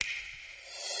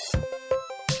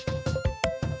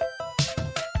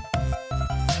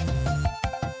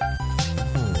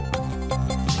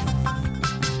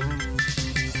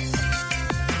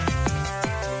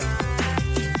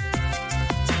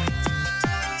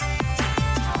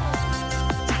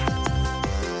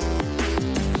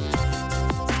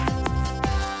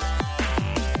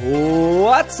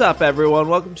What's up, everyone?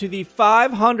 Welcome to the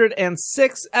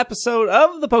 506th episode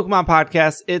of the Pokemon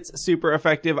Podcast. It's super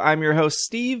effective. I'm your host,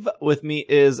 Steve. With me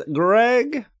is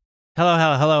Greg.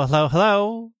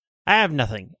 Hello. I have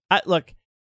nothing. Look,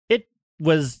 it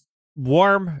was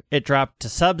warm. It dropped to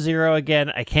sub-zero again.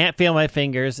 I can't feel my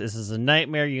fingers. This is a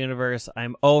nightmare universe.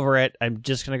 I'm over it. I'm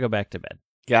just going to go back to bed.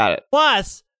 Got it.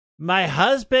 Plus, my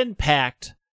husband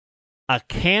packed a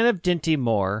can of Dinty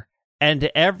Moore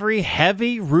and every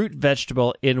heavy root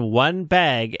vegetable in one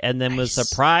bag, and then was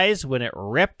surprised when it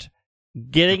ripped,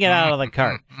 getting it out of the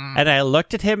cart. And I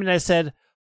looked at him and I said,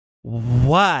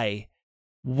 why?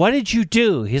 What did you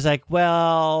do? He's like,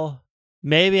 well,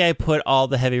 maybe I put all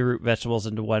the heavy root vegetables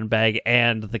into one bag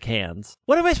and the cans.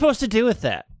 What am I supposed to do with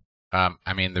that?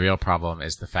 The real problem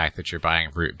is the fact that you're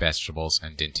buying root vegetables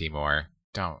and Dinty Moore.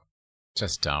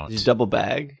 Just don't. Did you double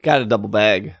bag? Got a double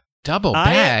bag. Double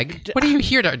bag? What are you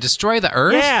here to destroy the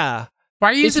earth? Yeah.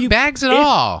 Why are you using bags at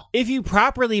all? If you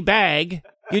properly bag,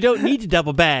 you don't need to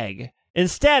double bag.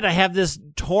 Instead, I have this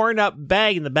torn up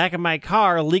bag in the back of my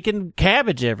car leaking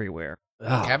cabbage everywhere.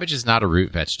 Oh. Cabbage is not a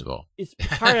root vegetable. It's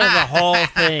part of the whole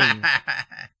thing.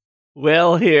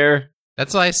 Well, here.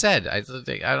 That's what I said. I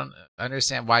don't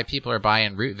understand why people are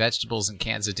buying root vegetables and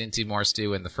cans of Dinty Moore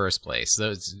stew in the first place.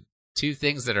 Those two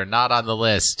things that are not on the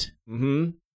list.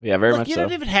 Mm-hmm. Yeah, very much so. You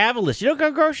don't even have a list. You don't go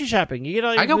grocery shopping. You get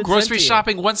all your I go food grocery sent to you.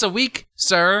 shopping once a week,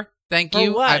 sir. Thank For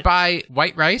you. what? I buy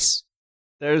white rice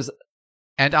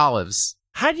and olives.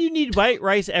 How do you need white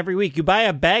rice every week? You buy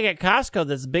a bag at Costco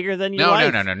that's bigger than your No.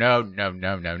 life.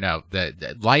 No.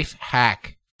 The life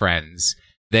hack, friends.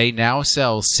 They now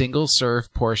sell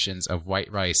single-serve portions of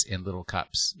white rice in little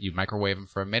cups. You microwave them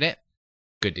for a minute,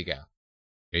 good to go.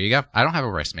 There you go. I don't have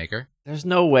a rice maker. There's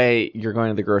no way you're going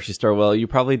to the grocery store. Well, you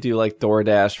probably do like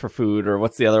DoorDash for food, or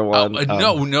what's the other one?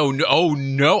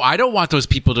 No. I don't want those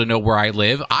people to know where I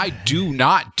live. I do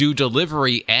not do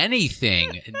delivery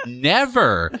anything.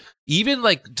 Never. Even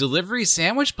like delivery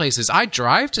sandwich places. I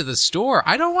drive to the store.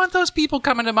 I don't want those people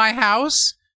coming to my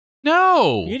house.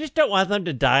 No. You just don't want them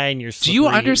to die in your Do you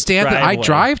understand that I driveway.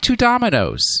 drive to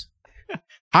Domino's?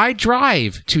 I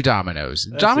drive to Domino's.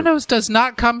 Domino's does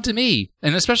not come to me.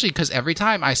 And especially because every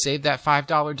time I save that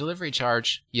 $5 delivery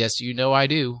charge. Yes, you know I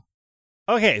do.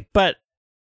 Okay, but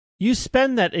you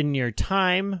spend that in your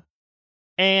time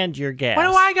and your gas. What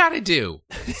do I got to do?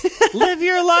 Live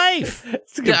your life.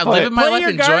 Living my life,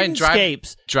 enjoying driving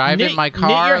Knit my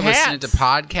car, your listening to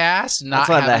hats. podcasts, not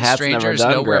why the having hat's strangers never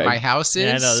done, know where Greg. my house is.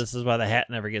 Yeah, I know. This is why the hat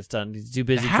never gets done. He's too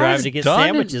busy The hat driving is to get done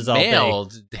sandwiches and all day.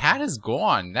 mailed. The hat is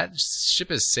gone. That ship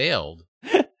has sailed.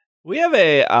 We have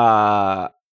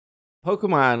a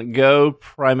Pokemon Go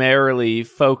primarily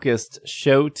focused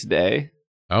show today.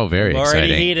 Oh, very Already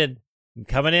exciting. heated.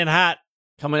 Coming in hot.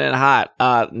 Coming in hot.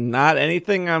 Not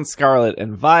anything on Scarlet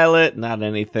and Violet, not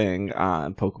anything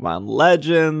on Pokemon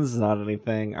Legends, not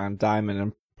anything on Diamond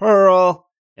and Pearl.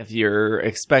 If you're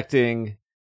expecting...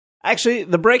 Actually,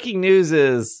 the breaking news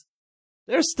is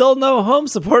there's still no home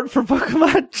support for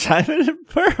Pokemon Diamond and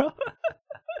Pearl.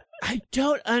 I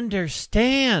don't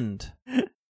understand.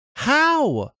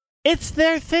 How? It's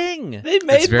their thing. They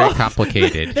made It's very both.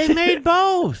 complicated. They made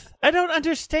both. I don't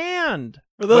understand.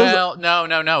 For those, Well,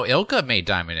 no. Ilka made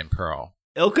Diamond and Pearl.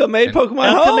 Ilka made And-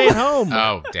 Pokemon Elka Home. made home.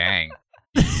 Oh, dang.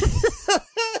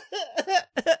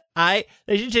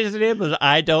 They should change the name because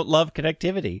I don't love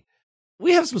connectivity.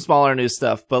 We have some smaller news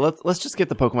stuff, but let's just get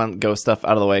the Pokemon Go stuff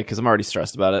out of the way because I'm already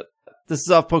stressed about it. This is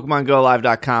off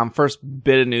PokemonGoLive.com. First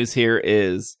bit of news here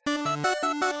is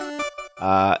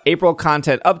April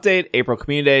content update, April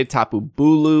Community Day, Tapu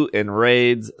Bulu in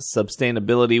raids,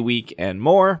 Sustainability Week, and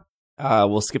more.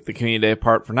 We'll skip the Community Day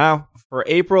part for now. For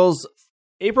April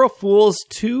Fool's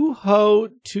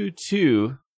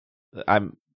 2-ho-2-2.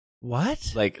 I'm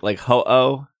What? like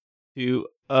ho-oh,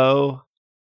 2-oh.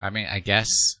 I mean, I guess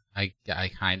I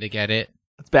kind of get it.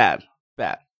 It's bad.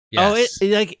 Bad. Yes.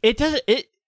 Oh, it doesn't.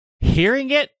 Hearing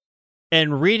it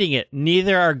and reading it,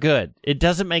 neither are good. It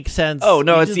doesn't make sense. Oh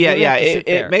no, You it's just really have to sit It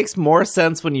there. makes more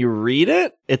sense when you read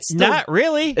it. It's still, Not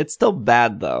really. It's still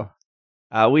bad though.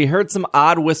 We heard some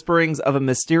odd whisperings of a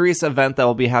mysterious event that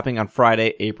will be happening on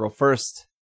Friday, April 1st,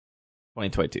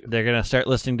 2022. They're gonna start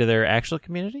listening to their actual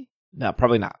community. No,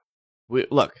 probably not.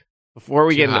 Look, before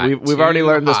we Too get hot. into we've already Too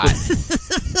learned this.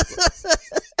 hot.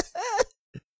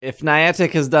 If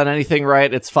Niantic has done anything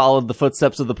right, it's followed the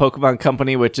footsteps of the Pokemon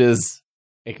Company, which is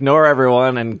ignore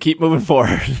everyone and keep moving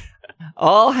forward.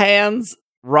 All hands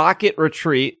rocket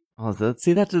retreat. Oh, that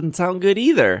didn't sound good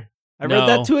either. I read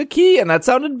that to a key, and that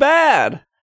sounded bad.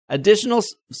 Additional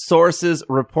sources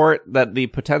report that the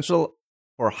potential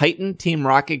for heightened Team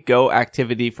Rocket Go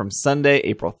activity from Sunday,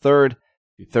 April 3rd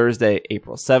through Thursday,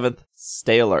 April 7th.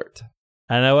 Stay alert.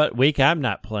 I know what week I'm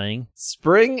not playing.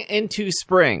 Spring into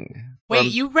Spring.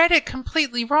 Wait, you read it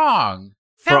completely wrong.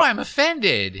 Now I'm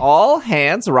offended. All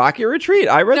Hands Rocket Retreat.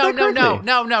 I read that correctly.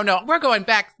 No. We're going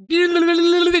back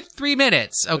 3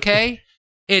 minutes, okay?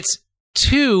 It's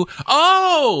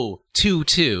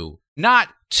 2-0-2-2, not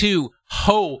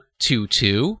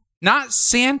 2-ho-2-2, not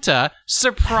Santa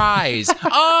surprise.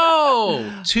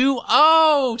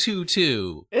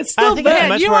 2-0-2-2. It's still I think bad. it's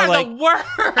much You more are like, the worst.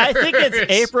 I think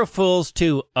it's April Fool's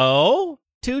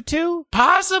 2-0-2-2.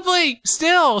 Possibly.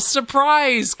 Still,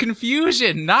 surprise,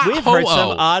 confusion, not We've ho-oh. heard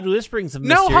some odd whisperings of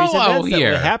No mysterious ho-oh events that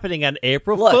here. were happening on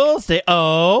April Look. Fool's Day.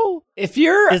 Oh, If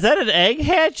you're... is that an egg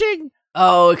hatching?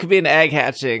 Oh, it could be an egg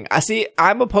hatching. I see.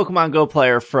 I'm a Pokemon Go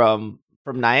player from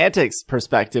Niantic's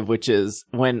perspective, which is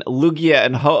when Lugia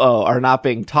and Ho-Oh are not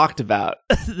being talked about.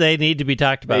 They need to be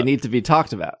talked about. They need to be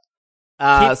talked about.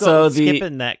 Keep So going, the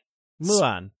skipping that. Move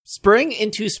on. Spring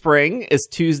into Spring is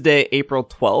Tuesday, April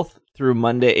 12th through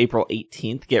Monday, April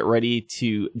 18th. Get ready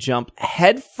to jump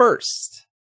head first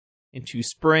into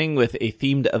spring with a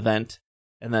themed event.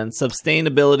 And then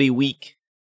Sustainability Week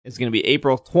is going to be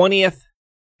April 20th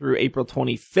through April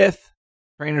 25th.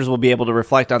 Trainers will be able to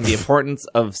reflect on the importance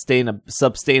of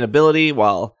sustainability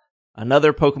while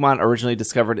another Pokemon originally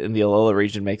discovered in the Alola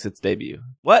region makes its debut.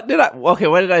 What did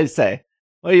I say?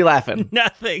 What are you laughing?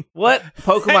 Nothing. What I'm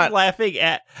Pokemon? laughing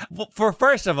at. For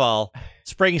first of all,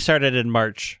 spring started in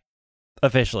March,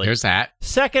 officially. There's that.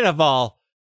 Second of all,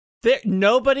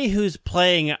 nobody who's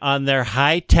playing on their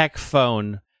high-tech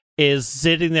phone is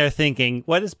sitting there thinking,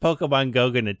 what is Pokemon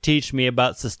Go going to teach me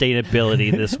about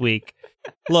sustainability this week?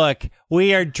 Look,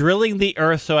 we are drilling the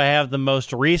earth so I have the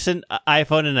most recent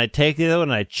iPhone and I take the other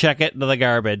one and I chuck it into the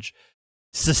garbage.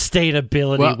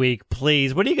 Sustainability week,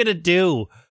 please. What are you going to do?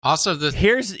 Also,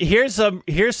 Here's some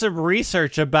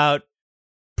research about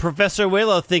Professor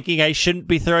Willow thinking I shouldn't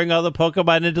be throwing all the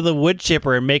Pokemon into the wood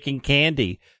chipper and making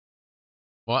candy.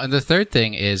 well, and the third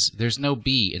thing is there's no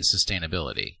B in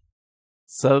sustainability.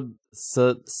 I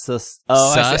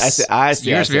see.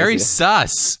 You're very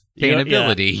sus.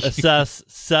 Sustainability.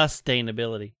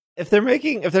 Sustainability. If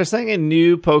they're saying a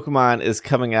new Pokemon is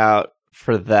coming out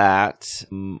for that,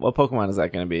 what Pokemon is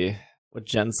that going to be? What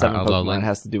Gen 7 Pokemon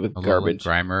has to do with garbage?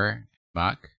 Grimer,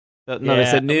 Muck. No, they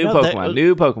said new Pokemon.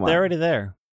 New Pokemon. They're already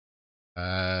there.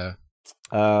 It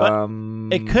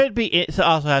could be. It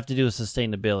also have to do with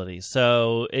sustainability.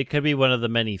 So it could be one of the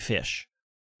many fish.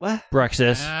 What?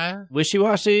 Bruxus.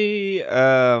 Wishy-washy.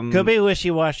 Could be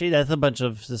wishy-washy. That's a bunch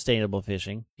of sustainable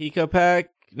fishing.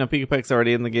 Pico-Pack. No, Pico-Pack's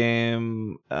already in the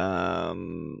game.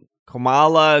 Koalas.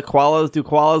 Do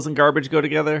koalas and garbage go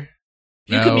together?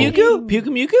 No.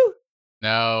 Pukamuku?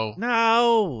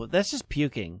 No, that's just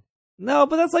puking. No,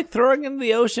 but that's like throwing into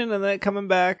the ocean and then coming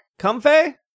back.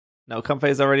 Comfey? No,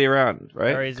 Comfey's already around,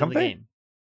 right? Or he's in the game.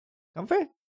 Comfey?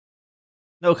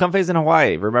 No, Comfey's in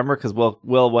Hawaii. Remember? Because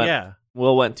Will went. Yeah.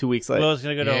 Will went 2 weeks later. Will's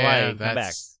gonna go to Hawaii and come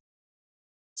back.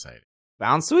 Exciting.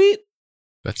 Bound Sweet?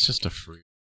 That's just a fruit.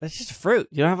 That's just fruit.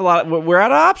 You don't have a lot. We're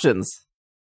out of options.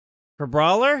 For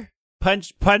Brawler?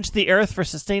 Punch the earth for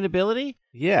sustainability?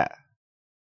 Yeah.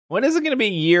 When is it going to be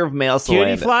Year of Mail Salandit?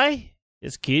 Cutie Fly?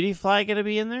 Is Cutie Fly going to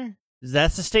be in there? Is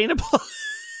that sustainable?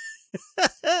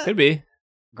 Could be.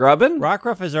 Grubbin?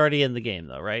 Rockruff is already in the game,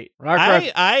 though, right?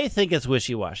 Rockruff. I think it's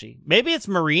wishy-washy. Maybe it's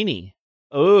Marini.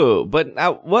 Oh, but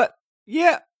now what?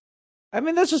 Yeah. I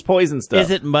mean, that's just poison stuff. Is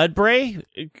it Mudbray for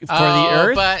the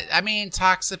earth? But I mean,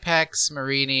 Toxapex,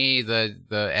 Marini,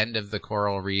 the end of the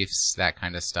coral reefs, that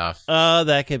kind of stuff. Oh,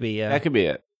 that could be, yeah. That could be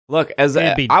it. Look, I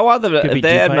want them could if be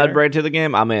they add Deep-Fighter. Mudbray to the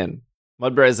game, I'm in.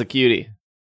 Mudbray's a cutie.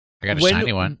 I got a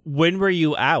shiny one. When were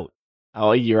you out?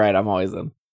 Oh, you're right. I'm always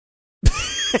in.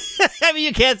 I mean,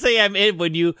 you can't say I'm in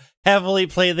when you heavily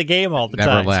play the game all the Never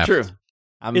time. left. True.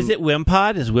 Is it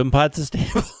Wimpod? Is Wimpod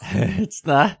sustainable? It's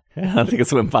not. I don't think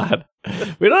it's Wimpod.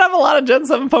 We don't have a lot of Gen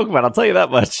 7 Pokemon, I'll tell you that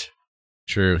much.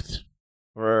 Truth.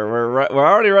 We're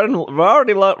already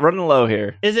running low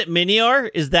here. Is it Minior?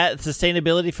 Is that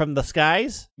sustainability from the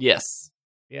skies? Yes.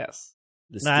 The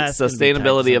Nah, that's gonna be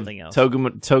sustainability of tied to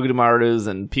Togedemaru's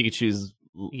and Pikachu's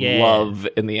love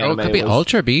in the anime. it could be was-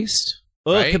 Ultra Beast.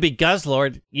 Oh, Right? it could be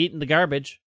Guzzlord eating the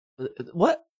garbage.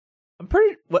 What?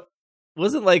 What?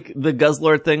 Wasn't like the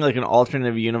Guzzlord thing like an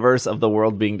alternative universe of the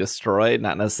world being destroyed,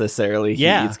 not necessarily he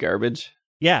eats garbage?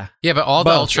 Yeah. Yeah, but all the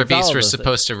Both. Ultra It's all Beasts of were those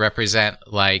supposed to represent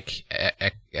like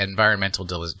environmental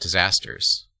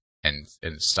disasters and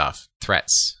stuff,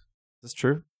 threats. That's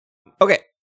true. Okay.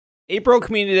 April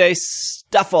Community Day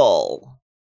Stuffle.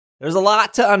 There's a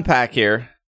lot to unpack here.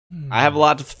 I have a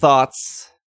lot of thoughts,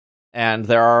 and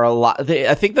there are a lot.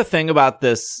 I think the thing about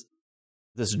this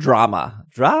this drama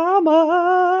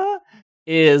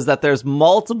is that there's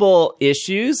multiple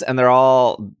issues and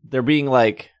they're being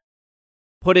like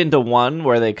put into one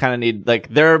where they kind of need, like,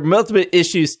 there are multiple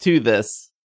issues to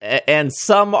this and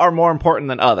some are more important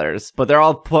than others, but they're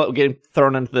all getting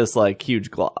thrown into this like huge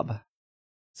glob.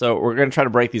 So we're going to try to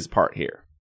break these apart here.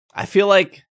 I feel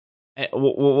like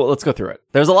let's go through it.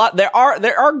 There's a lot. There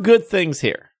are good things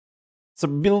here. So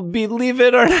believe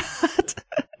it or not,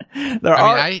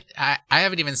 I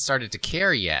haven't even started to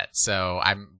care yet, so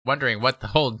I'm wondering what the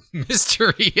whole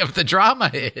mystery of the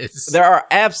drama is. There are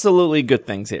absolutely good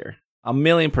things here.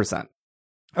 1,000,000%.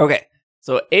 Okay,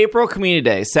 so April Community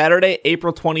Day, Saturday,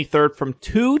 April 23rd from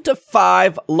 2 to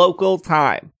 5 local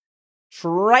time.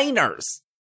 Trainers!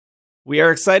 We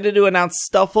are excited to announce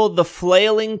Stuffle the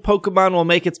Flailing Pokemon will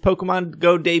make its Pokemon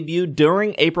Go debut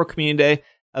during April Community Day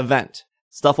event.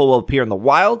 Stuffle will appear in the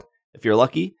wild. If you're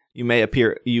lucky, you may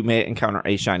encounter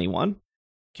a shiny one.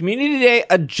 Community Day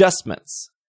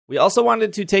adjustments. We also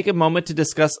wanted to take a moment to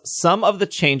discuss some of the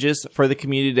changes for the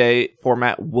Community Day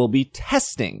format we'll be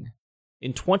testing.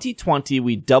 In 2020,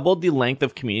 we doubled the length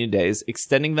of Community Days,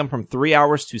 extending them from 3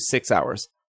 hours to 6 hours.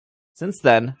 Since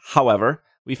then, however,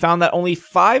 we found that only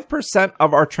 5%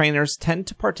 of our trainers tend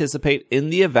to participate in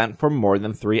the event for more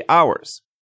than 3 hours.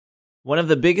 One of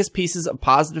the biggest pieces of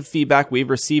positive feedback we've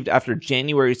received after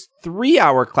January's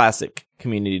 3-hour Classic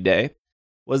Community Day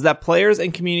was that players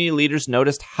and community leaders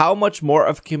noticed how much more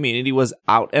of the community was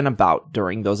out and about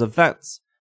during those events.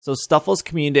 So Stuffle's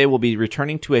Community Day will be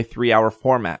returning to a 3-hour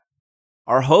format.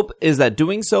 Our hope is that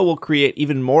doing so will create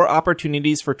even more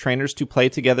opportunities for trainers to play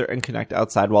together and connect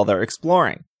outside while they're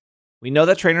exploring. We know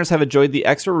that trainers have enjoyed the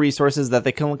extra resources that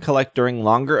they can collect during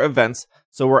longer events,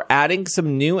 so we're adding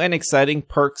some new and exciting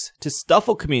perks to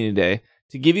Stuffle Community Day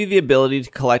to give you the ability to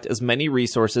collect as many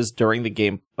resources during the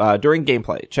game during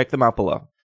gameplay. Check them out below.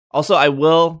 Also, I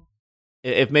will,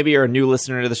 if maybe you're a new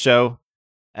listener to the show,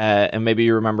 and maybe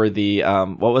you remember the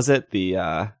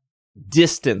the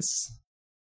distance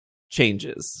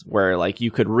changes where like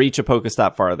you could reach a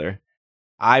Pokestop farther.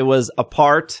 I was a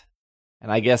part.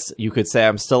 And I guess you could say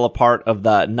I'm still a part of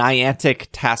the Niantic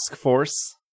task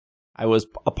force. I was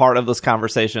a part of those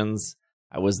conversations.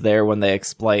 I was there when they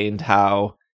explained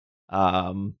how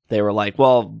they were like,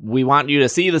 well, we want you to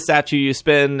see the statue you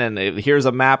spin, and here's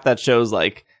a map that shows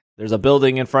like there's a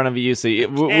building in front of you. So we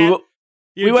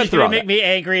went through all that. Make me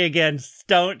angry again.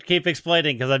 Don't keep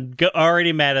explaining because I'm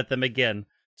already mad at them again.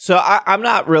 So I'm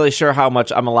not really sure how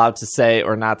much I'm allowed to say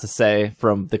or not to say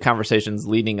from the conversations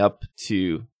leading up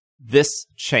to this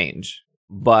change,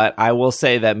 but I will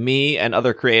say that me and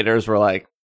other creators were like,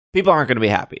 people aren't going to be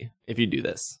happy if you do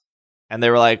this. And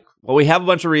they were like, well, we have a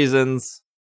bunch of reasons.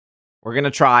 We're going to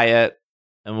try it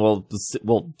and we'll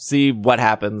see what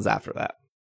happens after that.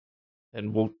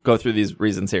 And we'll go through these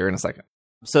reasons here in a second.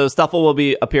 So Stuffle will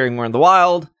be appearing more in the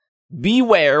wild.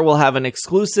 Beware will have an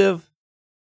exclusive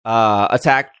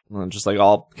attack, just like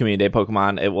all Community Day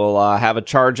Pokemon. It will have a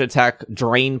charge attack,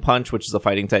 Drain Punch, which is a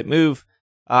fighting type move.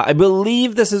 I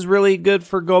believe this is really good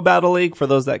for Go Battle League, for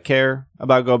those that care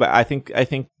about Go Battle. I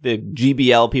think the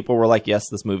GBL people were like, yes,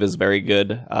 this move is very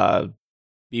good.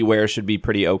 Beware should be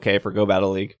pretty okay for Go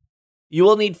Battle League. You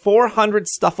will need 400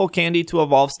 Stuffle candy to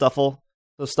evolve Stuffle.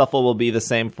 So Stuffle will be the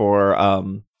same for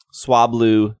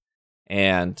Swablu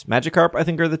and Magikarp, I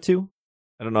think are the two.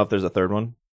 I don't know if there's a third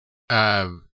one.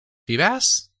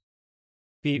 Feebas?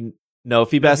 No,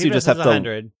 Feebas you just have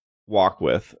 100. To walk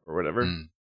with or whatever.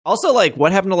 Also, like,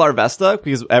 what happened to Larvesta?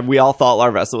 Because we all thought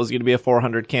Larvesta was going to be a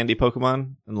 400 candy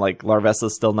Pokemon, and, like,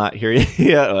 Larvesta's still not here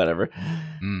yet. Whatever.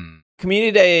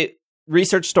 Community Day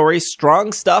research story,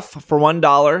 Strong Stuff for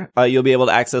 $1. You'll be able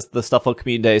to access the Stuffle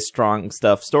Community Day Strong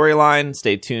Stuff storyline.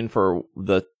 Stay tuned for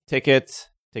the ticket.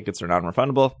 Tickets are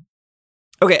non-refundable.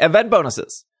 Okay, event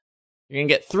bonuses. You're going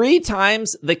to get 3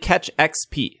 times the catch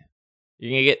XP.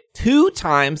 You're going to get 2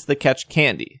 times the catch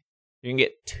candy. You're going to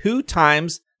get 2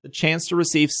 times the chance to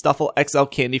receive Stuffle XL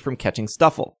candy from catching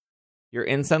Stuffle. Your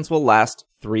incense will last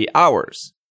 3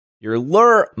 hours. Your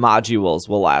lure modules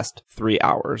will last 3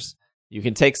 hours. You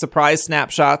can take surprise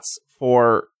snapshots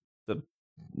for the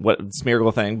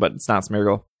Smeargle thing, but it's not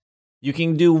Smeargle. You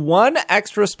can do 1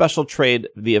 extra special trade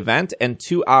the event and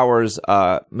 2 hours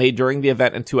made during the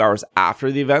event and 2 hours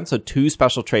after the event. So 2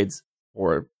 special trades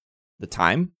for the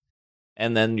time.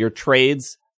 And then your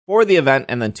trades for the event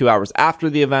and then 2 hours after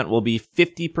the event will be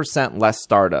 50% less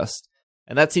Stardust.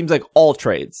 And that seems like all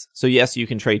trades. So yes, you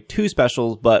can trade 2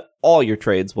 specials, but all your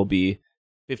trades will be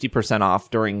 50%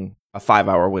 off during a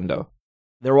 5-hour window.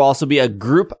 There will also be a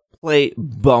group play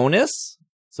bonus.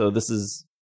 So this is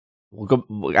we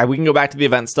can go back to the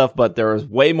event stuff, but there is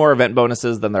way more event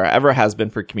bonuses than there ever has been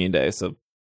for Community Day, so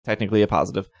technically a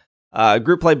positive.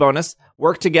 Group play bonus.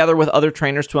 Work together with other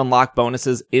trainers to unlock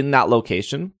bonuses in that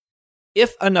location.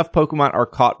 If enough Pokemon are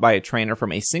caught by a trainer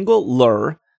from a single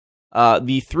lure,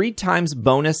 the 3 times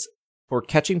bonus for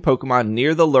catching Pokemon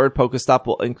near the lured Pokestop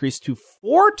will increase to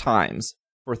 4 times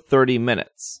for 30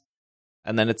 minutes.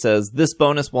 And then it says, this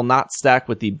bonus will not stack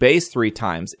with the base 3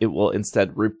 times. It will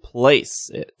instead replace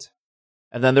it.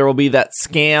 And then there will be that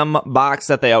scam box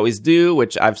that they always do,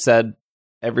 which I've said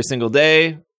every single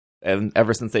day. And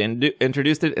ever since they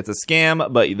introduced it, it's a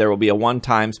scam, but there will be a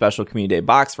one-time special Community Day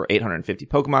box for 850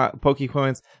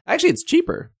 Pokecoins. Actually, it's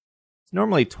cheaper. It's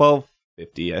normally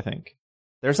 $12.50, I think.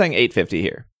 They're saying $8.50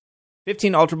 here.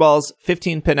 15 Ultra Balls,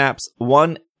 15 Pinaps,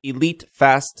 1 Elite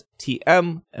Fast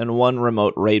TM, and 1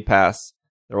 Remote Raid Pass.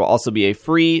 There will also be a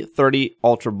free 30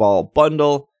 Ultra Ball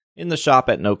bundle in the shop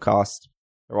at no cost.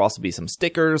 There will also be some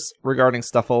stickers regarding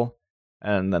Stuffle,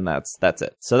 and then that's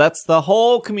it. So that's the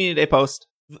whole Community Day post.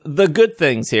 The good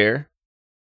things here.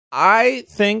 I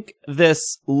think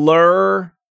this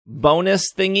lure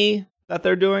bonus thingy that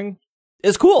they're doing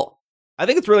is cool. I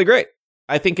think it's really great.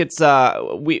 I think it's I've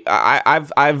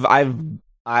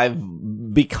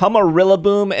become a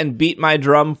Rillaboom and beat my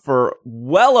drum for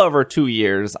well over 2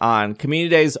 years on Community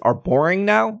Days are boring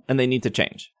now and they need to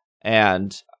change.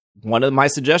 And one of my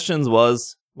suggestions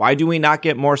was, why do we not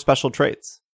get more special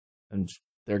trades? And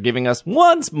they're giving us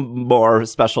 1 more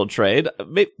special trade.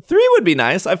 3 would be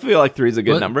nice. I feel like 3 is a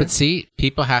good number. But see,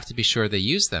 people have to be sure they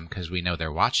use them because we know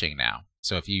they're watching now.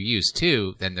 So if you use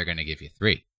 2, then they're going to give you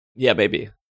 3. Yeah,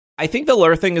 baby. I think the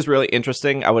lure thing is really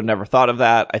interesting. I would never thought of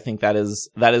that. I think that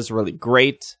is really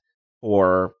great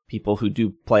for people who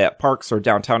do play at parks or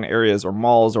downtown areas or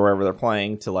malls or wherever they're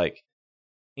playing to like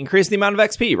increase the amount of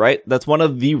XP, right? That's one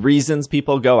of the reasons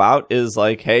people go out is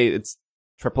like, hey, it's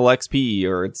triple XP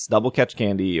or it's double catch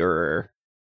candy or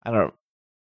I don't know.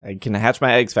 I can hatch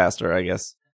my eggs faster, I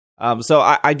guess. So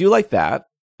I do like that.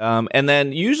 And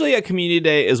then usually a Community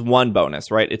Day is 1 bonus,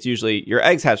 right? It's usually your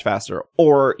eggs hatch faster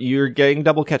or you're getting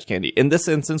double catch candy. In this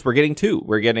instance, we're getting 2.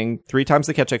 We're getting 3 times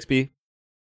the catch XP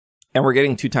and we're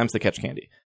getting 2 times the catch candy.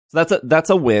 So that's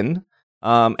a win.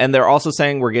 And they're also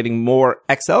saying we're getting more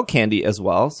XL candy as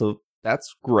well. So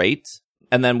that's great.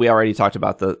 And then we already talked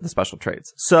about the special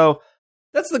trades. So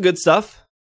that's the good stuff.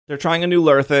 They're trying a new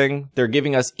lure thing. They're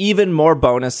giving us even more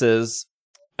bonuses.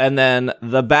 And then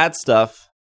the bad stuff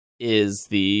is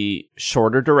the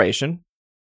shorter duration.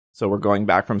 So we're going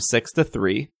back from 6 to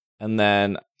 3. And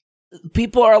then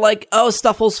people are like, oh,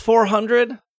 Stuffle's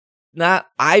 400?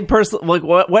 I personally, like,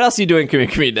 what else are you doing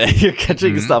Community Day? You're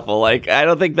catching Stuffle. Like, I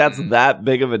don't think that's that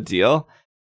big of a deal.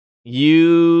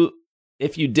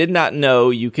 If you did not know,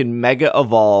 you can Mega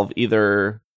Evolve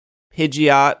either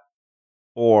Pidgeot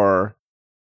or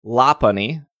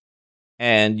Lopunny,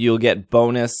 and you'll get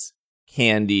bonus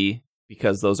candy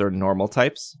because those are normal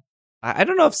types. I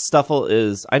don't know if Stuffle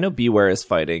is... I know Beware is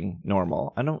fighting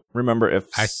normal. I don't remember if...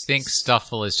 I think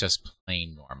Stuffle is just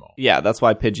plain normal. Yeah, that's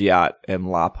why Pidgeot and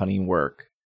Lopunny work.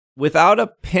 Without a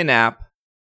pin app,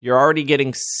 you're already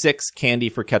getting 6 candy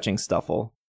for catching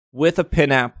Stuffle. With a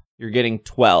pin app, you're getting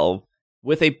 12.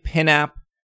 With a pin app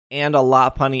and a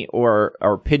Lopunny or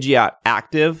Pidgeot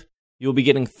active, you'll be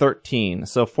getting 13.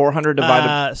 So 400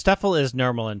 divided... Stuffle is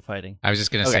normal in fighting. I was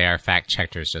just going to say our fact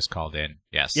checkers just called in.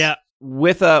 Yes. Yeah.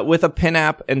 With a pin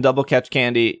app and double catch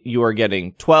candy, you are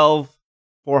getting 12.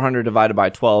 400 divided by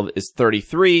 12 is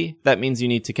 33. That means you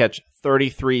need to catch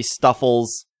 33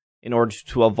 Stuffles in order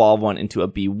to evolve one into a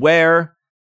Beware.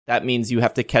 That means you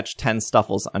have to catch 10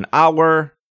 Stuffles an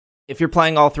hour. If you're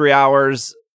playing all 3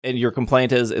 hours and your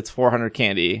complaint is it's 400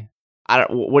 candy,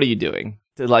 what are you doing?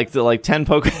 Like 10 like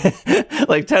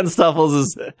 10 Stuffles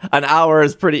is an hour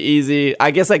is pretty easy.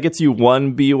 I guess that gets you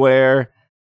 1 Beware.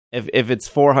 If it's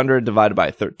 400 divided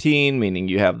by 13, meaning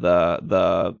you have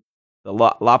the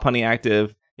Lopunny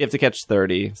active, you have to catch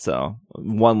 30, so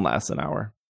 1 less an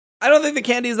hour. I don't think the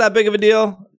candy is that big of a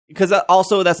deal, because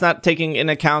also that's not taking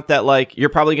into account that like you're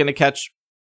probably going to catch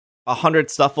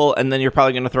 100 Stuffle, and then you're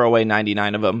probably going to throw away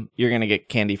 99 of them. You're going to get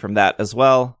candy from that as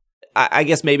well. I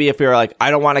guess maybe if you're like,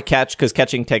 I don't want to catch because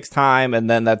catching takes time, and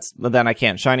then I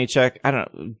can't shiny check. I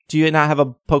don't know. Do you not have a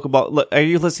Pokeball? Look, are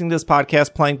you listening to this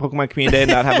podcast playing Pokemon Community Day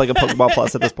and not have like a Pokeball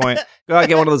Plus at this point? Go out and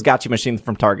get one of those gotcha machines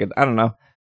from Target. I don't know.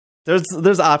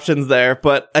 There's options there,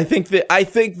 but I think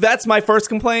that's my first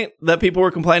complaint, that people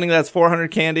were complaining that's 400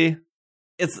 candy.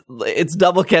 It's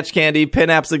double catch candy. Pin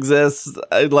apps exist.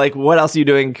 Like, what else are you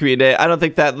doing in Community Day? I don't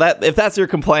think that if that's your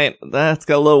complaint, that's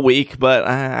got a little weak, but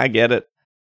I get it.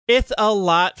 It's a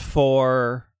lot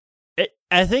for...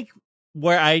 I think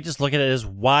where I just look at it is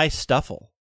why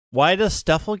Stuffle? Why does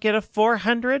Stuffle get a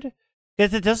 400?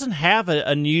 Because it doesn't have an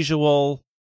unusual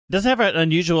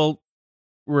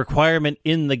requirement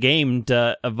in the game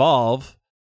to evolve.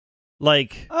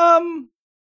 Like,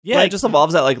 yeah, it just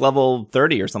evolves at like level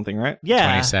 30 or something, right? Yeah,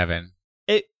 27.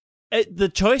 The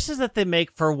choices that they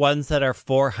make for ones that are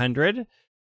 400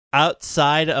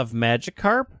 outside of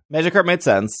Magikarp made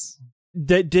sense.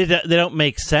 They don't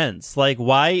make sense. Like,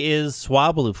 why is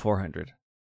Swablu 400?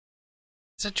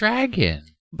 It's a dragon.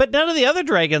 But none of the other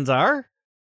dragons are.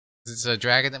 It's a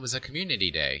dragon that was a community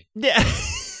day. Yeah.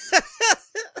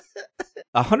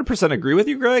 100% agree with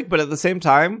you, Greg, but at the same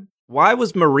time, why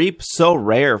was Mareep so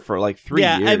rare for like 3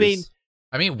 years?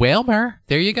 I mean, Wailmer.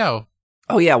 There you go.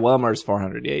 Oh, yeah, Welmer's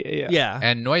 400. Yeah.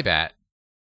 And Noibat.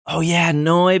 Oh, yeah,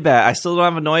 Noibat. I still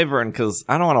don't have a Noivern because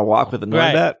I don't want to walk with a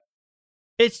Noibat.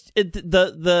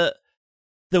 Right.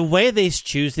 The way they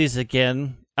choose these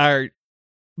again are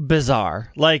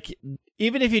bizarre. Like,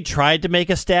 even if you tried to make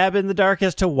a stab in the dark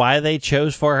as to why they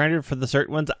chose 400 for the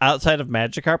certain ones outside of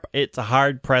Magikarp, it's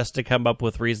hard pressed to come up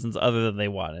with reasons other than they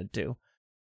wanted to.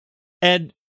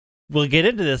 And we'll get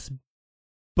into this,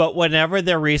 but whenever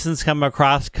their reasons come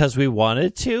across because we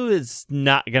wanted to, it's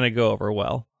not going to go over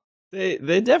well. They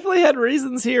definitely had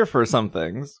reasons here for some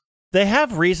things. They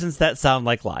have reasons that sound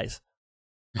like lies.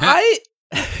 I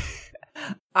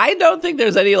don't think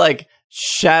there's any like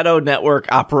shadow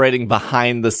network operating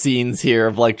behind the scenes here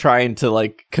of like trying to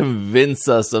like convince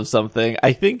us of something.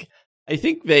 I think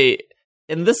they,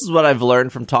 and this is what I've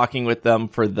learned from talking with them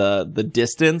for the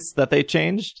distance that they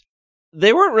changed.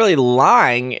 They weren't really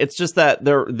lying. It's just that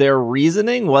their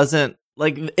reasoning wasn't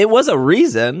like, it was a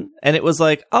reason, and it was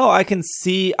like, oh, I can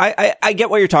see, I get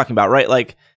what you're talking about, right?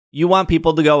 Like, you want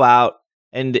people to go out,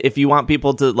 and if you want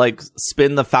people to like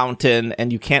spin the fountain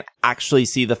and you can't actually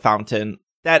see the fountain,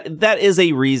 that is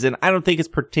a reason. I don't think it's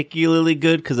particularly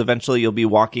good because eventually you'll be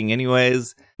walking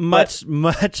anyways. Much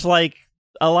like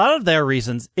a lot of their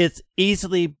reasons, it's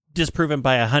easily disproven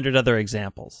by 100 other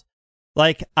examples.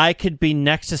 Like, I could be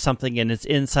next to something and it's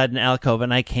inside an alcove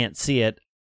and I can't see it.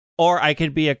 Or I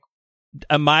could be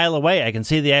a mile away. I can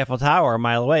see the Eiffel Tower a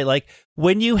mile away. Like,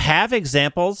 when you have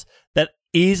examples that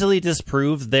easily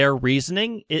disprove their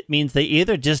reasoning, it means they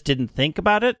either just didn't think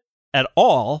about it at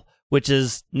all, which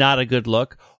is not a good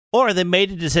look, or they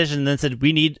made a decision and then said,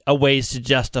 we need a ways to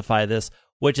justify this,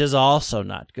 which is also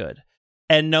not good.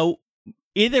 And no,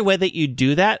 either way that you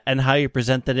do that and how you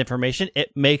present that information,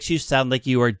 it makes you sound like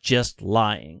you are just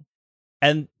lying.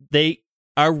 And they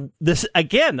are this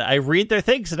again, I read their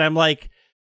things and I'm like,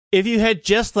 if you had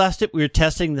just left it, we were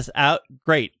testing this out,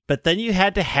 great. But then you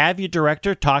had to have your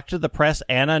director talk to the press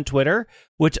and on Twitter,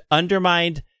 which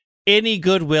undermined any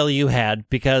goodwill you had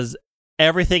because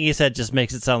everything he said just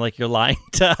makes it sound like you're lying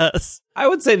to us. I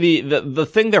would say the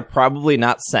thing they're probably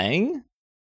not saying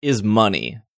is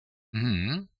money.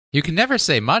 Mm-hmm. You can never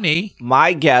say money.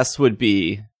 My guess would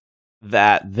be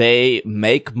that they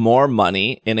make more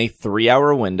money in a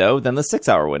 3-hour window than the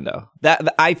 6-hour window.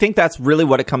 That I think that's really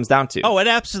what it comes down to. Oh, it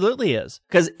absolutely is.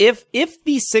 Because if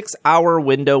the 6-hour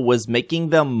window was making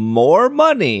them more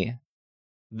money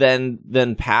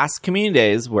than past community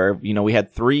days, where we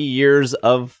had 3 years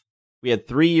of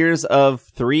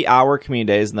 3-hour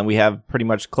community days, and then we have pretty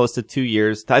much close to 2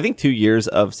 years. I think 2 years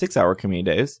of 6-hour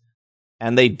community days.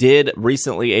 And they did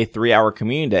recently a 3-hour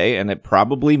community day, and it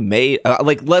probably made,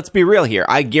 let's be real here.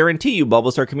 I guarantee you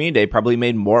Bulbasaur community day probably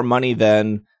made more money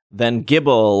than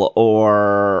Gible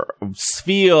or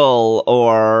Spheal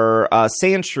or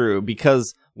Sandshrew,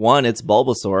 because one, it's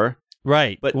Bulbasaur.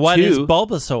 Right. But one two, is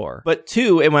Bulbasaur. But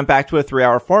two, it went back to a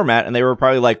 3-hour format, and they were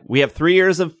probably like, we have 3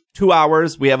 years of 2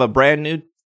 hours. We have a brand new,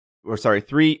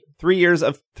 3 years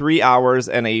of 3 hours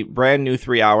and a brand new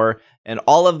 3-hour. And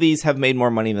all of these have made more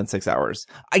money than 6 hours.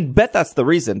 I bet that's the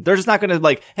reason. They're just not going to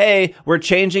like, hey, we're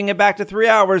changing it back to 3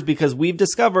 hours because we've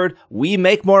discovered we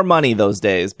make more money those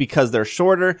days because they're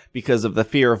shorter, because of the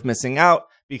fear of missing out,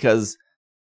 because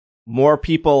more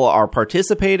people are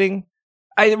participating.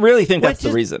 I really think that's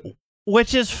the reason.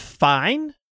 Which is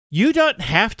fine. You don't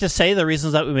have to say the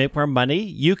reasons that we make more money.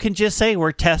 You can just say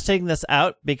we're testing this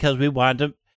out because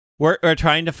we're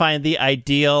trying to find the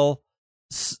ideal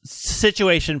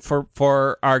situation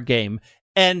for our game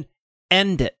and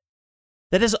end it.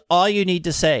 That is all you need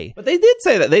to say. But they did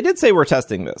say that. They did say we're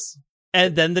testing this.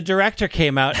 And then the director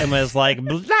came out and was like,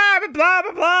 blah, blah, blah,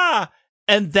 blah, blah.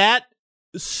 And that,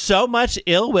 so much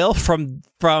ill will from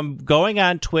going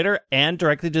on Twitter and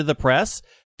directly to the press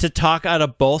to talk out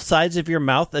of both sides of your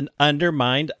mouth and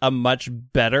undermine a much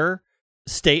better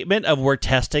statement of we're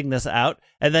testing this out,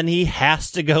 and then he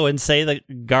has to go and say the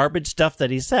garbage stuff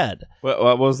that he said.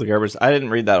 What was the garbage? I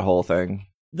didn't read that whole thing.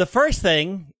 The first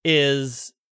thing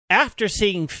is, after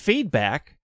seeing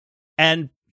feedback and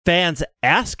fans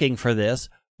asking for this,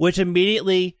 which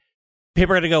immediately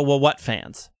people are going to go, well, what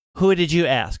fans? Who did you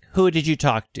ask? Who did you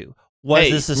talk to? Was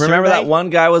this a remember survey? that one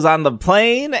guy was on the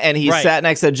plane and he sat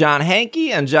next to John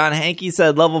Hankey, and John Hankey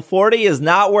said level 40 is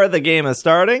not where the game is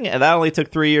starting, and that only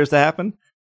took 3 years to happen.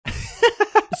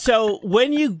 So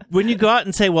when you go out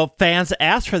and say, well, fans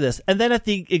asked for this, and then at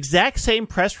the exact same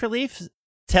press release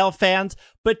tell fans,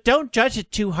 but don't judge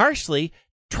it too harshly,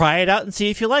 try it out and see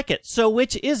if you like it. So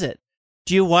which is it?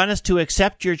 Do you want us to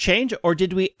accept your change, or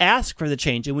did we ask for the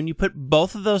change? And when you put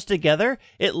both of those together,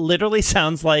 it literally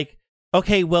sounds like,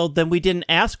 okay, well, then we didn't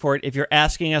ask for it if you're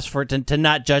asking us for it to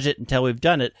not judge it until we've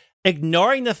done it,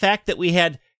 ignoring the fact that we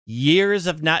had years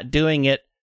of not doing it,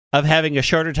 of having a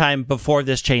shorter time before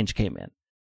this change came in.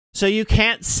 So you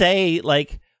can't say,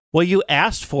 like, well, you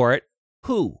asked for it.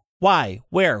 Who? Why?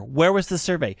 Where was the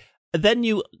survey? Then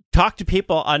you talk to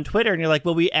people on Twitter and you're like,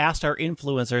 well, we asked our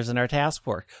influencers in our task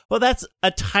force. Well, that's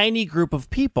a tiny group of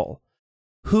people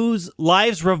whose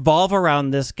lives revolve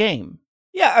around this game.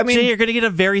 Yeah, I mean, so you're going to get a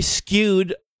very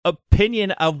skewed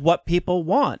opinion of what people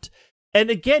want. And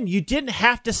again, you didn't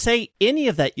have to say any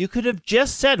of that. You could have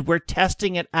just said, we're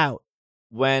testing it out.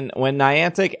 When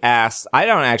Niantic asked, I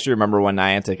don't actually remember when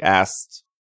Niantic asked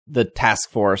the task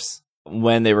force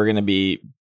when they were going to be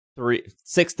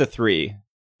 6-3.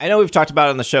 I know we've talked about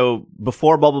it on the show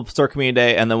before Bulbasaur Community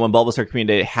Day, and then when Bulbasaur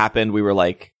Community Day happened, we were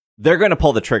like, they're going to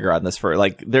pull the trigger on this for,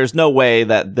 like, there's no way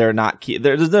that they're not,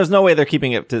 there's no way they're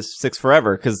keeping it to 6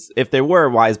 forever, because if they were,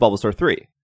 why is Bulbasaur 3?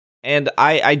 And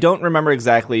I don't remember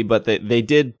exactly, but they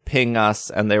did ping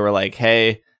us, and they were like,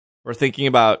 hey, we're thinking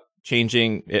about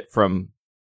changing it from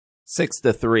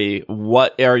 6-3.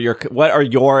 What are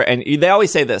your, and they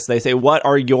always say this, they say, what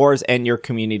are yours and your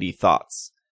community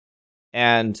thoughts?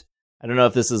 And I don't know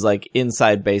if this is like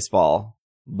inside baseball,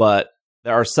 but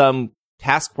there are some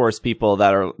task force people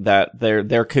that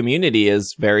their community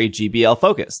is very GBL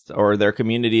focused, or their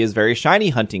community is very shiny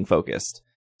hunting focused.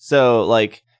 So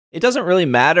like, it doesn't really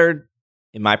matter,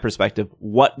 in my perspective,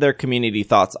 what their community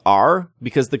thoughts are,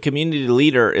 because the community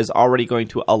leader is already going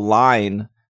to align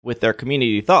with their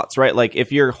community thoughts, right? Like,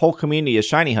 if your whole community is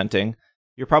shiny hunting,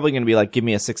 you're probably going to be like, give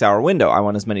me a 6-hour window. I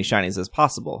want as many shinies as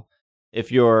possible.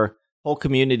 If your whole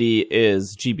community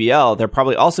is GBL, they're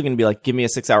probably also going to be like, give me a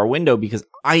 6-hour window because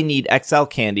I need XL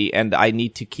candy and I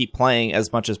need to keep playing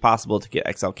as much as possible to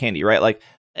get XL candy, right? Like,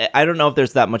 I don't know if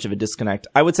there's that much of a disconnect.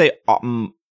 I would say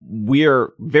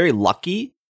we're very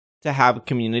lucky to have a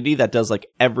community that does like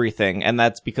everything. And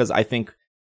that's because I think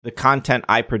the content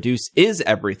I produce is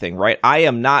everything, right? I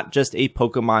am not just a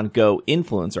Pokemon Go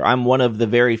influencer. I'm one of the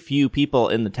very few people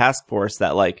in the task force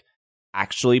that like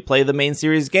actually play the main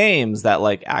series games, that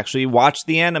like actually watch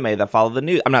the anime, that follow the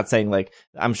news. I'm not saying like,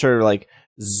 I'm sure like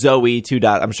Zoe 2.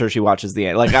 I'm sure she watches the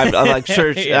anime. Like I'm like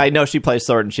sure Yeah. I know she plays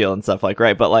Sword and Shield and stuff like,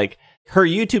 right? But like her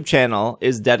YouTube channel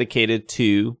is dedicated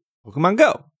to Pokemon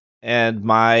Go. And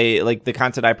my, like, the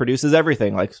content I produce is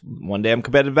everything. Like, one day I'm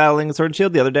competitive battling in Sword and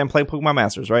Shield, the other day I'm playing Pokemon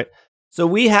Masters, right? So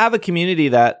we have a community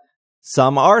that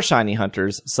some are shiny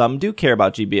hunters, some do care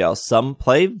about GBL, some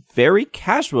play very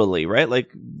casually, right?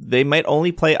 Like, they might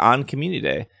only play on Community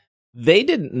Day. They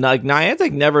didn't, like,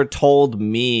 Niantic never told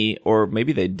me, or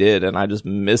maybe they did and I just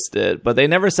missed it, but they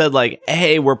never said, like,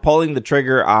 hey, we're pulling the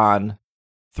trigger on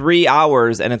 3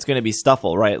 hours and it's going to be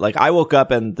Stuffle, right? Like, I woke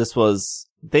up and this was,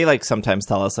 they like sometimes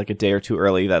tell us like a day or two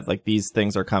early that like these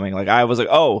things are coming. Like I was like,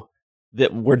 oh,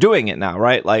 that we're doing it now,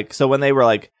 right? Like, so when they were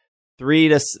like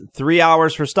 3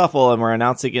 hours for Stuffle and we're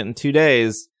announcing it in 2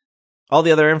 days, all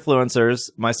the other influencers,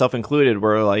 myself included,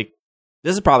 were like,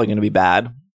 this is probably going to be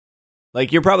bad.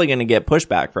 Like, you're probably going to get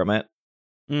pushback from it.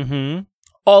 Mm-hmm.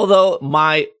 Although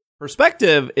my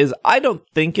perspective is, I don't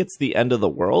think it's the end of the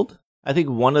world. I think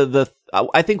one of the,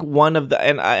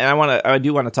 and I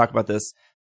do want to talk about this.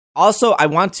 Also,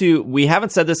 we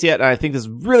haven't said this yet, and I think this is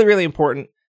really, really important.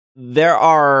 There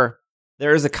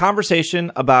is a conversation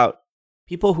about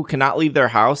people who cannot leave their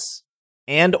house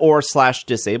and or /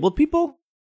 disabled people.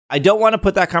 I don't want to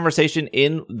put that conversation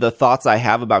in the thoughts I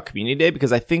have about Community Day,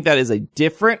 because I think that is a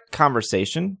different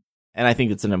conversation, and I think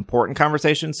it's an important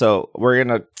conversation. So we're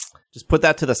going to just put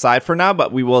that to the side for now,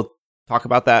 but we will talk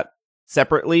about that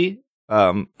separately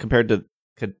compared to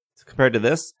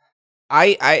this.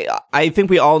 I think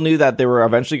we all knew that they were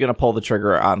eventually going to pull the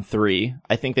trigger on 3.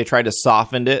 I think they tried to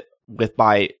soften it with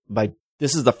by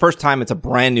this is the first time it's a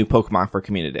brand new Pokemon for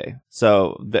Community Day.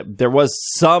 So there was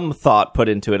some thought put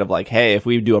into it of like, hey, if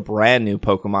we do a brand new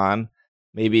Pokemon,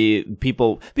 Maybe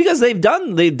people, because they've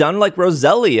done like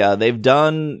Roselia, they've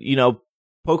done,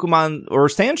 Pokemon or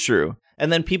Sandshrew,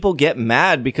 and then people get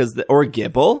mad or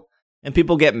Gibble, and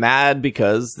people get mad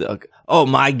because, oh,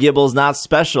 my Gibble's not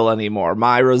special anymore,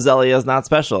 my Roselia's not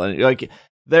special, and like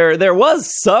there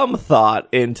was some thought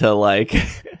into like,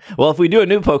 well, if we do a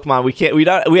new Pokemon,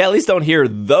 we at least don't hear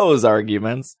those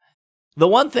arguments. The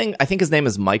one thing, I think his name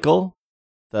is Michael,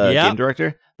 the game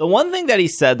director. The one thing that he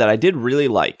said that I did really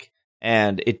like,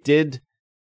 and it did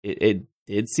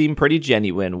seem pretty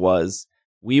genuine, was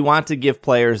we want to give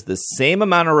players the same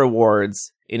amount of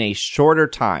rewards in a shorter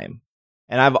time.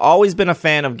 And I've always been a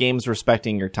fan of games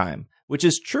respecting your time, which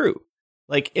is true.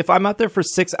 Like, if I'm out there for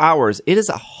 6 hours, it is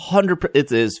 100%,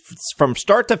 it is from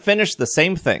start to finish the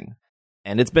same thing.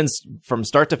 And it's been from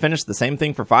start to finish the same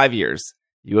thing for 5 years.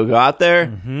 You go out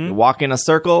there, you walk in a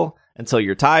circle until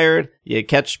you're tired, you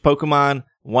catch Pokemon,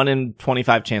 1 in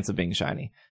 25 chance of being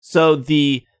shiny. So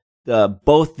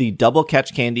both the double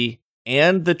catch candy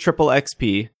and the triple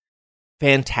XP,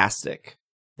 fantastic.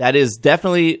 That is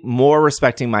definitely more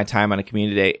respecting my time on a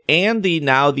community day. And the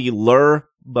lure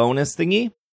bonus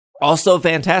thingy, also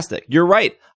fantastic. You're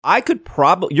right.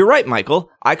 You're right,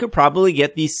 Michael. I could probably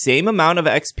get the same amount of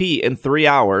XP in 3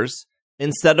 hours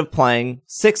instead of playing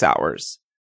 6 hours.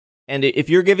 And if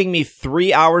you're giving me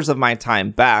 3 hours of my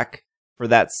time back for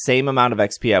that same amount of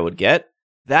XP I would get,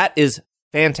 that is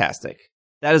fantastic.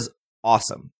 That is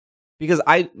awesome. Because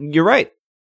you're right.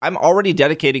 I'm already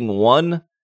dedicating 1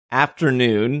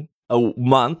 afternoon a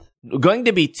month, going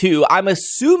to be 2. I'm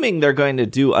assuming they're going to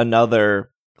do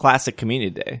another classic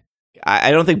community day.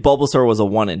 I don't think Bulbasaur was a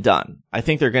one and done. I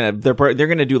think they're gonna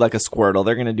do like a Squirtle.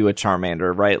 They're gonna do a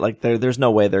Charmander, right? Like there's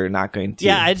no way they're not going to.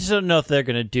 Yeah, I just don't know if they're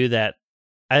gonna do that.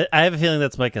 I have a feeling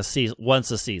that's like once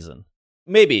a season,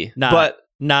 maybe, but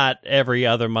not every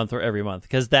other month or every month,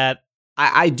 because that.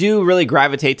 I do really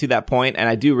gravitate to that point, and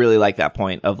I do really like that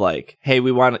point of like, hey,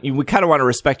 we kind of want to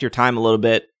respect your time a little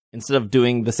bit. Instead of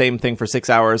doing the same thing for 6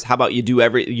 hours, how about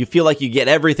you feel like you get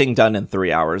everything done in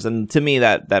 3 hours? And to me,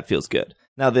 that feels good.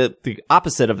 Now, the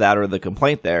opposite of that, or the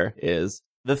complaint there, is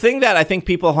the thing that I think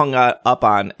people hung up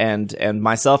on, and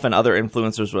myself and other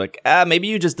influencers were like, maybe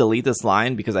you just delete this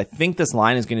line, because I think this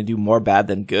line is going to do more bad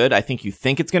than good. I think you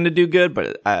think it's going to do good,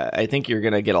 but I think you're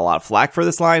going to get a lot of flack for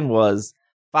this line. Was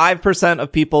 5%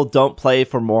 of people don't play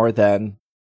for more than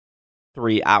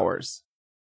 3 hours.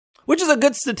 Which is a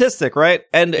good statistic, right?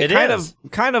 And it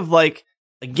kind of like,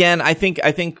 again, I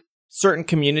think certain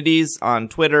communities on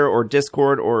Twitter or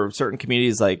Discord, or certain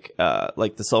communities like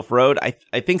the Sulphur Road,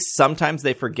 I think sometimes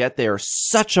they forget they are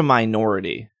such a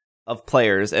minority of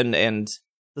players. And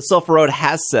the Sulphur Road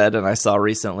has said, and I saw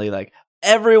recently, like,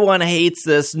 everyone hates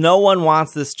this, no one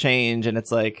wants this change, and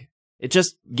it's like, it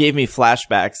just gave me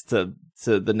flashbacks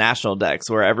to the national decks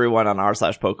where everyone on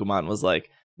r/Pokemon was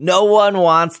like, no one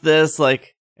wants this,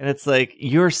 like. And it's like,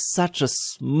 you're such a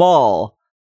small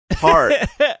part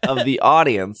of the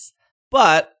audience.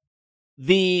 But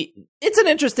it's an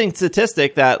interesting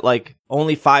statistic that like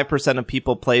only 5% of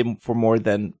people play for more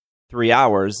than 3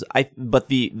 hours. But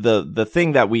the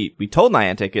thing that we told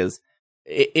Niantic is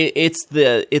it's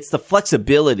the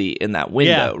flexibility in that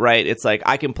window, right? It's like,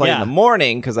 I can play in the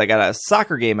morning because I got a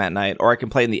soccer game at night, or I can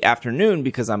play in the afternoon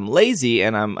because I'm lazy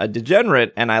and I'm a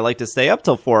degenerate and I like to stay up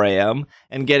till 4 a.m.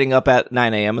 and getting up at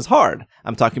 9 a.m. is hard.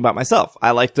 I'm talking about myself.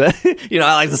 I like to,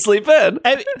 I like to sleep in.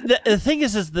 I mean, the thing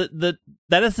is that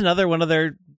is another one of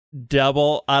their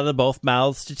double out of both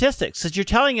mouths statistics. Because you're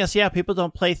telling us, people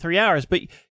don't play 3 hours, but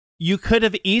you could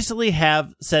have easily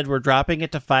have said we're dropping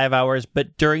it to 5 hours,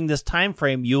 but during this time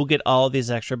frame, you'll get all of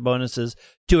these extra bonuses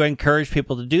to encourage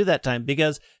people to do that time.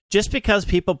 Because just because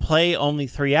people play only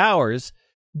 3 hours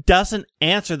doesn't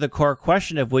answer the core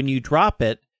question of, when you drop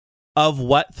it, of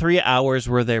what 3 hours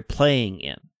were they playing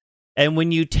in. And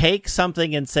when you take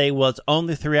something and say, well, it's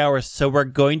only 3 hours, so we're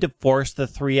going to force the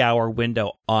 3 hour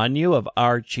window on you of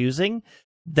our choosing,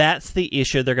 that's the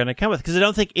issue they're going to come with. Because I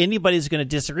don't think anybody's going to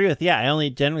disagree with, I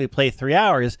only generally play 3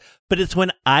 hours, but it's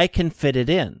when I can fit it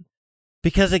in.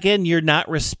 Because again, you're not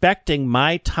respecting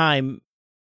my time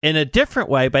in a different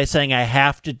way by saying I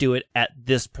have to do it at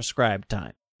this prescribed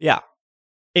time. Yeah.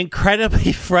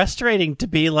 Incredibly frustrating to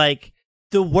be like,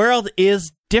 the world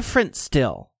is different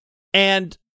still.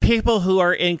 And people who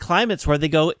are in climates where they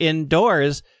go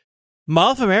indoors,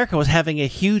 Mall of America was having a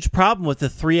huge problem with the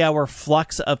 3 hour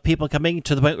flux of people coming,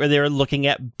 to the point where they were looking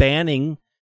at banning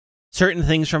certain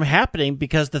things from happening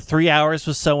because the 3 hours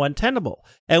was so untenable.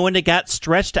 And when it got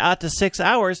stretched out to 6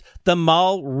 hours, the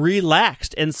mall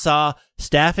relaxed and saw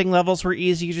staffing levels were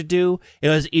easier to do. It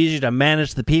was easier to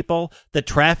manage the people. The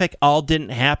traffic all didn't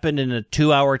happen in a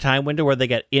 2-hour time window where they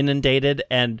got inundated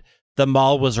and the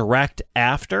mall was wrecked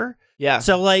after. Yeah.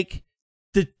 So, like,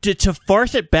 to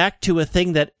force it back to a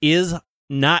thing that is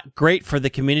not great for the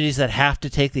communities that have to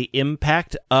take the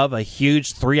impact of a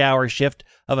huge 3-hour shift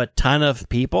of a ton of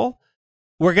people,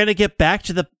 we're going to get back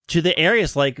to the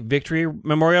areas like Victory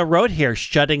Memorial Road here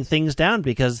shutting things down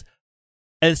because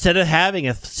instead of having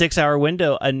a 6-hour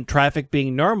window and traffic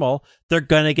being normal, they're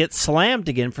going to get slammed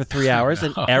again for 3 hours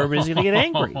and everybody's going to get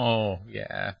angry. Oh,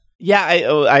 yeah. Yeah,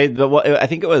 I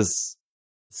think it was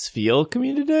Sfeel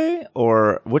Community Day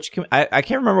or I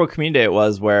can't remember what community day it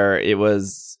was where it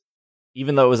was,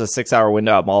 even though it was a 6-hour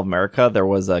window at Mall of America, there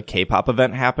was a K-pop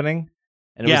event happening.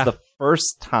 And it was the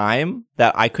first time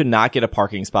that I could not get a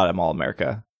parking spot at Mall of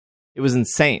America. It was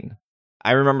insane.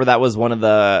 I remember that was one of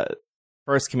the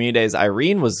first community days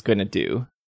Irene was going to do.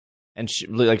 And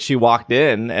she walked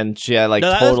in and she had like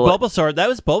that was Bulbasaur. That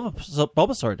was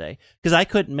Bulbasaur Day because I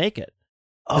couldn't make it.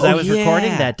 Because I was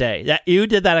recording that day. You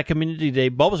did that at Community Day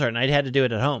Bulbasaur, and I had to do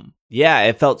it at home. Yeah,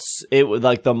 it was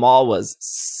like the mall was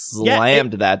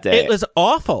slammed that day. It was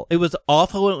awful. It was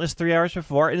awful when it was 3 hours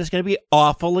before, and it's going to be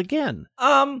awful again.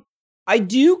 I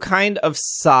do kind of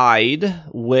side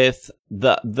with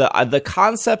the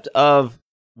concept of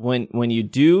when you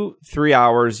do 3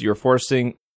 hours, you're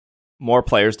forcing more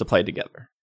players to play together.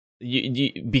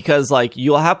 Because like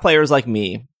you'll have players like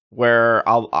me where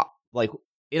I'll like.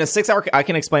 In a 6-hour, I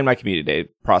can explain my community day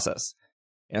process.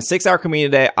 In a 6-hour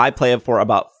community day, I play for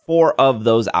about 4 of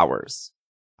those hours.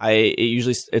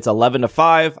 It's 11 to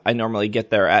 5. I normally get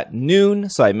there at noon,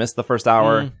 so I miss the first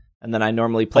hour, and then I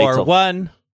normally play till 1.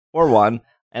 Or 1,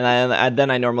 and then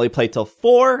I normally play till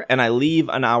 4, and I leave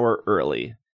an hour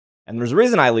early. And there's a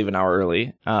reason I leave an hour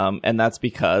early, and that's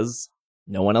because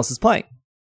no one else is playing.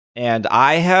 And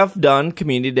I have done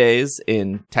community days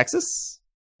in Texas,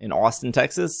 in Austin,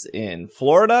 Texas, in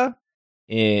Florida,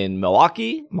 in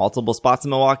Milwaukee, multiple spots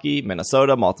in Milwaukee,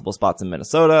 Minnesota, multiple spots in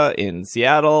Minnesota, in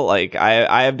Seattle. Like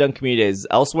I have done community days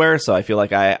elsewhere, so I feel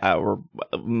like we're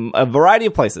a variety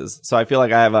of places. So I feel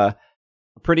like I have a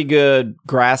pretty good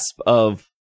grasp of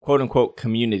quote unquote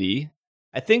community.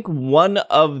 I think one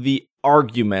of the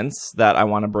arguments that I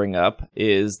want to bring up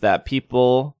is that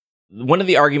one of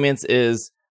the arguments is,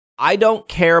 I don't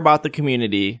care about the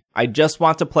community. I just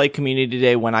want to play community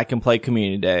day when I can play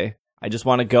community day. I just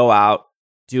want to go out,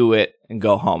 do it, and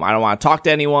go home. I don't want to talk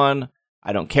to anyone.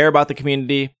 I don't care about the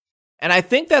community. And I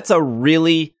think that's a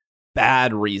really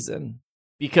bad reason.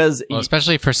 Because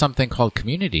especially for something called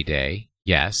community day,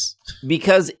 yes.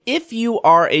 Because if you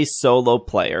are a solo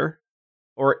player,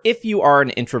 or if you are an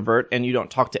introvert and you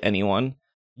don't talk to anyone,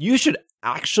 you should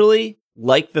actually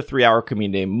like the 3-hour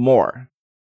community day more.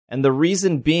 And the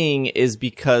reason being is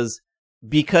because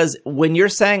when you're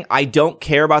saying, I don't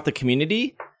care about the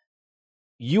community,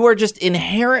 you are just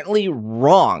inherently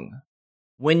wrong.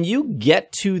 When you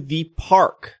get to the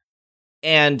park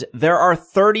and there are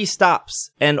 30 stops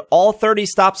and all 30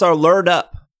 stops are lured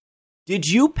up, did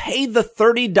you pay the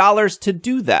 $30 to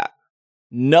do that?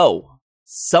 No.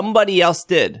 Somebody else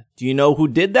did. Do you know who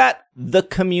did that? The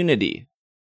community.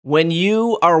 When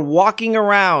you are walking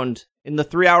around in the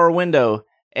 3-hour window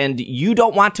and you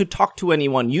don't want to talk to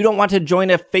anyone, you don't want to join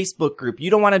a Facebook group, you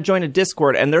don't want to join a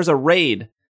Discord, and there's a raid,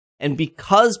 and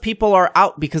because people are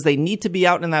out because they need to be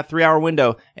out in that 3-hour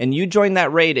window, and you join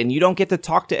that raid and you don't get to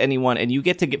talk to anyone, and you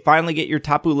get to finally get your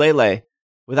Tapu Lele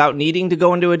without needing to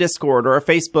go into a Discord or a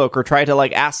Facebook or try to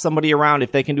like ask somebody around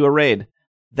if they can do a raid,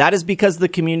 that is because the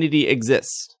community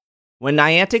exists. When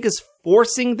Niantic is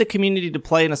forcing the community to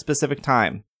play in a specific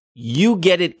time, you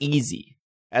get it easy.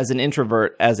 As an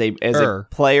introvert, as a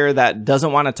player that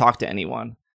doesn't want to talk to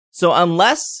anyone. So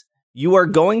unless you are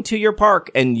going to your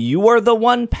park and you are the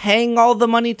one paying all the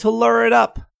money to lure it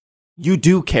up, you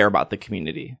do care about the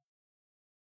community.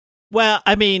 Well,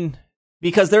 I mean,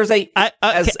 because there's I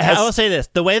will say this: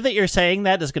 the way that you're saying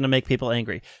that is going to make people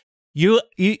angry. You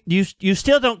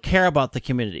still don't care about the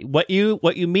community. What you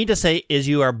mean to say is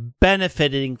you are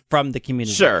benefiting from the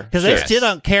community. Sure. Because they still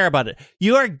don't care about it.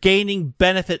 You are gaining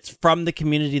benefits from the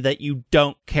community that you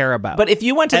don't care about. But if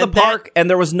you went to the park and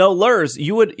there was no lures,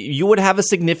 you would have a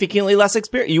significantly less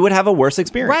experience. You would have a worse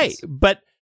experience. Right. But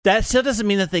that still doesn't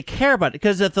mean that they care about it.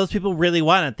 Because if those people really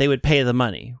want it, they would pay the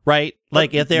money. Right?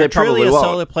 Like if they're truly a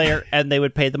solo player and they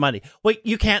would pay the money. Well,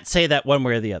 you can't say that one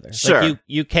way or the other. Sure. Like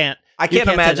you can't. I can't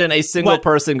imagine a single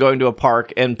person going to a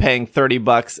park and paying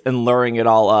 $30 and luring it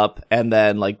all up and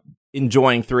then like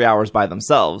enjoying 3 hours by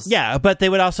themselves. Yeah, but they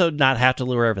would also not have to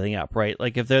lure everything up, right?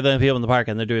 Like, if they're the only people in the park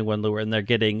and they're doing one lure and they're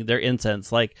getting their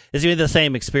incense, like, it's going to be the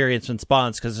same experience when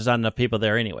spawns because there's not enough people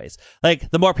there anyways. Like,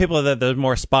 the more people are there, the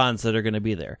more spawns that are going to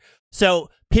be there. So,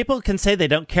 people can say they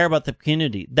don't care about the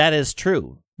community. That is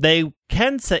true. We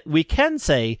can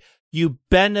say you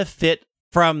benefit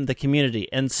from the community.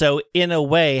 And so, in a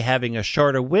way, having a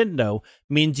shorter window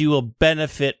means you will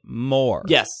benefit more.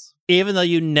 Yes. Even though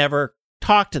you never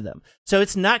talk to them. So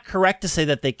it's not correct to say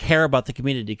that they care about the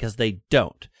community because they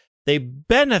don't. They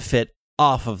benefit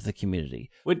off of the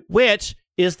community, which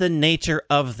is the nature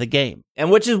of the game. And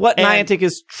which is what Niantic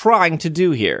is trying to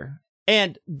do here.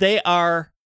 And they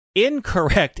are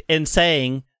incorrect in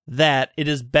saying that it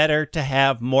is better to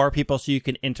have more people so you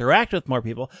can interact with more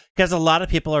people, because a lot of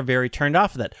people are very turned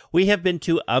off of that. We have been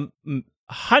to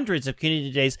hundreds of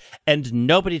community days and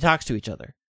nobody talks to each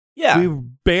other. Yeah. We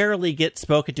barely get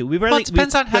spoken to. It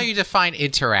depends on how you define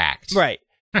interact. Right.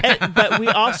 But we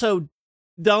also,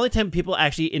 the only time people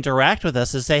actually interact with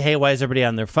us is say, hey, why is everybody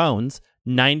on their phones?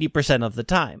 90% of the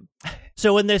time.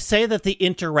 So when they say that the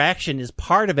interaction is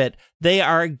part of it, they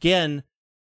are, again,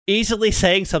 easily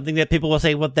saying something that people will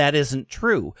say, well, that isn't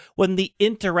true. When the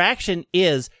interaction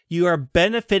is, you are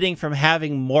benefiting from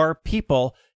having more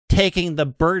people taking the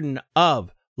burden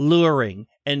of luring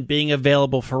and being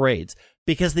available for raids.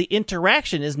 Because the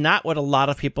interaction is not what a lot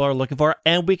of people are looking for,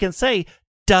 and we can say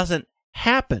doesn't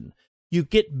happen. You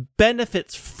get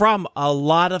benefits from a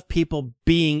lot of people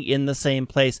being in the same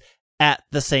place at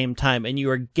the same time, and you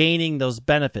are gaining those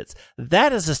benefits.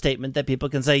 That is a statement that people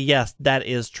can say, yes, that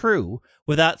is true,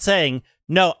 without saying,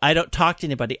 no, I don't talk to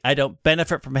anybody. I don't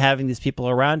benefit from having these people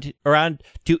around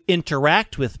to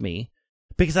interact with me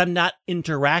because I'm not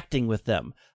interacting with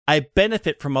them. I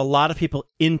benefit from a lot of people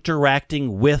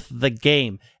interacting with the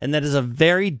game, and that is a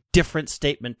very different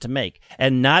statement to make,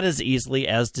 and not as easily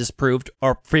as disproved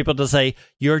or for people to say,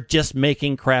 you're just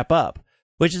making crap up.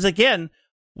 Which is, again,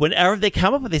 whenever they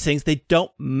come up with these things, they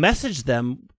don't message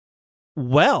them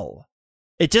well.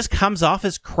 It just comes off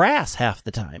as crass half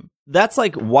the time. That's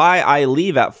like why I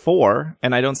leave at 4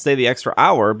 and I don't stay the extra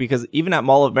hour, because even at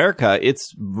Mall of America,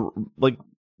 it's like,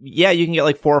 yeah, you can get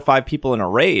like 4 or 5 people in a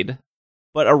raid.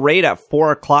 But a raid at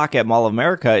 4 o'clock at Mall of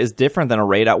America is different than a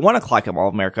raid at 1 o'clock at Mall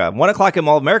of America. 1 o'clock at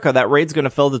Mall of America, that raid's going to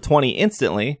fill to 20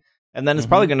 instantly, and then it's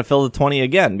probably going to fill to 20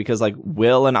 again, because like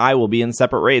Will and I will be in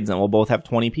separate raids, and we'll both have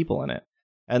 20 people in it.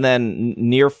 And then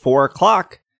near 4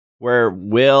 o'clock, where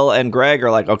Will and Greg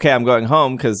are like, okay, I'm going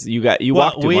home because you walked too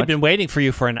much. We've been waiting for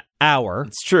you for an hour.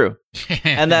 It's true.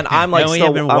 And then I'm like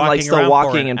still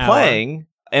walking and playing,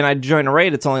 and I join a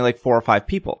raid, it's only like 4 or 5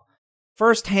 people.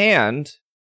 Firsthand,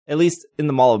 at least in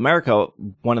the Mall of America,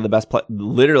 one of the best,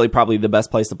 literally probably the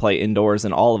best place to play indoors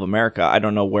in all of America. I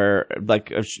don't know where,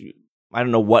 like, I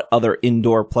don't know what other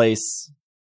indoor place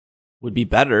would be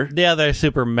better. The other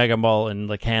super mega mall in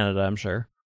like Canada, I'm sure.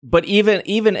 But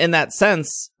even in that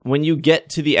sense, when you get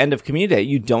to the end of Community Day,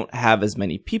 you don't have as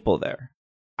many people there.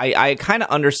 I kind of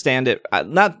understand it.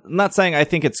 Not saying I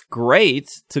think it's great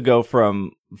to go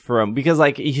from because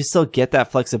like you still get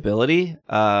that flexibility.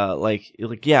 Like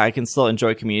yeah, I can still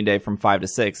enjoy Community Day from 5 to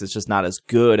 6. It's just not as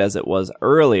good as it was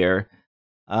earlier.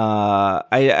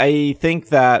 I think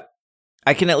that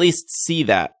I can at least see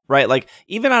that, right? Like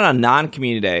even on a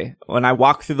non-Community Day, when I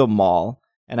walk through the mall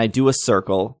and I do a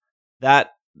circle,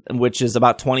 which is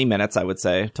about 20 minutes, I would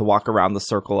say, to walk around the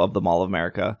circle of the Mall of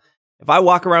America. If I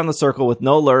walk around the circle with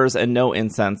no lures and no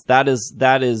incense, that is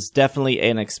definitely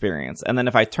an experience. And then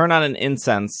if I turn on an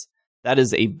incense, that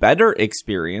is a better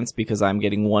experience because I'm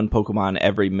getting one Pokemon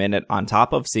every minute on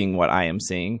top of seeing what I am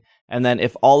seeing. And then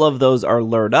if all of those are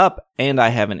lured up and I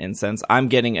have an incense, I'm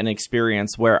getting an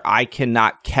experience where I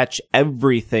cannot catch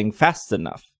everything fast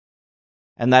enough.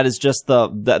 And that is just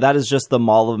the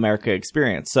Mall of America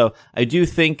experience. So I do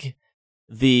think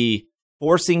the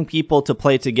forcing people to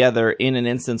play together in an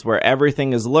instance where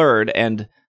everything is lured and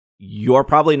you're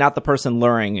probably not the person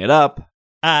luring it up.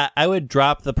 I would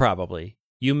drop the probably.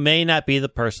 You may not be the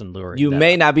person luring it up. You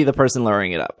may not be the person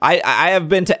luring it up. I have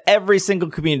been to every single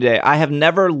Community Day. I have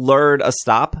never lured a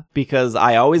stop because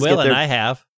I always get there. And I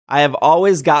have. I have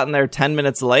always gotten there 10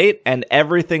 minutes late and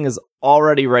everything is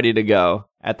already ready to go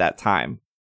at that time.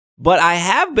 But I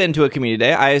have been to a Community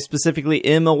Day. I specifically,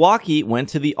 in Milwaukee, went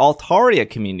to the Altaria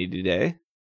Community Day,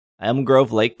 Elm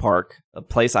Grove Lake Park, a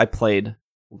place I played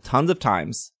tons of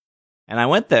times. And I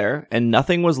went there, and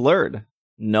nothing was lured.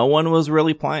 No one was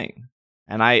really playing.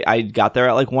 And I got there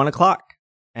at like 1 o'clock.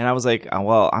 And I was like, oh,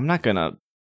 well, I'm not going to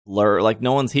lure, like,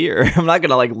 no one's here. I'm not going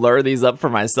to, like, lure these up for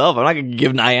myself. I'm not going to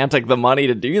give Niantic the money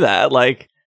to do that. Like,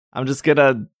 I'm just going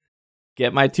to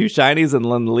get my 2 shinies and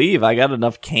then leave. I got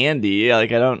enough candy.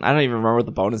 Like I don't even remember what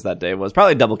the bonus that day was.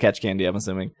 Probably double catch candy, I'm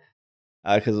assuming.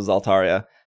 Because it was Altaria.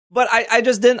 But I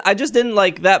just didn't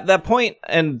like that point,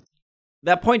 and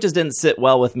that point just didn't sit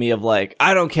well with me of like,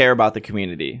 I don't care about the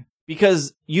community.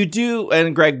 Because you do,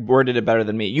 and Greg worded it better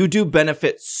than me, you do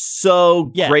benefit so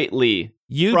greatly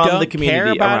from the community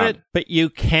care about around. it, but you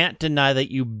can't deny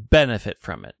that you benefit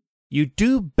from it. You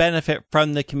do benefit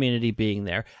from the community being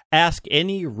there. Ask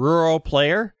any rural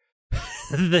player.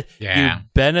 You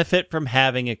benefit from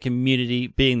having a community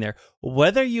being there.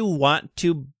 Whether you want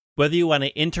to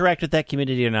interact with that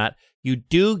community or not, you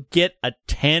do get a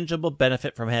tangible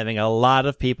benefit from having a lot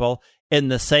of people in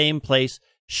the same place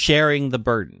sharing the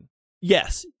burden.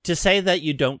 Yes, to say that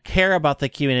you don't care about the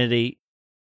community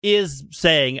is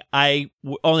saying I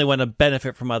only want to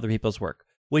benefit from other people's work,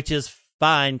 which is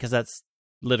fine because that's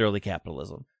literally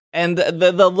capitalism. And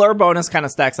the lure bonus kind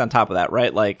of stacks on top of that,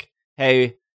 right? Like,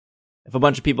 hey, if a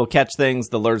bunch of people catch things,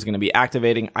 the lure's going to be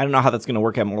activating. I don't know how that's going to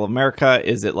work at Mall of America.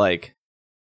 Is it like...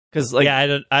 Cause like,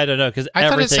 yeah, I don't know. Because I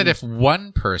thought it said if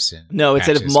one person... No, it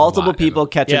said if multiple people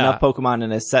catch enough Pokemon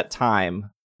in a set time,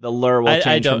 the lure will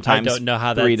change from times 3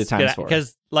 to times 4.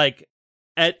 Because like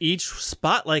at each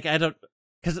spot, like I don't...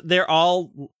 Because they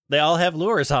all have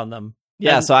lures on them.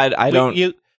 Yeah, and so I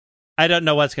don't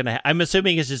know what's going to happen. I'm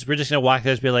assuming we're just going to walk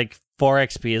there and be like 4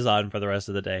 XP is on for the rest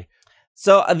of the day.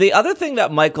 So the other thing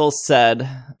that Michael said,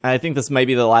 and I think this may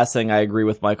be the last thing I agree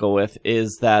with Michael with,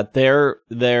 is that their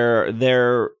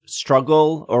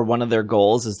struggle or one of their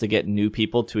goals is to get new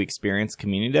people to experience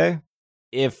Community Day.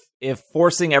 If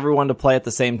forcing everyone to play at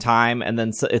the same time and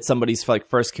then it's somebody's like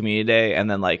first Community Day,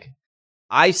 and then like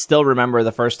I still remember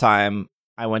the first time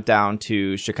I went down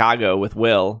to Chicago with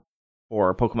Will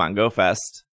for Pokemon Go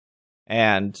Fest,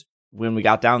 and when we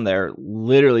got down there,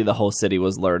 literally the whole city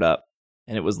was lured up.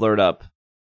 And it was lured up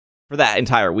for that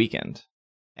entire weekend.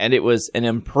 And it was an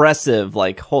impressive,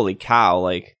 like, holy cow,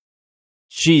 like,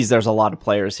 geez, there's a lot of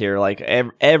players here. Like,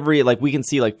 every like, we can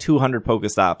see, like, 200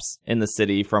 Pokestops in the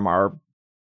city from our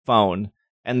phone.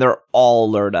 And they're all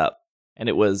lured up. And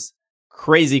it was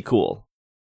crazy cool.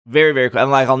 Very, very cool.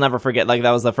 And, like, I'll never forget, like,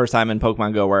 that was the first time in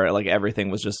Pokemon Go where, like, everything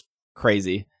was just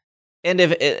crazy. And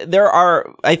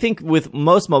I think with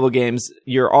most mobile games,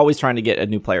 you're always trying to get a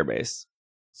new player base.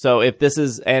 So if this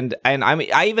is, and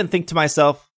I even think to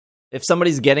myself, if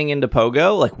somebody's getting into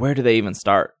Pogo, like, where do they even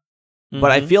start? Mm-hmm.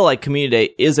 But I feel like Community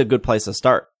Day is a good place to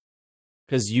start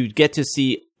because you get to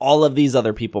see all of these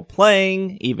other people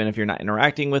playing, even if you're not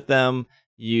interacting with them.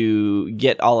 You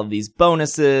get all of these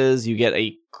bonuses. You get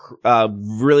a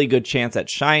really good chance at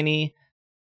shiny.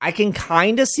 I can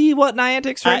kind of see what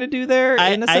Niantic's trying to do there.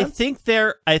 In a sense.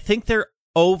 I think they're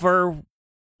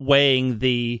overweighing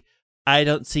the. I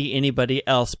don't see anybody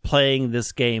else playing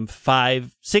this game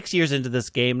 6 years into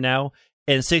this game now,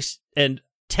 and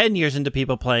 10 years into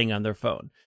people playing on their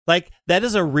phone. Like, that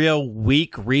is a real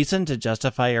weak reason to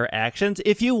justify your actions.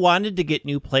 If you wanted to get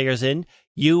new players in,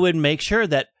 you would make sure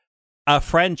that a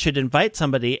friend should invite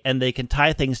somebody and they can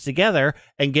tie things together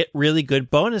and get really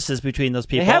good bonuses between those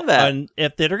people. They have that. And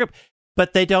if they're group,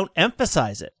 but they don't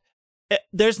emphasize it.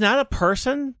 There's not a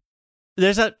person.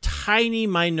 There's a tiny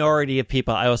minority of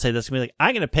people, I will say this, going to be like, I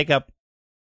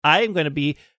am going to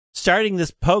be starting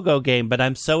this Pogo game, but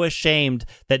I'm so ashamed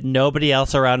that nobody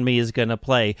else around me is going to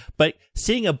play. But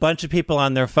seeing a bunch of people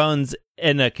on their phones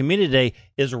in a Community Day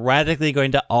is radically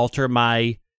going to alter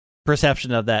my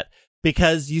perception of that,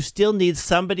 because you still need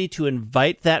somebody to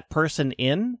invite that person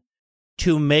in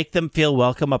to make them feel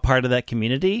welcome, a part of that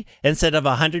community, instead of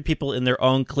 100 people in their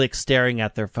own clique staring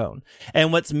at their phone.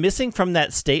 And what's missing from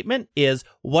that statement is,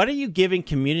 what are you giving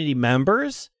community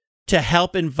members to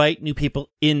help invite new people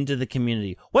into the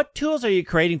community? What tools are you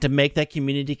creating to make that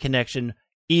community connection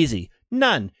easy?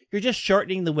 None. You're just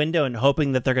shortening the window and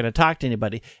hoping that they're going to talk to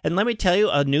anybody. And let me tell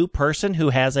you, a new person who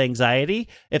has anxiety,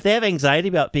 if they have anxiety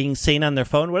about being seen on their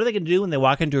phone, what are they going to do when they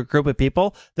walk into a group of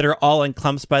people that are all in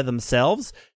clumps by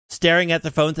themselves, staring at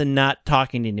their phones and not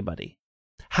talking to anybody?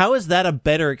 How is that a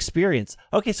better experience?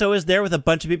 Okay, so I was there with a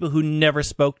bunch of people who never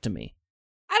spoke to me.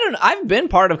 I don't know. I've been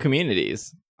part of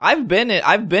communities. I've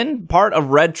been part of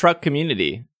Red Truck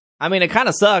community. I mean, it kind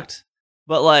of sucked,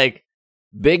 but like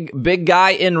big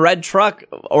guy in red truck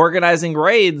organizing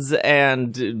raids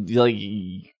and like.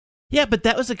 Yeah, but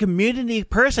that was a community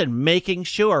person making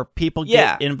sure people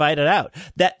get invited out.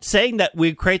 That saying that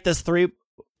we create this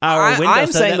 3-hour window.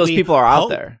 I'm saying those people are out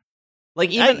there.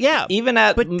 Like even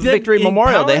at Victory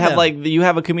Memorial, they have like, you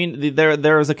have a community.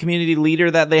 There is a community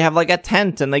leader that they have like a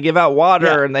tent and they give out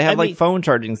water and they have phone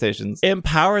charging stations.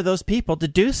 Empower those people to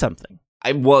do something.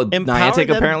 Niantic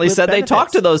apparently said benefits. They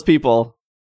talked to those people.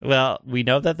 Well, we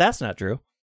know that that's not true.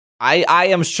 I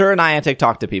am sure Niantic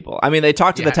talked to people. I mean, they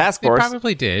talked to the task force. They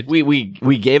probably did.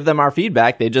 We gave them our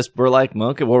feedback. They just were like,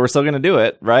 okay, well, we're still going to do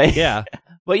it, right? Yeah.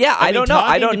 But yeah, I don't know.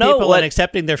 I don't know people what... and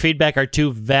accepting their feedback are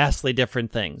two vastly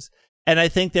different things. And I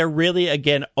think they're really,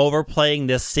 again, overplaying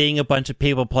this. Seeing a bunch of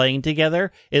people playing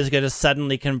together is going to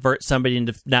suddenly convert somebody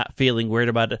into not feeling weird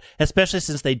about it, especially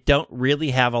since they don't really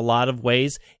have a lot of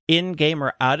ways, in-game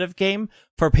or out-of-game,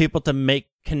 for people to make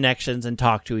connections and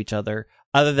talk to each other,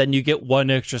 other than you get one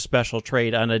extra special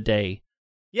trade on a day.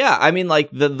 Yeah, I mean, like,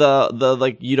 the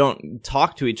like, you don't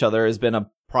talk to each other has been a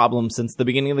problem since the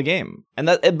beginning of the game.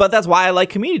 But that's why I like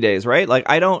community days, right? Like,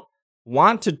 I don't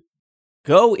want to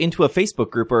go into a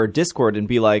Facebook group or a Discord and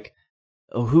be like,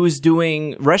 who's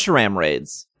doing Reshiram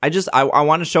raids? I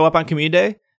want to show up on community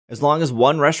day. As long as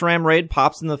one Reshiram raid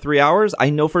pops in the 3 hours, I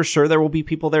know for sure there will be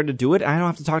people there to do it. I don't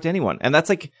have to talk to anyone. And that's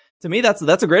like, to me, that's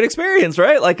a great experience,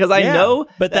 right? Like, because I know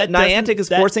that Niantic is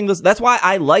forcing this. That's why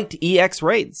I liked EX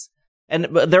raids. And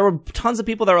there were tons of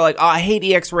people that were like, "Oh, I hate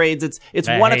EX raids. It's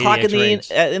 1 o'clock in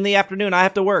the afternoon. I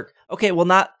have to work." Okay, well,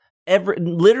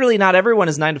 literally not everyone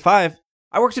is 9 to 5.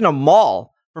 I worked in a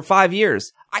mall for 5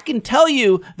 years. I can tell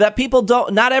you that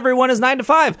not everyone is 9 to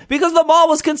 5 because the mall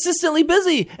was consistently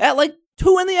busy at like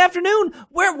 2 in the afternoon.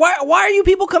 Why are you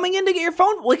people coming in to get your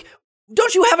phone? Like,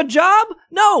 don't you have a job?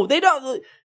 No, they don't.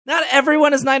 Not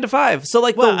everyone is 9 to 5. So,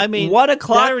 like, 1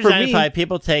 o'clock for 9 me. to 5,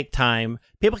 people take time.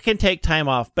 People can take time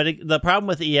off. But the problem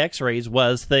with EX raids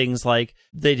was things like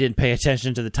they didn't pay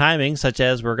attention to the timing, such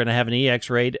as we're going to have an EX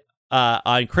raid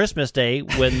on Christmas Day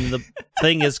when the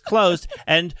thing is closed.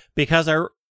 And because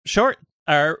our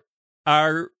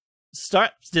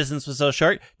start distance was so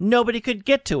short, nobody could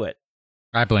get to it.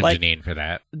 I blame Janine for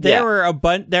that. There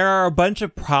are a bunch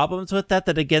of problems with that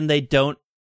again,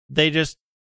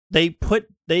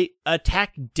 they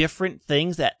attack different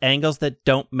things at angles that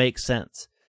don't make sense.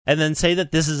 And then say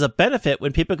that this is a benefit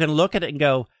when people can look at it and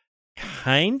go,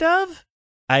 kind of?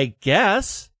 I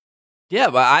guess. Yeah,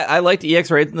 but I liked EX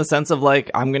raids in the sense of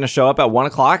like, I'm going to show up at 1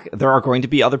 o'clock. There are going to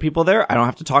be other people there. I don't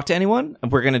have to talk to anyone.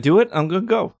 And we're going to do it. I'm going to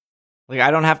go. Like,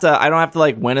 I don't have to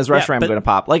like, when is Reshiram going to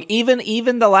pop? Like,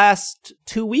 even the last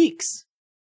 2 weeks,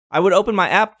 I would open my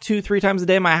app 2-3 times a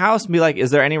day in my house and be like,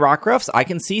 is there any Rockruffs? I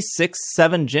can see 6-7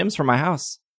 gyms from my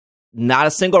house. Not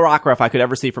a single Rockruff I could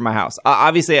ever see from my house.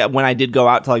 Obviously, when I did go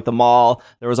out to like the mall,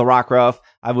 there was a Rockruff.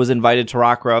 I was invited to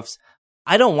Rockruffs.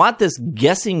 I don't want this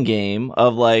guessing game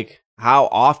of like, how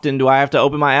often do I have to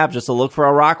open my app just to look for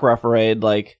a Rockruff raid?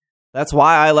 Like, that's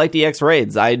why I like the EX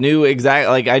raids. I knew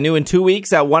I knew in 2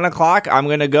 weeks at 1 o'clock, I'm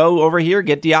going to go over here,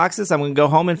 get Deoxys. I'm going to go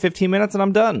home in 15 minutes and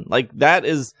I'm done. Like, that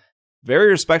is very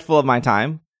respectful of my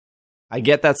time. I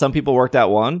get that some people worked at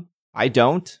 1. I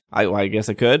don't. I guess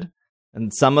I could.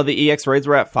 And some of the EX raids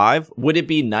were at 5. Would it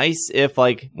be nice if,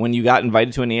 like, when you got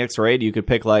invited to an EX raid, you could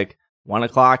pick, like, 1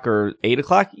 o'clock or 8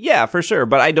 o'clock? Yeah, for sure.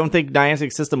 But I don't think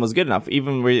Niantic's system was good enough.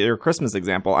 Even with your Christmas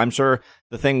example, I'm sure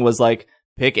the thing was, like,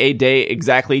 pick a day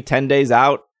exactly 10 days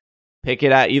out, pick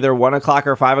it at either 1 o'clock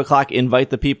or 5 o'clock,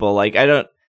 invite the people. Like,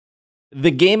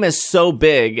 the game is so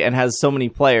big and has so many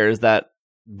players that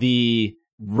the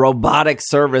robotic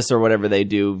service or whatever they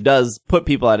do does put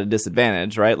people at a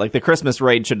disadvantage, right? Like, the Christmas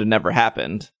raid should have never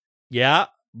happened. Yeah.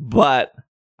 But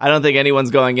I don't think anyone's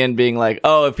going in being like,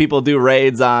 oh, if people do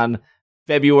raids on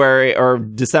February or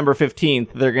December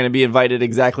 15th, they're going to be invited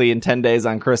exactly in 10 days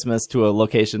on Christmas to a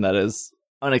location that is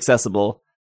inaccessible.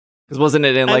 Because wasn't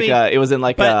it in it was in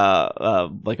like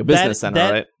a business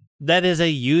center, right? That is a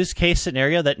use case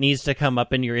scenario that needs to come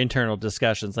up in your internal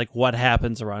discussions. Like, what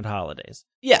happens around holidays?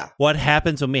 Yeah. What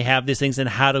happens when we have these things and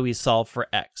how do we solve for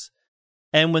X?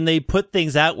 And when they put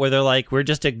things out where they're like, we're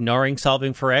just ignoring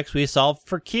solving for X, we solve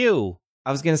for Q.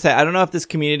 I was going to say, I don't know if this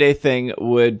community day thing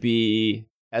would be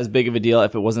as big of a deal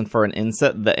if it wasn't for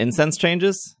the incense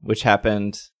changes, which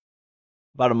happened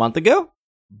about a month ago.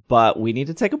 But we need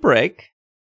to take a break.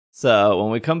 So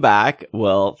when we come back,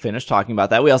 we'll finish talking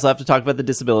about that. We also have to talk about the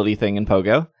disability thing in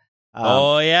Pogo.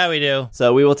 Oh, yeah, we do.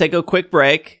 So we will take a quick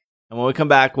break. And when we come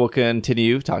back, we'll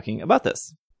continue talking about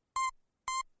this.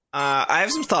 I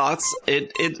have some thoughts.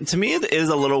 It to me, it is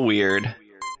a little weird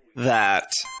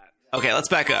that... Okay, let's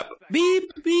back up. Beep,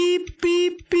 beep,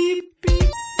 beep, beep, beep.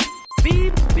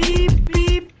 Beep, beep,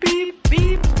 beep, beep,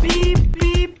 beep, beep,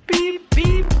 beep, beep,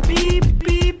 beep, beep,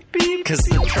 beep, beep. Because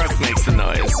the truck makes the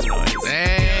noise.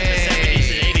 Hey! In the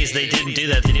 70s and 80s, they didn't do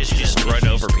that. They just run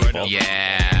over people.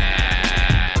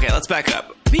 Yeah. Okay, let's back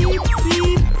up. Beep, beep,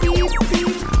 beep, beep, beep,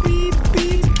 beep,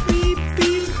 beep, beep,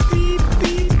 beep,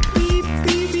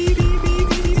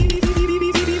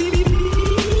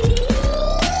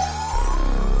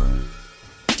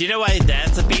 Do you know why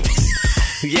that's a beep?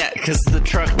 Yeah, because the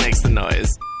truck makes the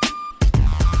noise.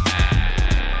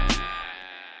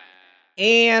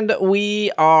 And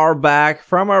we are back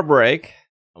from our break.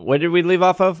 What did we leave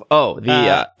off of? Oh,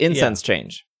 the incense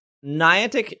change.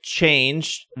 Niantic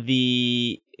changed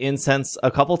the incense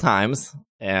a couple times,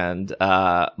 and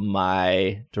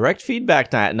my direct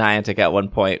feedback to Niantic at one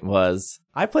point was,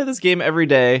 I play this game every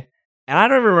day, and I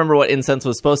don't even remember what incense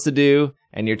was supposed to do,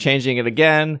 and you're changing it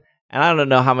again, and I don't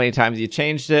know how many times you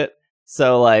changed it.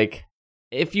 So, like,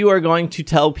 if you are going to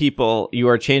tell people you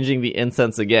are changing the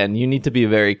incense again, you need to be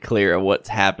very clear of what's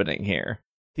happening here.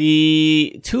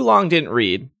 The too long didn't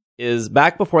read is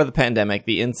back before the pandemic,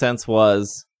 the incense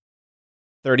was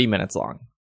 30 minutes long.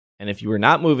 And if you were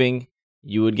not moving,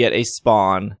 you would get a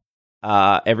spawn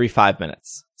every 5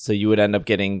 minutes. So you would end up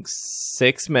getting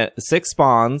six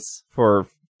spawns for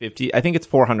 50. I think it's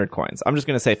 400 coins. I'm just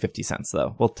going to say 50 cents,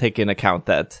 though. We'll take into account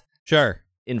that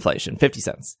inflation. 50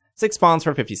 cents. 6 spawns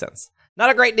for 50 cents.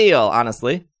 Not a great deal,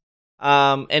 honestly.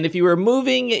 And if you were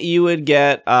moving, you would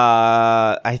get,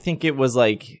 I think it was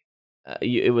like,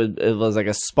 it was like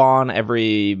a spawn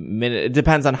every minute. It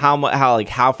depends on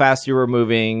how fast you were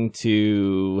moving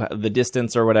to the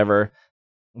distance or whatever.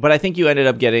 But I think you ended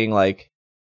up getting like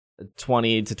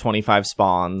 20 to 25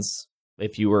 spawns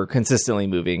if you were consistently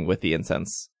moving with the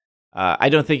incense. I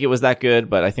don't think it was that good,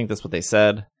 but I think that's what they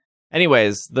said.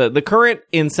 Anyways, the current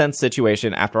incense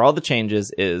situation after all the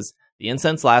changes is the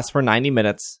incense lasts for 90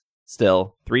 minutes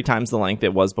still, 3 times the length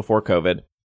it was before COVID.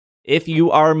 If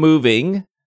you are moving,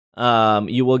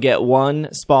 you will get 1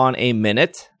 spawn a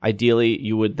minute. Ideally,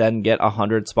 you would then get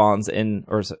 100 spawns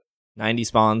or 90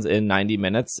 spawns in 90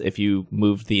 minutes if you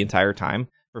moved the entire time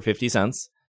for 50 cents.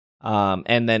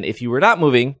 And then if you were not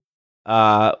moving,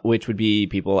 which would be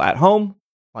people at home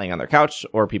playing on their couch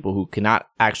or people who cannot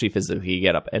actually physically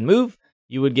get up and move,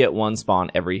 you would get 1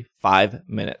 spawn every 5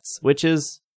 minutes, which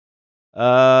is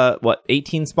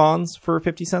 18 spawns for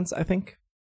 50 cents, I think.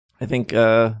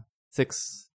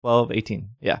 6, 12, 18.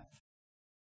 Yeah.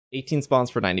 18 spawns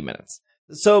for 90 minutes.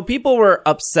 So people were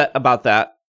upset about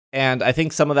that. And I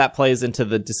think some of that plays into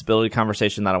the disability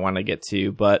conversation that I want to get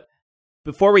to. But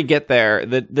before we get there,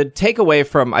 the takeaway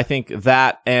from, I think,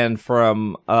 that and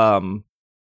from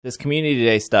this Community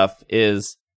Day stuff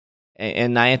is,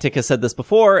 and Niantic has said this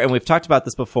before, and we've talked about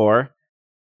this before,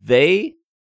 they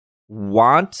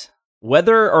want,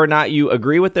 whether or not you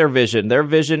agree with their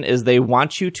vision is they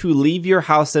want you to leave your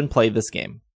house and play this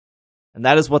game. And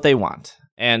that is what they want.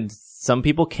 And some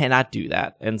people cannot do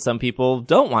that. And some people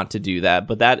don't want to do that.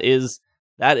 But that is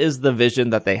the vision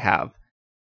that they have.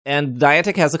 And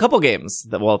Niantic has a couple games.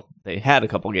 They had a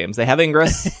couple games. They have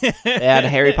Ingress. They had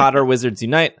Harry Potter Wizards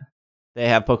Unite. They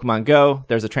have Pokemon Go.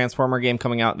 There's a Transformer game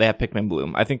coming out. They have Pikmin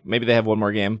Bloom. I think maybe they have one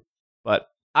more game. But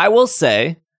I will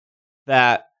say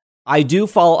that I do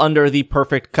fall under the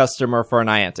perfect customer for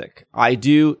Niantic. I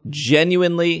do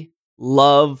genuinely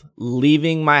love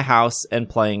leaving my house and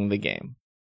playing the game.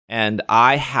 And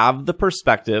I have the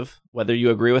perspective, whether you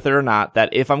agree with it or not, that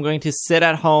if I'm going to sit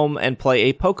at home and play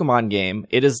a Pokemon game,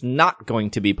 it is not going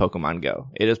to be Pokemon Go.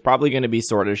 It is probably going to be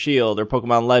Sword or Shield or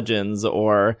Pokemon Legends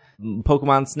or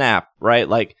Pokemon Snap, right?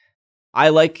 Like, I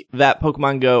like that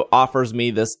Pokemon Go offers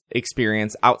me this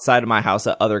experience outside of my house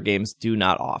that other games do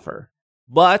not offer.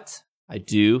 But I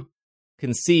do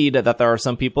concede that there are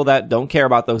some people that don't care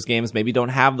about those games, maybe don't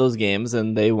have those games,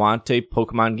 and they want a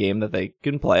Pokemon game that they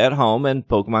can play at home, and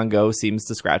Pokemon Go seems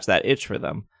to scratch that itch for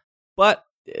them. But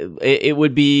it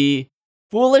would be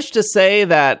foolish to say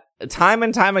that time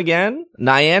and time again,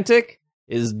 Niantic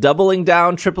is doubling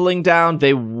down, tripling down.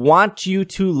 They want you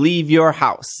to leave your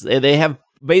house. They have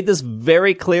made this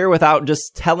very clear without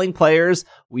just telling players,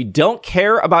 we don't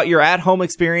care about your at-home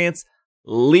experience.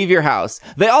 Leave your house.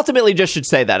 They ultimately just should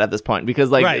say that at this point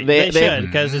because, like, right, they should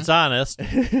because it's honest.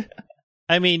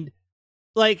 I mean,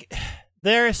 like,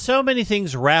 there are so many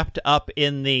things wrapped up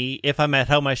in the if I'm at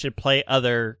home, I should play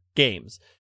other games.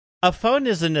 A phone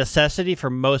is a necessity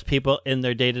for most people in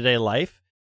their day-to-day life,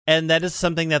 and that is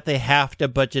something that they have to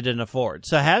budget and afford.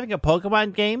 So having a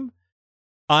Pokemon game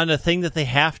on a thing that they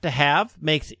have to have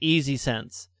makes easy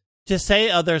sense. To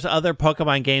say, oh, there's other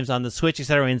Pokemon games on the Switch,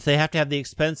 etc., means they have to have the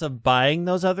expense of buying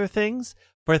those other things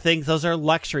for things. Those are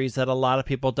luxuries that a lot of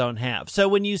people don't have. So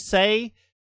when you say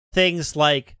things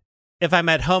like, if I'm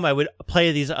at home, I would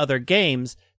play these other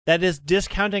games, that is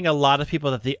discounting a lot of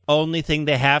people that the only thing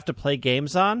they have to play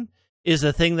games on is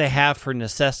the thing they have for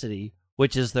necessity,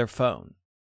 which is their phone.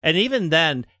 And even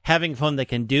then, having a phone that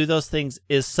can do those things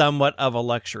is somewhat of a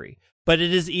luxury. But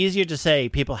it is easier to say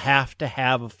people have to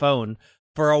have a phone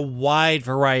for a wide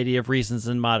variety of reasons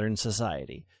in modern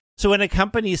society. So when a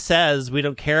company says, we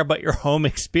don't care about your home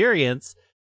experience,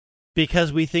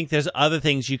 because we think there's other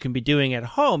things you can be doing at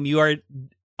home, you are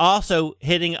also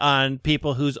hitting on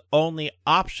people whose only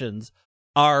options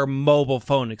are mobile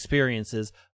phone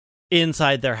experiences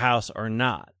inside their house or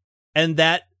not. And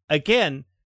that, again,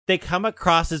 they come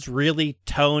across as really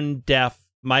tone-deaf,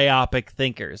 myopic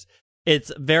thinkers.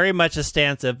 It's very much a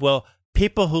stance of, well,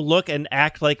 people who look and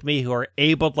act like me, who are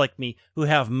abled like me, who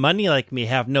have money like me,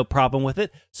 have no problem with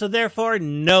it. So therefore,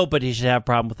 nobody should have a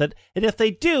problem with it. And if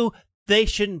they do, they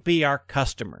shouldn't be our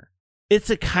customer. It's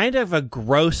a kind of a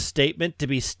gross statement to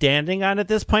be standing on at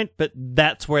this point, but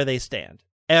that's where they stand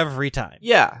every time.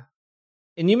 Yeah.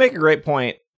 And you make a great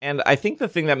point. And I think the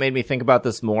thing that made me think about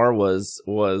this more was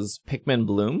Pikmin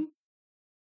Bloom,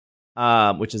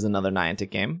 which is another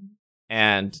Niantic game.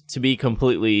 And to be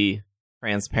completely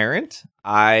transparent,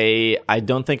 I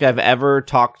don't think I've ever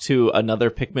talked to another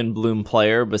Pikmin Bloom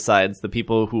player besides the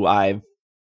people who I've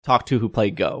talked to who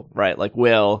play Go, right? Like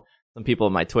Will, some people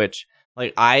on my Twitch.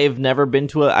 Like, I've never been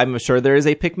to I'm sure there is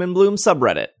a Pikmin Bloom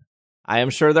subreddit. I am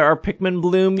sure there are Pikmin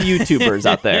Bloom YouTubers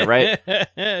out there, right?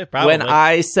 When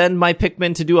I send my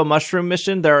Pikmin to do a mushroom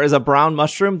mission, there is a brown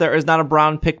mushroom. There is not a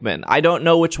brown Pikmin. I don't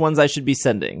know which ones I should be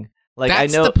sending. Like,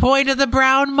 That's I know the point of the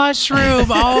brown mushroom.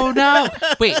 Oh no!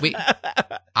 Wait.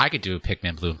 I could do a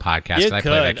Pikmin Bloom podcast. You I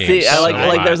play that could. game. See, so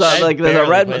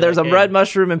there's a game. red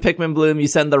mushroom in Pikmin Bloom. You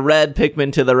send the red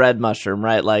Pikmin to the red mushroom,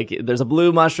 right? Like, there's a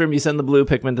blue mushroom. You send the blue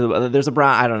Pikmin to the. There's a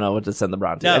brown. I don't know what to send the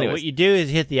brown to. No, Anyways. what you do is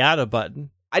hit the auto button.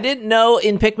 I didn't know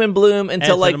in Pikmin Bloom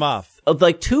until And send them off.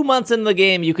 like 2 months in the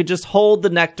game you could just hold the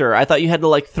nectar. I thought you had to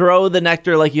like throw the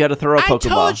nectar like you had to throw a Pokeball. I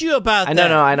told you about that. I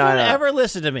know. You don't ever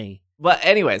listen to me. But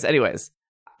anyways,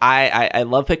 I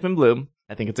love Pikmin Bloom.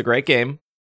 I think it's a great game.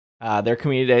 Their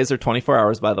community days are 24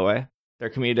 hours, by the way. Their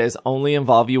community days only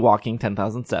involve you walking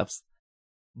 10,000 steps.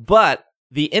 But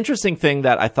the interesting thing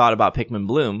that I thought about Pikmin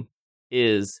Bloom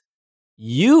is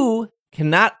you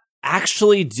cannot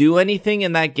actually do anything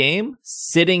in that game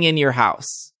sitting in your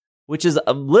house, which is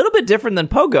a little bit different than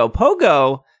Pogo.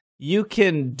 Pogo, you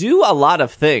can do a lot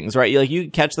of things, right? You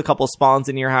can catch the couple spawns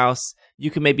in your house.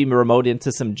 You can maybe remote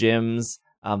into some gyms.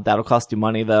 That'll cost you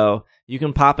money, though. You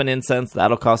can pop an incense.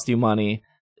 That'll cost you money.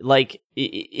 Like,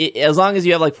 as long as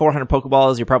you have like 400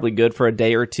 Pokeballs, you're probably good for a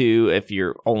day or two if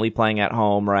you're only playing at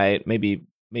home, right? Maybe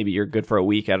you're good for a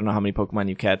week. I don't know how many Pokemon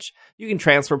you catch. You can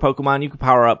transfer Pokemon. You can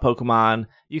power up Pokemon.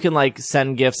 You can like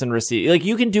send gifts and receive. Like,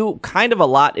 you can do kind of a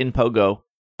lot in Pogo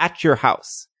at your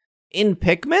house. In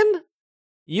Pikmin,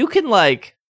 you can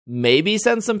like maybe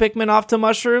send some Pikmin off to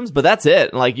mushrooms, but that's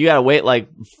it. Like, you gotta wait like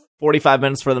 45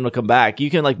 minutes for them to come back. You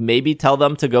can like maybe tell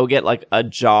them to go get like a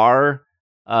jar,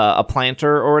 a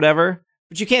planter or whatever,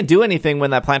 but you can't do anything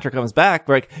when that planter comes back.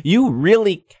 Like, you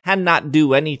really cannot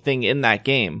do anything in that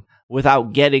game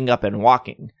without getting up and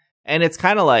walking. And it's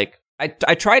kind of like,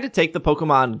 I try to take the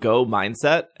Pokemon Go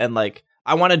mindset and like,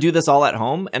 I want to do this all at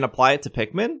home and apply it to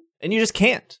Pikmin, and you just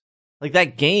can't. Like,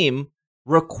 that game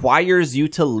requires you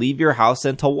to leave your house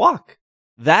and to walk.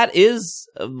 That is,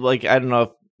 like, I don't know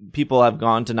if people have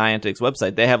gone to Niantic's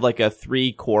website. They have like a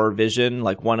 3 core vision.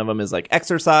 Like, one of them is like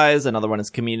exercise, another one is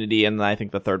community, and then I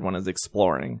think the third one is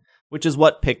exploring, which is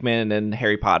what Pikmin and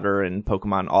Harry Potter and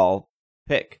Pokemon all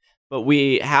pick. But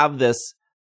we have this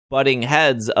butting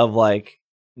heads of like,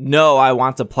 no, I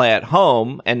want to play at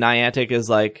home, and Niantic is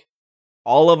like,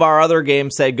 all of our other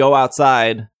games say go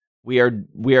outside. We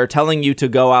are telling you to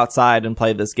go outside and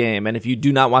play this game, and if you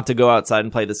do not want to go outside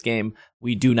and play this game,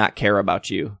 we do not care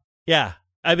about you. Yeah.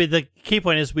 I mean, the key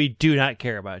point is we do not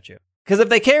care about you. Because if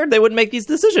they cared, they wouldn't make these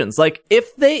decisions. Like,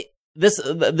 if they...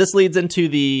 This leads into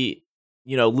the,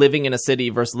 living in a city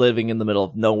versus living in the middle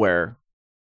of nowhere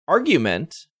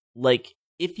argument. Like,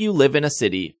 if you live in a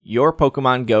city, your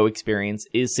Pokemon Go experience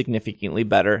is significantly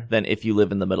better than if you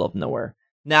live in the middle of nowhere.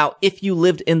 Now, if you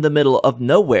lived in the middle of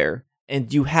nowhere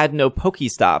and you had no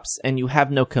Pokestops and you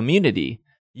have no community,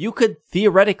 you could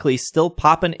theoretically still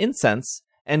pop an incense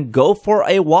and go for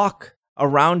a walk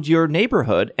around your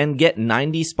neighborhood and get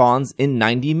 90 spawns in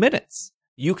 90 minutes.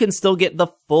 You can still get the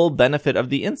full benefit of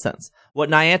the incense. What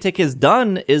Niantic has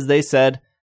done is they said,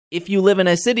 if you live in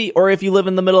a city or if you live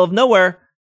in the middle of nowhere,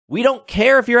 we don't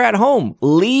care if you're at home.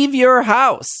 Leave your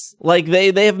house. Like,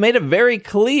 they have made it very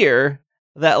clear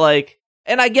that, like,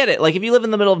 and I get it. Like, if you live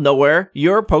in the middle of nowhere,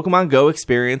 your Pokemon Go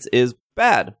experience is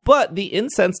bad. But the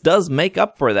incense does make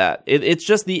up for that. It's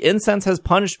just the incense has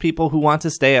punished people who want to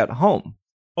stay at home.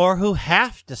 Or who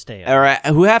have to stay at home.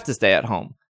 Or who have to stay at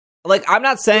home. Like, I'm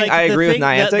not saying I agree with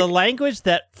Niantic. The language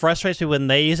that frustrates me when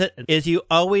they use it is you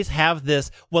always have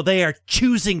this, well, they are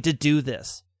choosing to do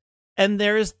this. And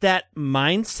there's that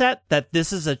mindset that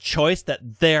this is a choice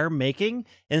that they're making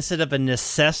instead of a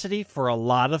necessity for a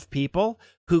lot of people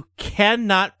who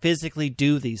cannot physically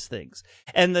do these things.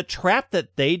 And the trap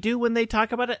that they do when they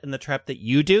talk about it, and the trap that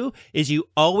you do, is you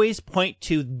always point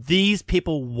to these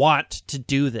people want to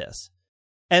do this.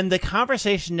 And the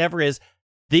conversation never is,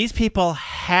 these people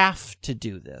have to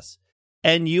do this.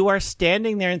 And you are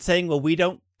standing there and saying, well, we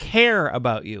don't care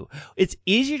about you. It's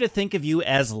easier to think of you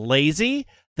as lazy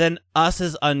than us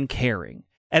as uncaring.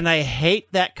 And I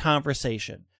hate that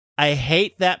conversation. I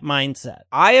hate that mindset.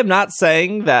 I am not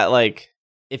saying that, like,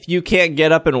 if you can't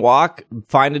get up and walk,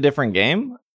 find a different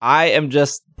game. I am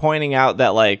just pointing out that,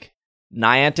 like,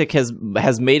 Niantic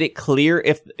has made it clear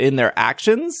if in their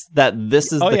actions that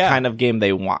this is kind of game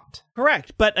they want.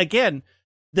 Correct. But again,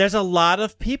 there's a lot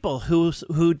of people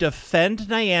who defend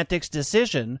Niantic's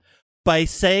decision by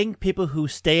saying people who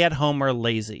stay at home are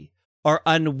lazy or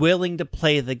unwilling to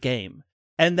play the game.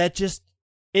 And that just,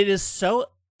 it is so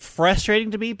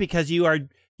frustrating to me because you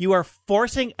are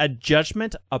forcing a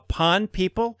judgment upon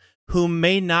people who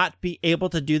may not be able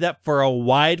to do that for a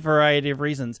wide variety of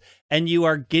reasons. And you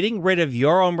are getting rid of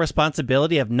your own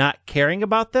responsibility of not caring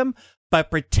about them by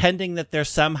pretending that they're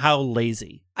somehow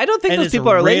lazy. I don't think those people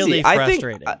are lazy. I think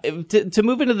to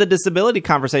move into the disability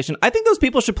conversation, I think those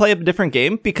people should play a different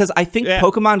game because I think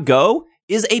Pokemon Go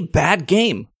is a bad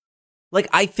game. Like,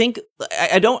 I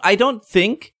don't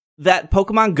think that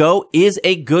Pokemon Go is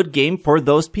a good game for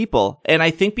those people. And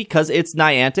I think because it's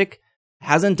Niantic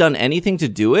hasn't done anything to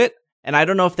do it, and I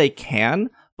don't know if they can,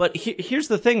 but here's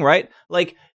the thing, right?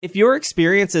 Like, if your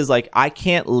experience is like, I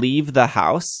can't leave the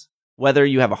house, whether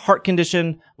you have a heart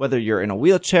condition, whether you're in a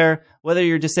wheelchair, whether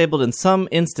you're disabled in some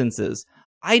instances,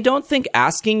 I don't think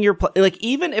asking like,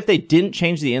 even if they didn't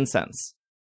change the incense,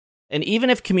 and even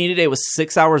if Community Day was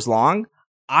 6 hours long,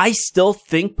 I still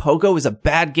think Pogo is a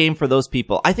bad game for those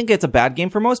people. I think it's a bad game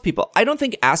for most people. I don't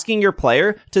think asking your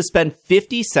player to spend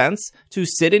 50 cents to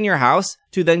sit in your house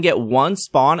to then get one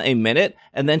spawn a minute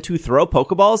and then to throw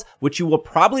Pokeballs, which you will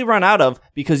probably run out of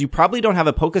because you probably don't have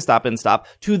a Pokestop in stop,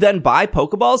 to then buy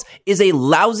Pokeballs is a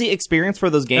lousy experience for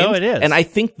those games. No, it is. And I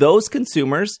think those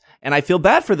consumers, and I feel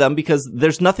bad for them because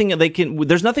there's nothing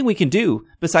we can do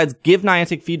besides give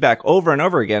Niantic feedback over and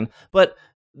over again. But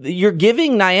you're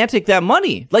giving Niantic that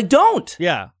money. Like, don't.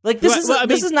 Yeah. Like, this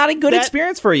is not a good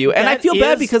experience for you. And I feel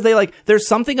bad because there's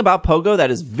something about Pogo that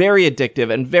is very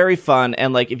addictive and very fun.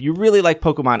 And, like, if you really like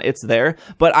Pokemon, it's there.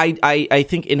 But I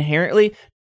think inherently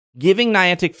giving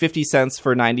Niantic 50 cents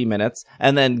for 90 minutes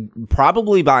and then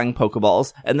probably buying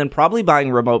Pokeballs and then probably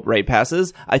buying remote raid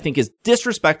passes, I think is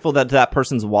disrespectful to that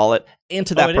person's wallet and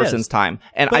to that person's time.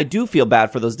 And I do feel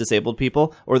bad for those disabled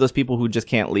people or those people who just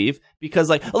can't leave because,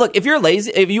 like, look, if you're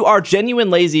lazy, if you are genuine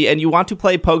lazy and you want to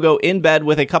play Pogo in bed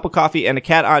with a cup of coffee and a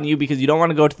cat on you because you don't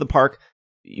want to go to the park,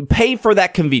 you pay for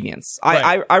that convenience.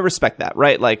 Right. I respect that,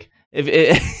 right? Like,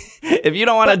 if you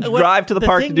don't want to drive to the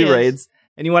park to do raids,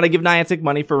 and you want to give Niantic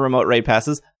money for remote raid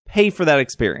passes, pay for that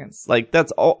experience. Like,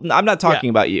 that's all. I'm not talking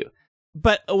about you.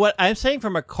 But what I'm saying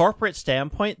from a corporate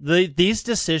standpoint, these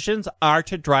decisions are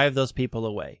to drive those people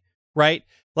away, right?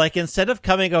 Like, instead of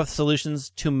coming up with solutions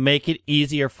to make it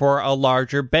easier for a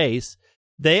larger base,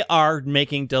 they are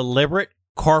making deliberate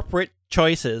corporate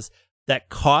choices that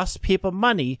cost people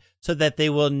money so that they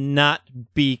will not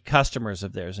be customers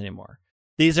of theirs anymore.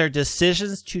 These are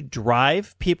decisions to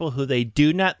drive people who they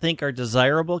do not think are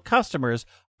desirable customers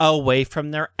away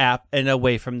from their app and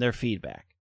away from their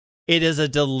feedback. It is a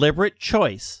deliberate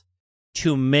choice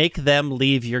to make them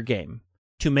leave your game,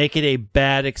 to make it a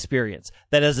bad experience.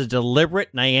 That is a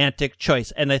deliberate Niantic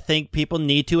choice. And I think people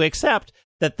need to accept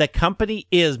that the company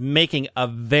is making a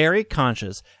very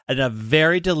conscious and a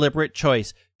very deliberate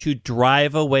choice to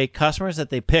drive away customers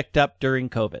that they picked up during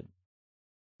COVID.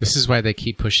 This is why they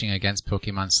keep pushing against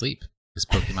Pokemon Sleep. Because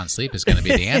Pokemon Sleep is going to be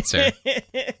the answer.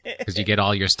 Because you get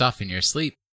all your stuff in your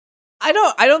sleep. I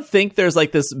don't think there's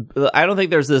like this. I don't think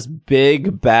there's this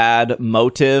big bad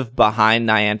motive behind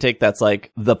Niantic that's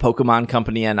like the Pokemon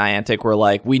Company and Niantic were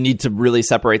like, we need to really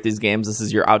separate these games. This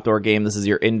is your outdoor game. This is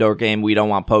your indoor game. We don't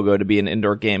want Pogo to be an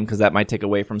indoor game because that might take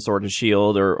away from Sword and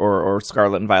Shield or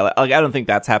Scarlet and Violet. Like, I don't think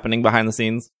that's happening behind the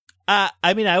scenes.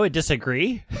 I mean, I would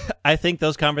disagree. I think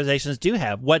those conversations do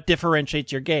have. What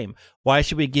differentiates your game? Why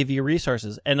should we give you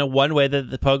resources? And one way that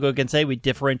the Pogo can say we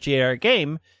differentiate our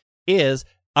game is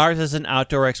ours is an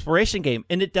outdoor exploration game.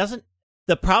 And it doesn't.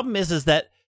 The problem is that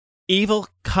evil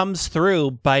comes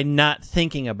through by not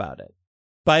thinking about it.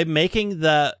 By making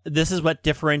this is what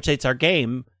differentiates our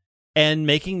game and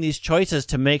making these choices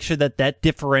to make sure that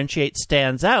differentiate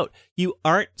stands out, you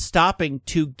aren't stopping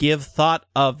to give thought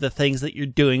of the things that you're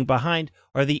doing behind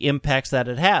or the impacts that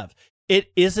it have.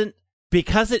 It isn't,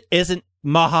 because it isn't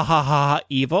mahahaha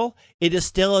evil, it is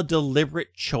still a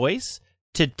deliberate choice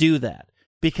to do that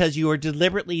because you are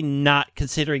deliberately not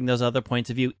considering those other points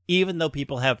of view, even though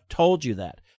people have told you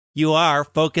that. You are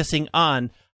focusing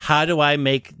on how do I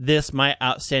make this my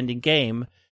outstanding game,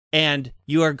 and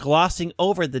you are glossing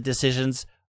over the decisions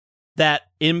that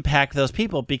impact those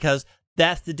people because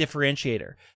that's the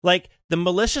differentiator. Like, the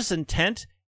malicious intent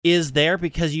is there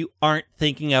because you aren't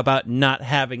thinking about not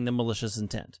having the malicious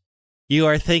intent. You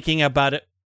are thinking about it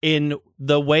in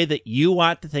the way that you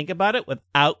want to think about it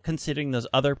without considering those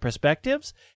other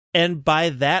perspectives. And by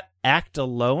that act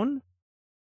alone,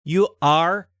 you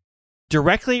are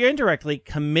directly or indirectly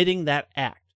committing that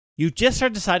act. You just are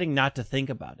deciding not to think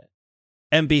about it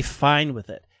and be fine with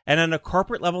it. And on a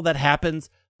corporate level, that happens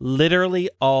literally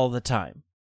all the time.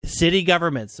 City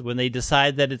governments, when they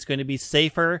decide that it's going to be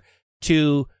safer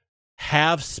to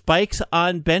have spikes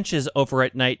on benches over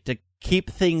at night to keep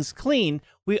things clean,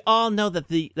 we all know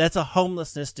that that's a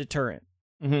homelessness deterrent,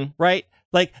 right?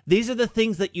 Like, these are the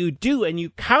things that you do, and you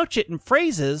couch it in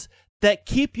phrases that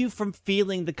keep you from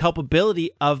feeling the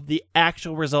culpability of the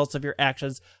actual results of your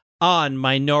actions on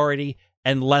minority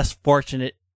and less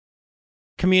fortunate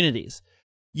communities.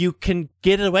 You can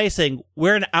get away saying,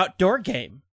 we're an outdoor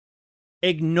game,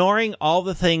 ignoring all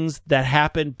the things that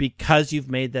happen because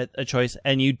you've made that a choice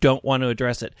and you don't want to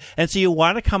address it. And so you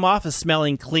want to come off as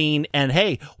smelling clean and,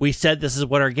 hey, we said this is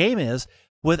what our game is,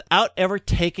 without ever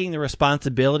taking the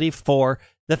responsibility for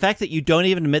the fact that you don't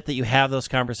even admit that you have those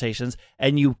conversations,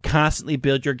 and you constantly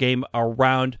build your game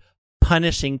around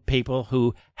punishing people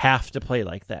who have to play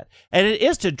like that. And it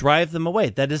is to drive them away.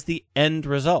 That is the end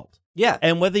result. Yeah.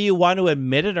 And whether you want to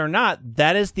admit it or not,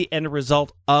 that is the end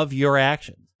result of your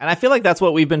actions. And I feel like that's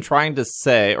what we've been trying to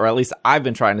say, or at least I've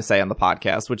been trying to say on the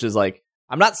podcast, which is like,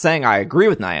 I'm not saying I agree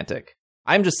with Niantic.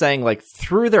 I'm just saying, like,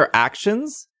 through their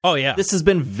actions, this has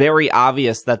been very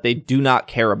obvious that they do not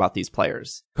care about these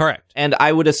players. Correct. And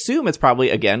I would assume it's probably,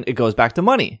 again, it goes back to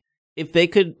money. If they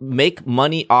could make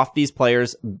money off these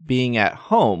players being at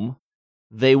home,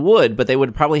 they would, but they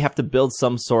would probably have to build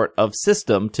some sort of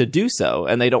system to do so,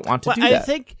 and they don't want to do that.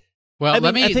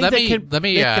 Let me they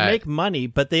can make money,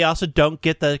 but they also don't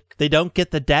get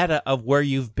the data of where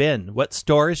you've been, what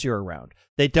stores you're around.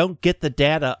 They don't get the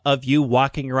data of you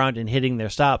walking around and hitting their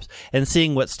stops and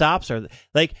seeing what stops are.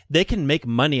 Like, they can make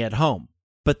money at home,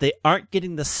 but they aren't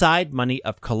getting the side money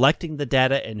of collecting the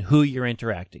data and who you're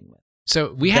interacting with.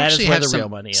 So we actually have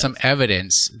some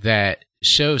evidence that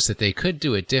shows that they could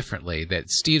do it differently, that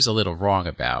Steve's a little wrong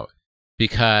about,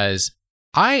 because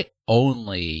I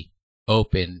only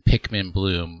open Pikmin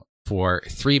Bloom for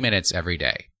 3 minutes every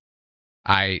day.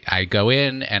 I go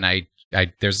in and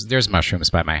there's mushrooms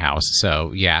by my house,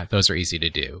 so yeah, those are easy to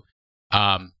do.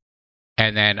 And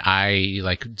then I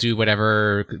like do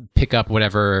whatever, pick up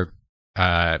whatever.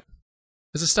 What's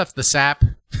the stuff? The sap,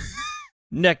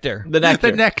 nectar, the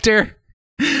nectar.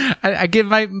 I give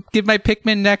my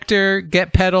Pikmin nectar,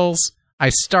 get petals. I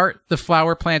start the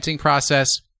flower planting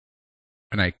process,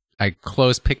 and I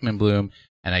close Pikmin Bloom,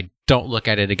 and I don't look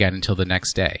at it again until the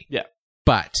next day. Yeah.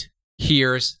 But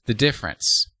here's the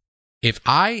difference. If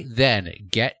I then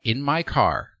get in my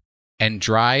car and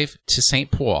drive to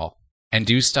St. Paul and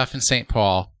do stuff in St.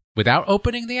 Paul without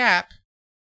opening the app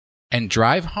and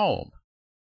drive home,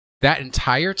 that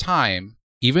entire time,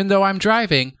 even though I'm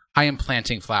driving, I am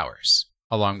planting flowers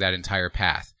along that entire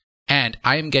path. And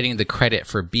I am getting the credit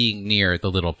for being near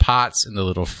the little pots and the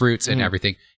little fruits and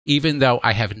everything, even though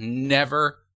I have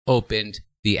never opened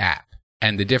the app.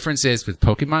 And the difference is with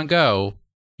Pokemon Go,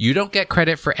 you don't get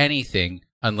credit for anything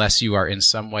unless you are in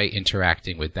some way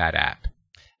interacting with that app.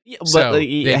 Yeah, but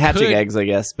hatching eggs, I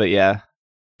guess, but yeah.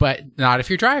 But not if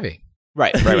you're driving.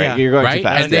 Right. Yeah. You're going too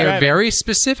fast. And they're very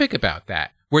specific about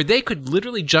that, where they could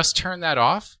literally just turn that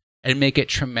off and make it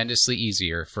tremendously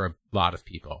easier for a lot of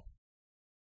people.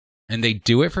 And they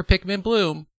do it for Pikmin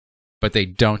Bloom, but they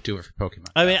don't do it for Pokemon.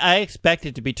 I mean, I expect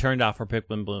it to be turned off for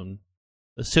Pikmin Bloom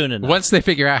soon enough. Once they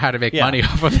figure out how to make money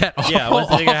off of that once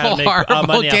they figure out how to make horrible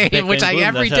money off of game, which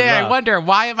every day I wonder,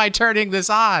 why am I turning this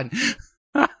on?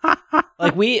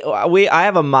 Like I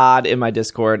have a mod in my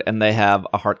Discord, and they have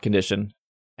a heart condition,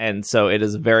 and so it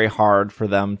is very hard for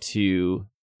them to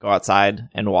go outside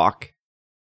and walk,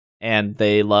 and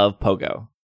they love Pogo.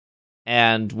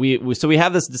 And we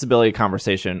have this disability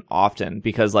conversation often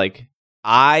because, like,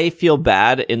 I feel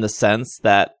bad in the sense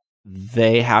that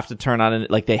they have to turn on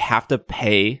they have to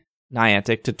pay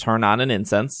Niantic to turn on an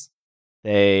incense.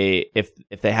 If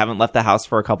they haven't left the house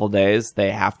for a couple days, they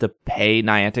have to pay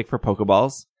Niantic for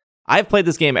Pokeballs. I've played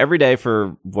this game every day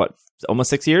for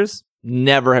almost 6 years.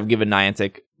 Never have given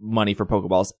Niantic money for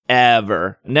Pokeballs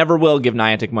ever. Never will give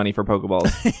Niantic money for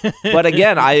Pokeballs. But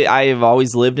again, I've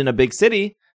always lived in a big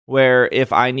city where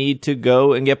if I need to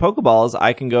go and get Pokeballs,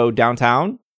 I can go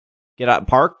downtown, get out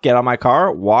park, get on my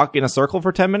car, walk in a circle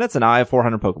for 10 minutes, and now I have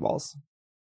 400 Pokeballs.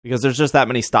 Because there's just that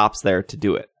many stops there to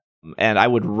do it. And I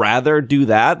would rather do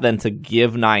that than to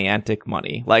give Niantic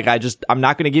money. Like, I'm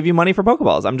not going to give you money for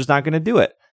Pokeballs. I'm just not going to do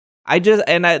it.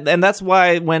 And that's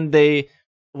why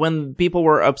when people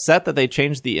were upset that they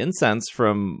changed the incense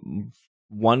from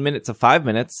 1 minute to 5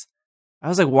 minutes, I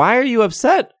was like, why are you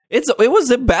upset? It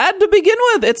was bad to begin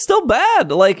with. It's still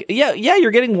bad. Like, yeah,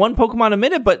 you're getting one Pokemon a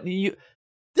minute, but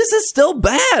this is still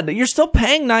bad. You're still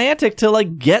paying Niantic to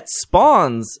like get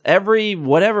spawns every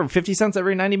 50 cents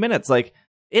every 90 minutes. Like,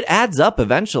 it adds up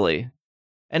eventually.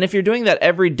 And if you're doing that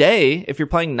every day, if you're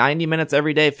playing 90 minutes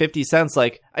every day, 50 cents,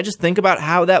 like, I just think about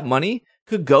how that money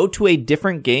could go to a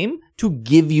different game to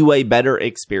give you a better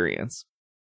experience.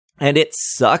 And it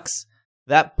sucks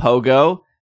that Pogo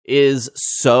is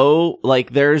so,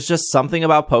 like, there's just something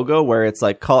about Pogo where it's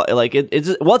like, it's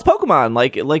Pokemon.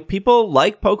 Like people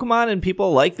like Pokemon and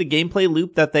people like the gameplay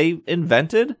loop that they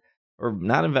invented. Or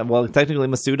not invent. Well, technically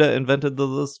Masuda invented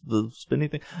the spinny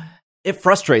thing. It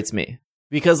frustrates me.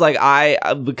 Because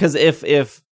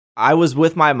if I was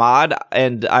with my mod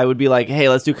and I would be like, hey,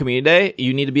 let's do community day,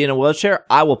 you need to be in a wheelchair,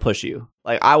 I will push you.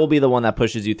 Like, I will be the one that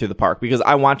pushes you through the park because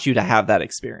I want you to have that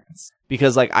experience.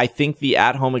 Because, like, I think the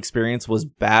at-home experience was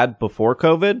bad before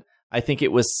COVID. I think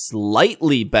it was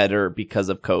slightly better because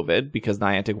of COVID, because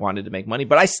Niantic wanted to make money.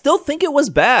 But I still think it was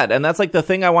bad. And that's, like, the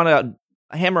thing I want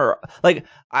to hammer. Like,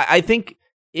 I think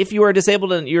if you are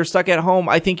disabled and you're stuck at home,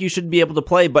 I think you should be able to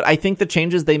play. But I think the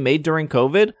changes they made during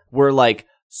COVID were, like,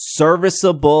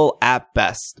 serviceable at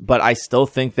best. But I still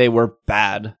think they were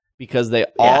bad because they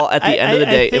all, at the end of the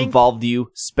day, involved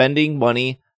you spending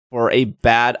money for a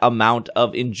bad amount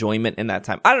of enjoyment in that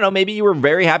time. I don't know. Maybe you were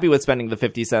very happy with spending the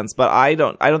 50 cents, but I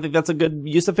don't think that's a good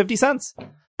use of 50 cents.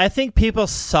 I think people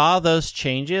saw those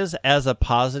changes as a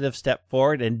positive step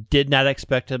forward and did not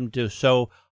expect them to so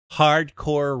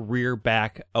hardcore rear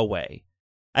back away.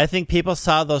 I think people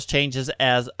saw those changes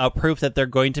as a proof that they're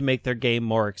going to make their game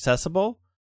more accessible.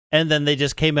 And then they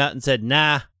just came out and said,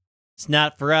 nah, it's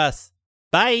not for us.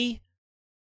 Bye.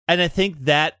 And I think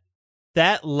that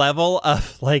level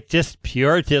of like just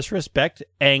pure disrespect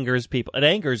angers people. It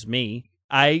angers me.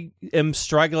 I am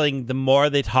struggling. The more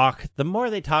they talk, the more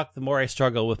I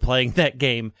struggle with playing that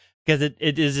game, because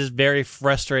it is just very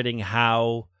frustrating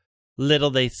how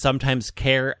little they sometimes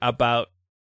care about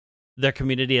their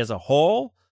community as a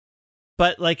whole.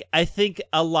 But like, I think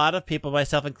a lot of people,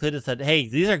 myself included, said, hey,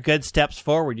 these are good steps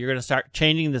forward. You're going to start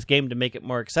changing this game to make it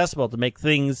more accessible, to make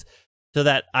things so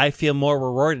that I feel more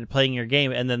rewarded playing your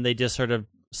game. And then they just sort of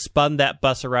spun that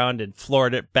bus around and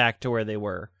floored it back to where they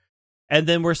were. And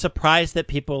then we're surprised that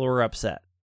people were upset.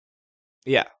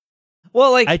 Yeah.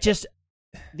 Well, like,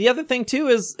 the other thing too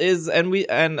is I can't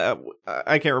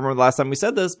remember the last time we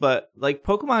said this, but like,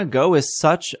 Pokemon Go is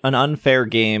such an unfair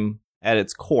game at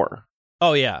its core.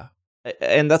 Oh yeah.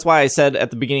 And that's why I said at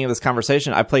the beginning of this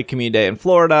conversation, I played Community Day in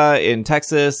Florida, in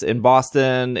Texas, in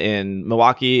Boston, in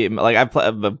Milwaukee. Like,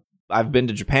 I've been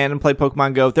to Japan and played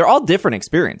Pokemon Go. They're all different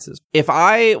experiences. If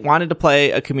I wanted to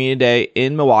play a Community Day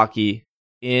in Milwaukee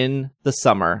in the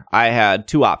summer, I had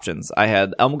two options. I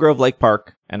had Elm Grove Lake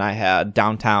Park and I had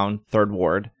downtown Third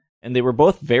Ward, and they were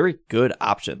both very good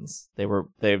options.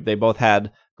 They both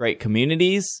had great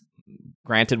communities.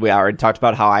 Granted, we already talked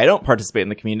about how I don't participate in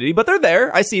the community, but they're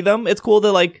there. I see them. It's cool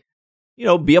to, like, you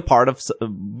know, be a part of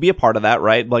that,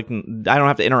 right? Like, I don't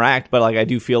have to interact, but like, I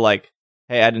do feel like,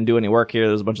 hey, I didn't do any work here.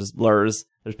 There's a bunch of blurs.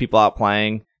 There's people out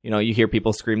playing. You know, you hear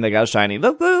people scream they got a shiny.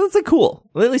 That's like cool,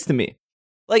 at least to me.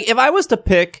 Like, if I was to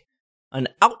pick an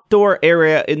outdoor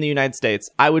area in the United States,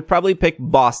 I would probably pick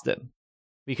Boston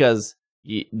because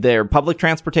their public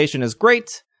transportation is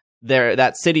great.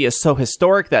 That city is so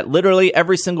historic that literally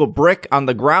every single brick on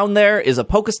the ground there is a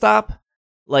Pokestop.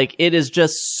 Like, it is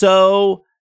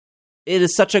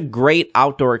such a great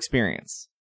outdoor experience.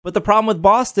 But the problem with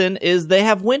Boston is they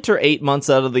have winter 8 months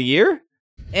out of the year,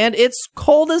 and it's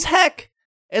cold as heck.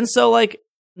 And so, like,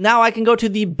 now I can go to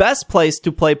the best place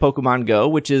to play Pokemon Go,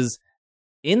 which is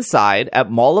inside at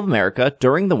Mall of America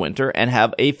during the winter, and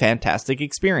have a fantastic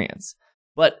experience.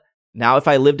 But now if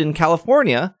I lived in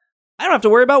California, I don't have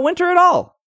to worry about winter at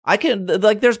all. I can,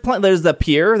 like, there's the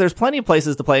pier. There's plenty of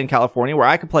places to play in California where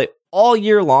I could play all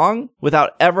year long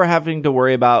without ever having to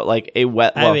worry about, like, a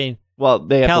wet.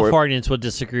 Californians will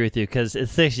disagree with you because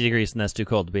it's 60 degrees and that's too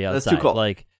cold to be outside. That's too cold.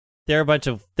 Like, they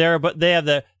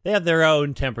have their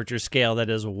own temperature scale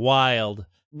that is wild.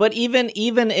 But even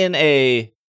in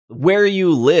where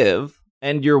you live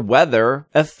and your weather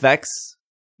affects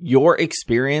your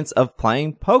experience of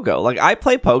playing Pogo. Like, I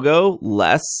play Pogo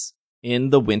less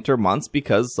in the winter months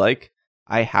because, like,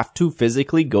 I have to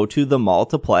physically go to the mall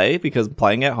to play because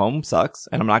playing at home sucks,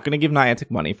 and I'm not going to give Niantic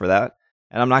money for that.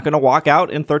 And I'm not going to walk out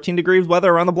in 13 degrees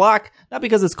weather around the block, not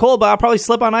because it's cold, but I'll probably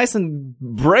slip on ice and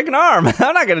break an arm.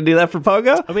 I'm not going to do that for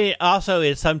Pogo. I mean, also,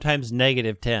 it's sometimes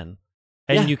 -10,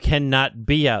 and you cannot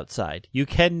be outside. You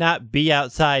cannot be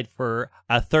outside for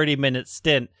a 30-minute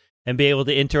stint and be able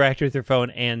to interact with your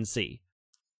phone and see.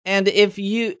 And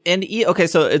okay,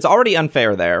 so it's already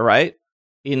unfair there, right?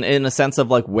 In a sense of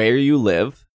like where you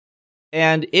live.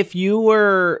 And if you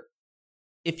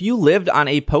lived on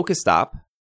a Pokestop,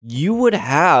 you would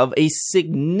have a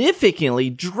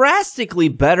significantly, drastically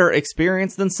better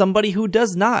experience than somebody who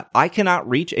does not. I cannot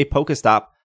reach a Pokestop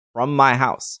from my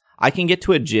house. I can get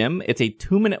to a gym. It's a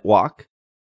 2-minute walk.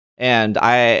 And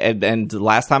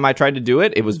last time I tried to do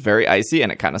it, it was very icy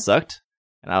and it kind of sucked.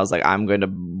 And I was like, I'm going to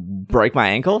break my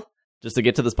ankle just to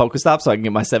get to this Pokestop so I can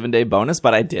get my 7-day bonus.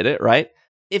 But I did it, right?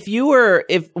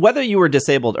 Whether you were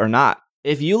disabled or not,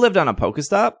 if you lived on a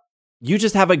Pokestop, you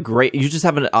just have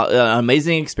an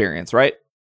amazing experience, right?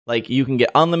 Like, you can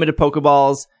get unlimited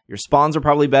Pokeballs. Your spawns are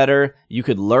probably better. You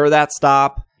could lure that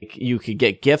stop. You could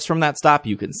get gifts from that stop.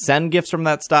 You can send gifts from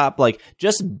that stop. Like,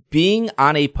 just being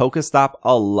on a Pokestop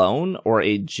alone, or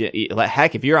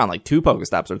heck, if you're on like 2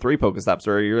 Pokestops or 3 Pokestops,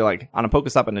 or you're like on a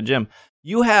Pokestop in a gym,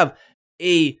 you have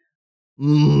a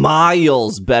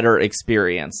miles better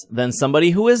experience than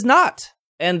somebody who is not.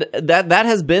 And that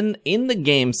has been in the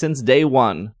game since day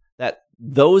one, that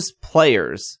those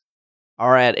players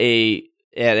are at a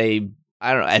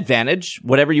I don't know, advantage,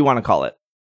 whatever you want to call it.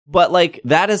 But like,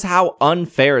 that is how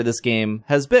unfair this game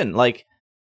has been. Like,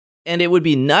 and it would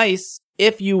be nice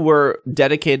if you were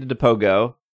dedicated to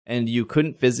Pogo and you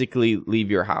couldn't physically leave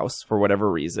your house for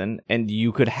whatever reason, and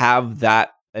you could have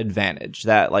that advantage.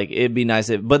 That, like, it'd be nice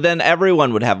but then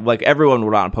everyone would want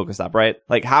a Pokestop, right?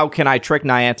 Like, how can I trick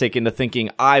Niantic into thinking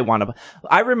I want to?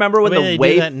 I remember when the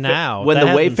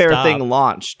Wayfair thing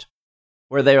launched,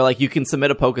 where they were like, you can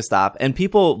submit a Pokestop, and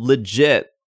people legit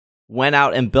went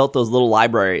out and built those little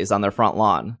libraries on their front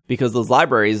lawn because those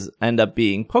libraries end up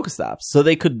being Pokestops, so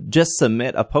they could just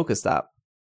submit a Pokestop.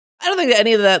 I don't think that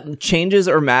any of that changes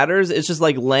or matters. It's just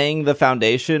like laying the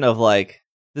foundation of like,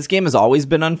 this game has always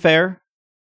been unfair.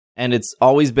 And it's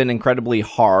always been incredibly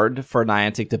hard for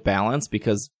Niantic to balance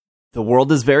because the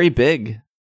world is very big.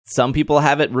 Some people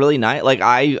have it really nice. Like,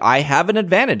 I have an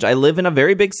advantage. I live in a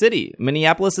very big city.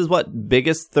 Minneapolis is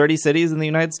biggest 30 cities in the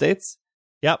United States?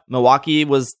 Yep. Milwaukee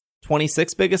was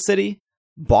 26th biggest city.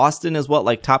 Boston is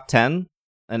top 10.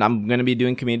 And I'm going to be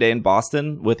doing Community Day in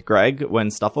Boston with Greg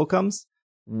when Stuffle comes.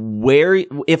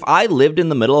 If I lived in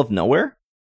the middle of nowhere,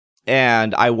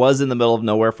 and I was in the middle of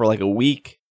nowhere for like a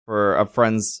week, for a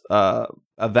friend's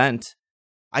event,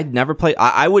 I'd never play.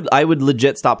 I would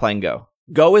legit stop playing Go.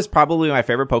 Go is probably my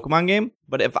favorite Pokemon game,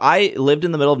 but if I lived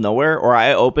in the middle of nowhere, or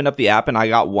I opened up the app and I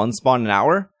got 1 spawn an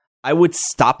hour, I would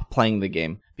stop playing the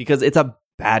game because it's a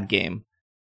bad game.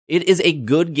 It is a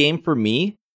good game for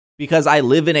me because I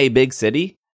live in a big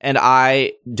city and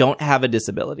I don't have a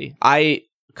disability. I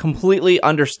completely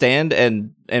understand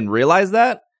and realize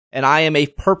that. And I am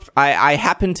I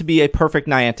happen to be a perfect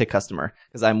Niantic customer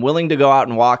because I'm willing to go out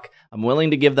and walk. I'm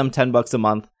willing to give them $10 a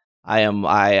month.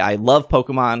 I love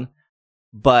Pokemon,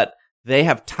 but they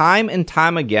have time and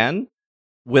time again,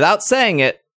 without saying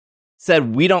it,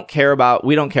 said we don't care about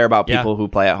people who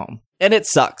play at home, and it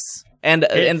sucks. And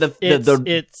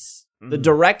the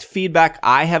direct feedback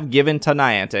I have given to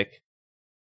Niantic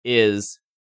is,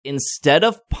 instead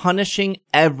of punishing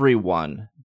everyone,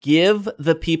 give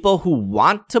the people who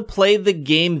want to play the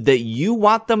game that you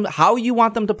want them, how you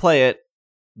want them to play it,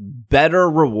 better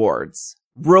rewards.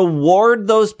 Reward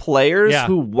those players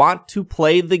who want to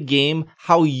play the game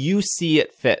how you see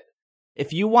it fit.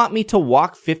 If you want me to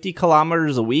walk 50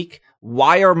 kilometers a week,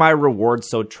 why are my rewards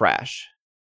so trash?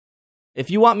 If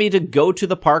you want me to go to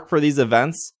the park for these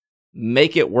events,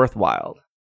 make it worthwhile.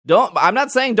 I'm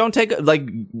not saying don't take, like,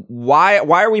 why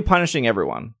are we punishing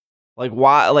everyone? Like,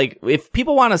 why? Like, if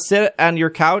people want to sit on your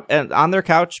couch and on their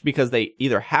couch because they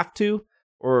either have to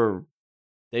or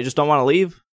they just don't want to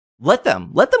leave, let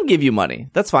them give you money.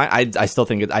 That's fine. I still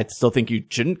think you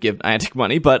shouldn't give Niantic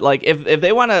money, but like, if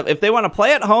they want to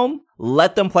play at home,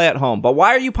 let them play at home. But why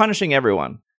are you punishing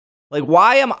everyone? Like,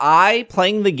 why am I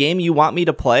playing the game you want me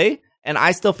to play and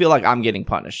I still feel like I'm getting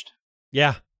punished?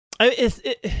 Yeah. It's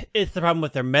the problem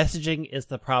with their messaging. It's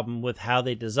the problem with how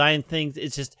they design things.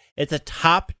 It's a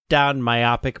top-down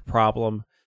myopic problem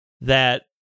that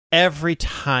every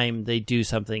time they do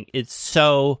something, it's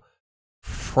so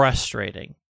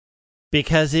frustrating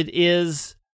because it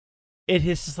is it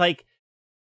is just like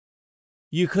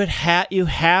you caught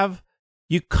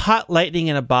lightning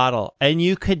in a bottle, and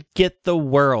you could get the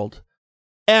world,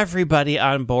 everybody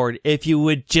on board if you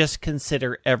would just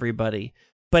consider everybody.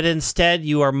 But instead,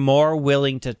 you are more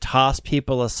willing to toss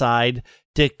people aside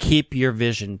to keep your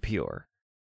vision pure.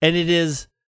 And it is,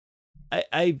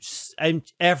 I'm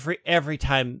every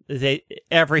time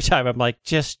I'm like,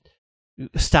 just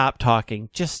stop talking,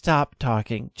 just stop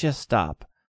talking, just stop.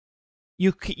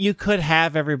 You could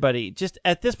have everybody just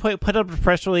at this point put up a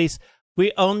press release.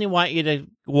 We only want you to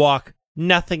walk.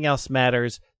 Nothing else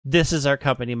matters. This is our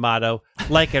company motto.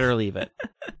 Like it or leave it.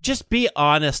 Just be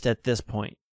honest at this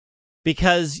point,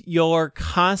 because your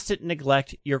constant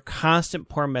neglect, your constant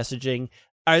poor messaging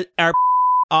are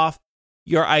off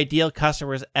your ideal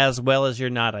customers as well as your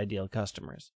not ideal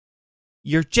customers.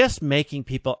 You're just making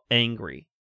people angry,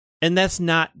 and that's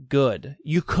not good.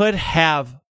 You could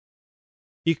have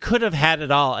had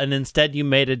it all, and instead you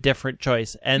made a different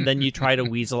choice, and then you try to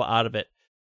weasel out of it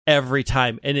every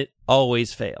time, and it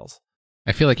always fails.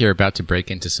 I feel like you're about to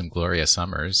break into some Gloria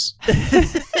Summers.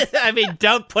 I mean,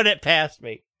 don't put it past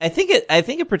me. I think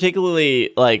it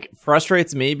particularly like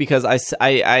frustrates me because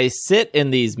I sit in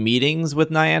these meetings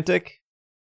with Niantic,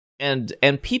 and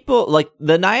people like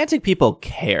the Niantic people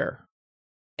care,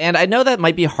 and I know that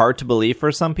might be hard to believe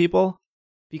for some people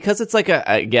because it's like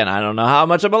again, I don't know how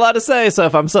much I'm allowed to say, so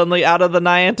if I'm suddenly out of the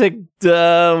Niantic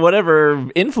whatever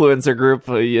influencer group,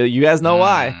 you guys know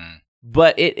why.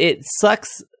 But it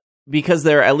sucks because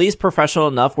they're at least professional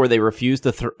enough where they refuse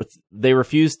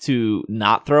to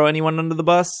not throw anyone under the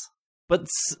bus. But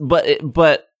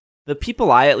the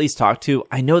people I at least talk to,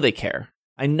 I know they care.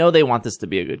 I know they want this to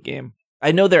be a good game.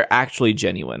 I know they're actually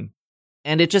genuine.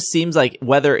 And it just seems like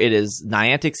whether it is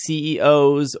Niantic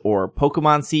CEOs or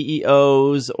Pokemon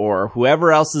CEOs or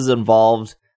whoever else is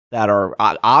involved that are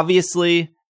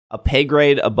obviously a pay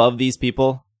grade above these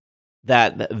people,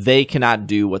 that they cannot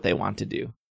do what they want to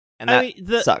do. And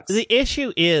that sucks. The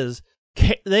issue is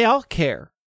they all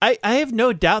care. I have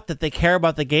no doubt that they care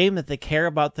about the game, that they care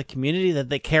about the community, that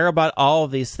they care about all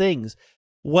of these things.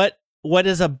 What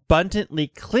is abundantly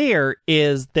clear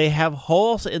is they have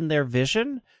holes in their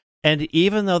vision, and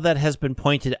even though that has been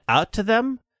pointed out to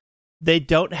them, they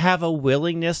don't have a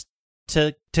willingness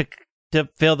to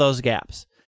fill those gaps.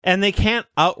 And they can't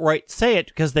outright say it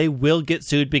because they will get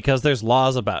sued because there's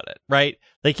laws about it, right?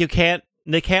 Like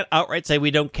they can't outright say, we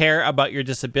don't care about your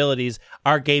disabilities,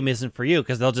 our game isn't for you,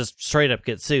 because they'll just straight up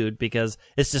get sued because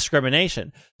it's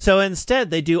discrimination. So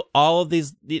instead, they do all of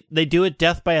these, they do it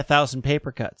death by 1,000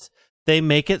 paper cuts. They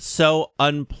make it so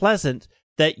unpleasant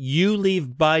that you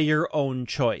leave by your own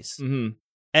choice. Mm-hmm.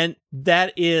 And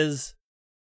that is,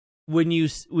 when you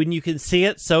can see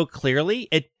it so clearly,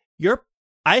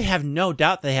 I have no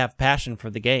doubt they have passion for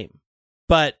the game,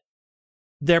 but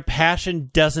their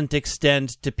passion doesn't extend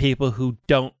to people who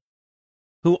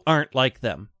aren't like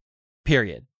them.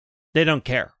 Period. They don't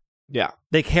care. Yeah.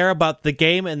 They care about the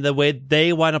game and the way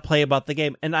they want to play about the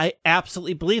game. And I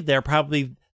absolutely believe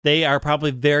they are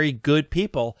probably very good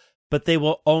people, but they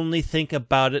will only think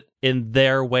about it in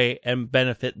their way and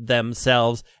benefit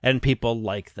themselves and people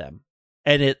like them.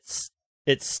 And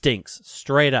it stinks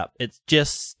straight up. It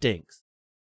just stinks.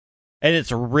 And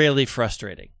it's really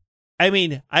frustrating. I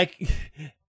mean,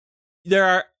 there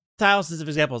are thousands of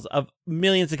examples of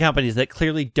millions of companies that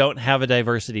clearly don't have a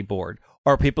diversity board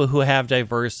or people who have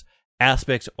diverse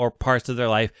aspects or parts of their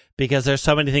life, because there's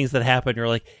so many things that happen. You're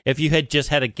like, if you had just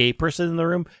had a gay person in the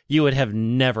room, you would have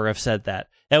never have said that.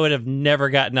 That would have never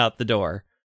gotten out the door.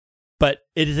 But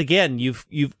it is, again, you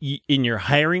in your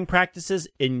hiring practices,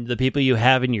 in the people you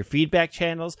have in your feedback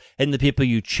channels, and the people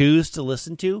you choose to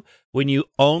listen to, when you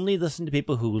only listen to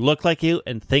people who look like you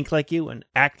and think like you and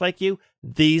act like you,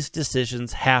 these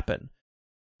decisions happen.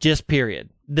 Just period.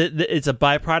 It's a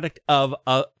byproduct of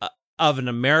an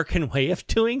American way of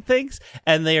doing things,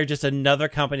 and they are just another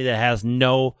company that has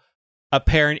no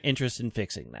apparent interest in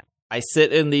fixing that. I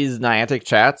sit in these Niantic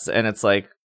chats, and it's like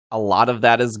a lot of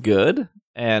that is good,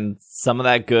 and some of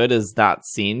that good is not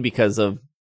seen because of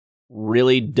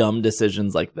really dumb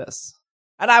decisions like this.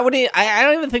 And I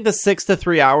don't even think the 6 to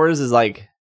 3 hours is like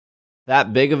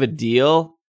that big of a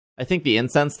deal. I think the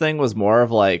incense thing was more of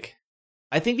like,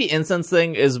 I think the incense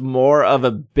thing is more of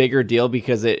a bigger deal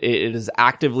because it is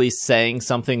actively saying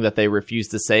something that they refuse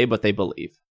to say, but they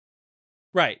believe.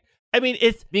 Right. I mean,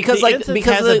 it's because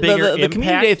the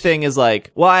community thing is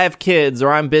like, well, I have kids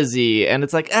or I'm busy, and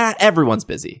it's like, everyone's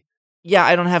busy. Yeah,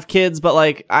 I don't have kids, but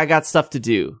like I got stuff to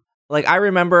do. Like I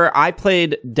remember I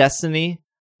played Destiny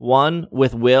 1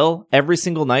 with Will every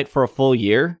single night for a full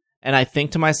year, and I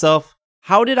think to myself,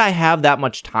 how did I have that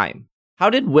much time? how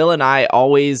did Will and I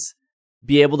always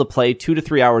be able to play 2 to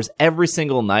 3 hours every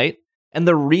single night? And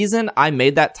the reason I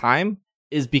made that time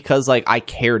is because like I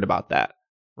cared about that,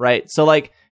 right? So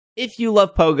like if you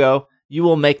love Pogo, you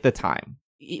will make the time.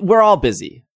 We're all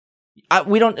busy.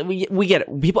 We get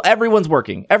it. Everyone's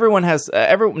working. Everyone has,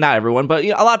 not everyone, but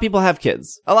a lot of people have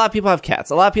kids. A lot of people have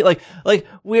cats. A lot of people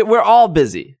we're all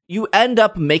busy. You end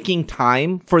up making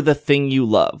time for the thing you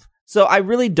love. So I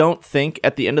really don't think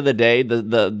at the end of the day,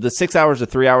 the 6 hours to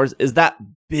 3 hours is that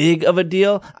big of a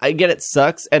deal. I get it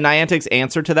sucks. And Niantic's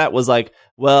answer to that was like,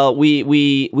 well,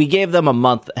 we gave them a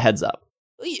month heads up.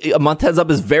 A month heads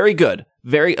up is very good.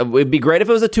 It'd be great if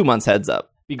it was a 2 months heads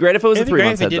up. It'd be great if it was a 3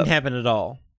 months heads up. It didn't happen at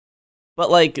all.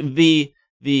 But like the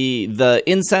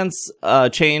incense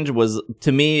change was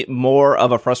to me more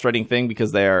of a frustrating thing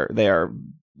because their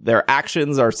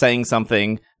actions are saying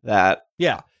something that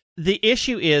The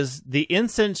issue is the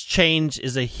incense change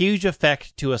is a huge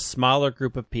effect to a smaller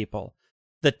group of people.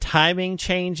 The timing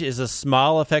change is a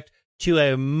small effect to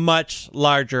a much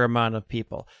larger amount of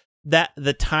people. That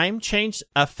the time change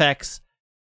affects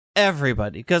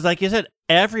everybody because, like you said,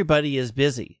 everybody is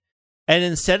busy. And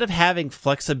instead of having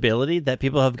flexibility that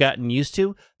people have gotten used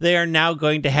to, they are now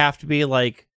going to have to be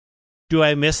like, do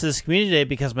I miss this community day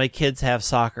because my kids have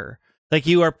soccer? Like,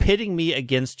 you are pitting me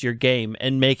against your game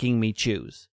and making me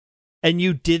choose. And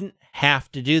you didn't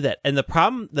have to do that. And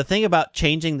the thing about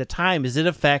changing the time is it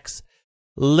affects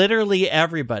literally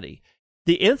everybody.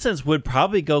 The instance would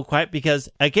probably go quiet because,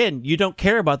 again, you don't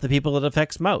care about the people it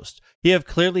affects most. You have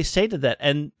clearly stated that.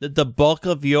 And the bulk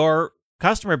of your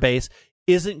customer base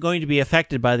isn't going to be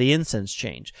affected by the instance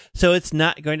change. So it's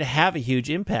not going to have a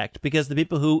huge impact because the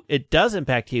people who it does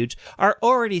impact huge are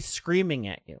already screaming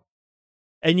at you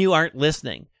and you aren't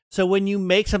listening. So when you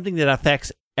make something that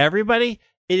affects everybody,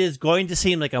 it is going to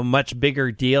seem like a much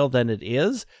bigger deal than it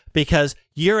is because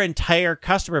your entire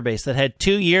customer base that had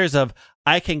 2 years of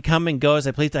I can come and go as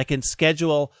I please, I can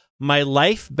schedule my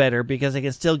life better because I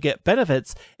can still get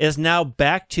benefits is now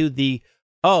back to the,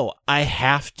 I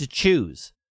have to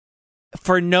choose.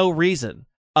 For no reason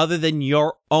other than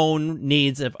your own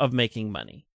needs of making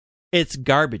money. It's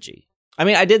garbagey. I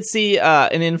mean, I did see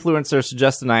an influencer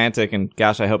suggest to Niantic, and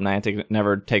gosh, I hope Niantic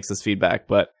never takes this feedback,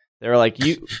 but they were like,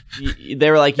 you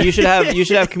should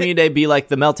have Community Day be like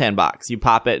the Meltan box. You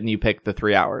pop it and you pick the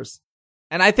 3 hours.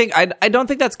 And I think I don't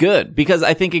think that's good because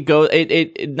I think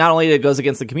it not only it goes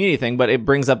against the community thing, but it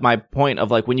brings up my point of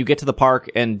like when you get to the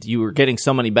park and you are getting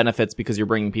so many benefits because you're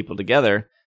bringing people together.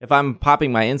 If I'm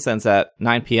popping my incense at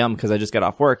 9 p.m. because I just got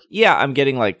off work, yeah, I'm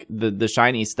getting like the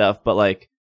shiny stuff, but like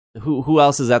who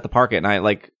else is at the park at night?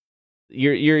 Like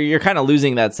you're kind of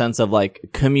losing that sense of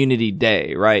like community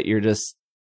day, right? You're just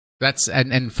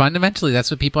and fundamentally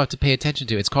that's what people have to pay attention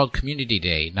to. It's called Community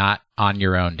Day, not on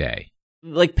your own day.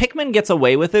 Like Pikmin gets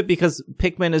away with it because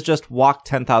Pikmin is just walk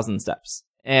 10,000 steps.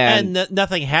 And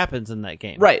nothing happens in that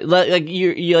game. Right. Like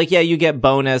you like, yeah, you get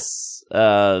bonus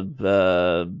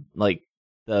like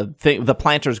the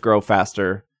planters grow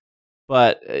faster,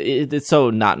 but it's so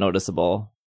not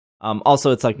noticeable.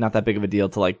 Also, it's like not that big of a deal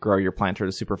to like grow your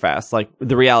planters super fast. Like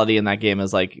the reality in that game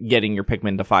is like getting your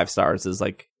Pikmin to 5 stars is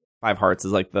like 5 hearts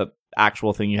is like the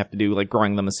actual thing you have to do. Like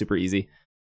growing them is super easy.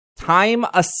 Time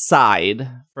aside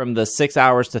from the 6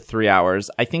 hours to 3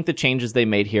 hours, I think the changes they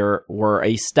made here were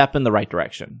a step in the right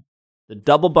direction. The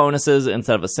double bonuses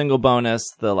instead of a single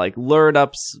bonus, the like lured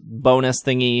ups bonus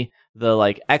thingy, the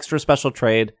like extra special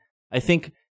trade. I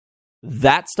think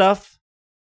that stuff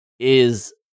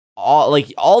is all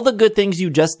the good things you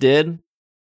just did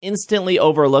instantly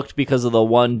overlooked because of the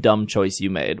one dumb choice you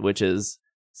made, which is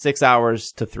 6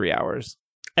 hours to 3 hours.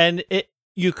 And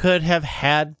you could have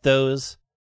had those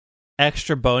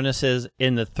extra bonuses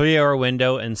in the 3 hour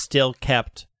window and still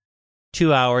kept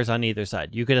 2 hours on either side.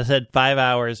 You could have said 5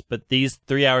 hours, but these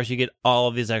 3 hours, you get all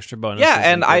of these extra bonuses.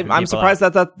 Yeah, and I'm surprised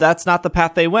that's not the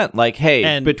path they went. Like,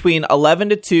 hey, between 11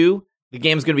 to 2, the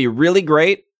game's going to be really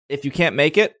great. If you can't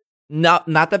make it, not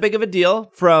that big of a deal.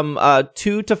 From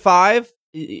 2 to 5,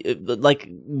 like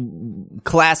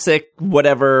classic,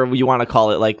 whatever you want to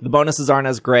call it. Like the bonuses aren't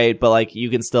as great, but like you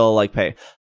can still like pay.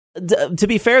 To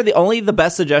be fair, the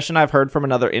best suggestion I've heard from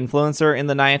another influencer in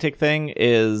the Niantic thing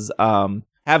is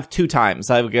have 2 times.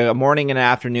 I have a morning and an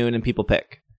afternoon, and people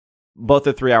pick. Both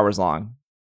are 3 hours long.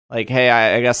 Like, hey,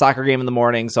 I got a soccer game in the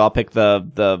morning, so I'll pick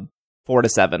the 4 to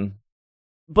 7.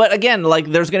 But again, like,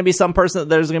 there's gonna be some person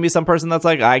that's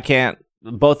like, I can't.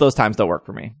 Both those times don't work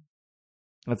for me.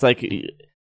 It's like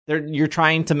you're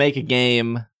trying to make a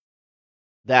game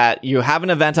that you have an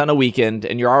event on a weekend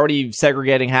and you're already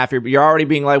segregating you're already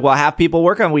being like, well, have people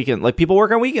work on weekend. Like people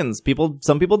work on weekends.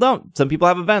 Some people don't. Some people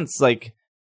have events. Like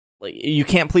like you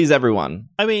can't please everyone.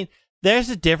 I mean, there's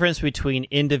a difference between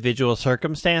individual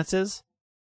circumstances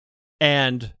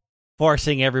and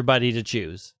forcing everybody to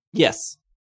choose. Yes.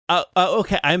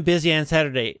 Okay, I'm busy on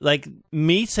Saturday. Like,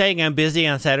 me saying I'm busy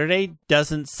on Saturday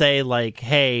doesn't say, like,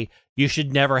 hey, you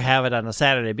should never have it on a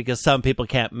Saturday because some people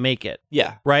can't make it.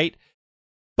 Yeah. Right?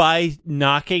 By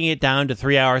knocking it down to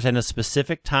 3 hours and a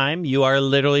specific time, you are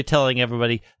literally telling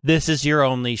everybody, this is your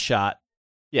only shot.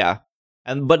 Yeah.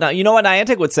 But now, you know what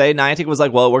Niantic would say? Niantic was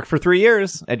like, well, it worked for 3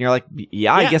 years. And you're like,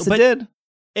 yeah, I guess it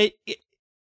did.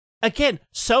 Again,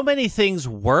 so many things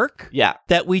work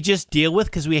that we just deal with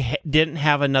because we didn't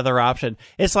have another option.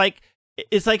 It's like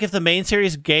if the main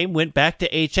series game went back to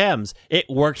HMs. It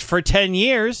worked for 10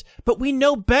 years, but we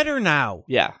know better now.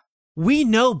 Yeah. We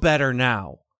know better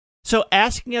now. So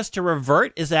asking us to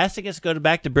revert is asking us to go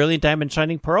back to Brilliant Diamond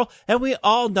Shining Pearl, and we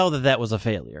all know that was a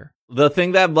failure. The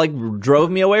thing that like drove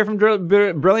me away from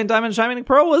Brilliant Diamond Shining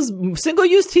Pearl was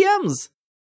single-use TMs.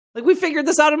 Like, we figured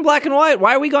this out in black and white.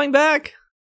 Why are we going back?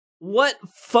 What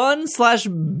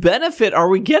fun/benefit are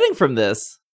we getting from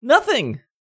this? Nothing.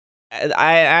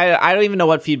 I don't even know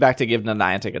what feedback to give to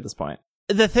Niantic at this point.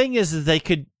 The thing is they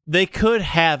could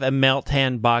have a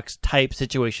Meltan box type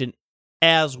situation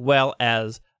as well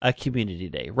as a community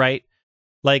day, right?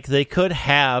 Like, they could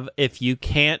have, if you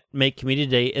can't make community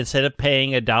day, instead of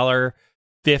paying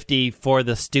 $1.50 for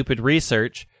the stupid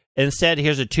research, instead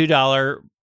here's a $2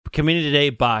 community day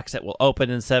box that will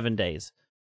open in 7 days.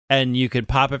 And you can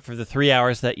pop it for the 3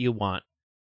 hours that you want.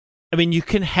 I mean, you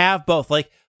can have both.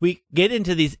 Like, we get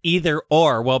into these either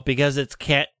or. Well, because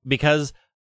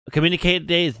Communicated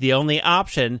Day is the only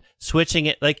option, switching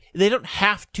it, like, they don't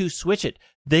have to switch it.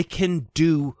 They can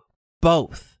do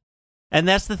both. And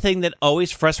that's the thing that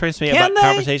always frustrates me about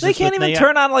conversations. They can't even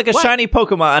turn on like a shiny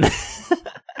Pokemon.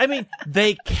 I mean,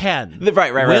 they can.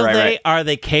 Right. Are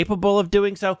they capable of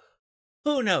doing so?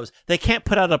 Who knows? They can't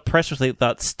put out a press release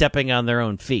without stepping on their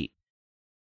own feet.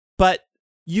 But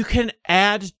you can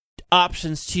add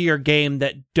options to your game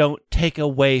that don't take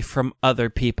away from other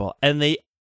people. And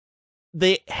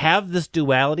they have this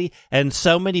duality, and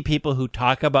so many people who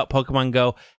talk about Pokemon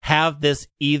Go have this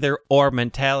either or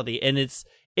mentality. And it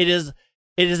is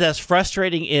as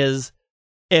frustrating as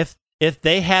if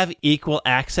they have equal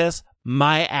access,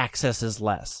 my access is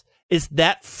less. It's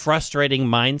that frustrating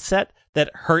mindset that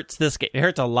hurts this game. It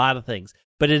hurts a lot of things,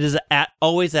 but it is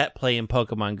always at play in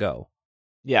Pokemon Go.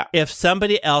 Yeah. If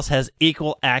somebody else has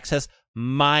equal access,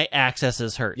 my access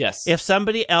is hurt. Yes. If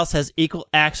somebody else has equal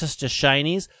access to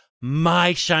shinies,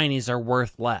 my shinies are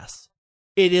worth less.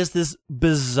 It is this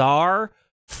bizarre,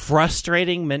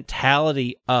 frustrating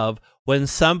mentality of when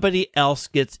somebody else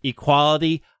gets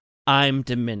equality, I'm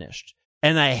diminished.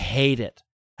 And I hate it.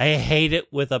 I hate it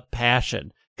with a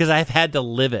passion because I've had to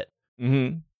live it.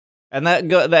 Mm-hmm. And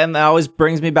that always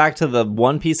brings me back to the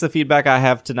one piece of feedback I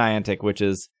have to Niantic, which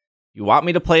is, you want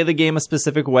me to play the game a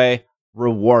specific way,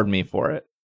 reward me for it.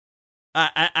 They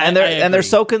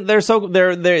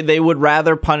would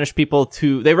rather punish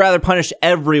they rather punish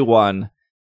everyone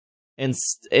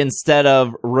instead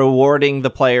of rewarding the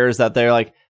players that they're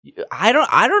like, I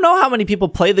don't know how many people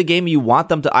play the game you want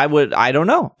them to. I don't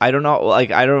know.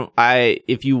 Like,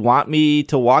 if you want me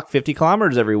to walk 50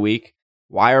 kilometers every week,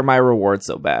 why are my rewards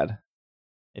so bad?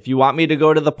 If you want me to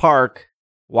go to the park,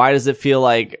 why does it feel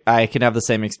like I can have the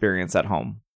same experience at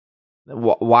home?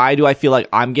 Why do I feel like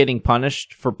I'm getting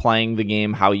punished for playing the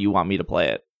game how you want me to play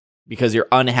it? Because you're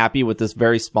unhappy with this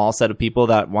very small set of people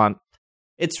that want...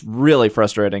 It's really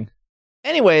frustrating.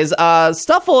 Anyways,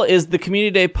 Stuffle is the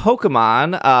Community Day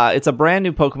Pokemon. It's a brand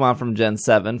new Pokemon from Gen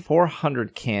 7,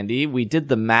 400 candy. We did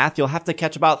the math. You'll have to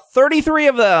catch about 33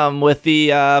 of them with the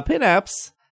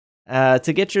pin-apps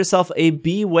to get yourself a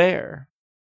Beware.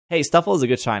 Hey, Stuffle is a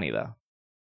good shiny, though.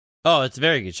 Oh, it's a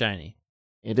very good shiny.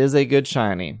 It is a good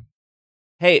shiny.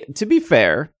 Hey, to be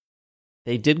fair,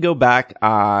 they did go back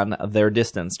on their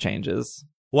distance changes.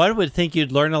 One would think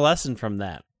you'd learn a lesson from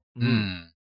that.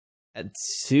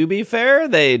 To be fair,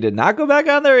 they did not go back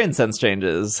on their incense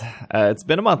changes. It's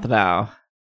been a month now.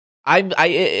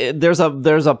 There's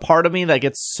a part of me that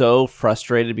gets so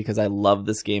frustrated because I love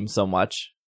this game so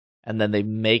much, and then they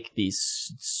make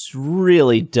these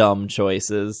really dumb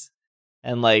choices.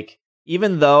 And like,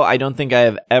 even though I don't think I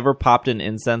have ever popped an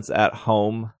incense at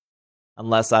home,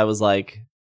 unless I was like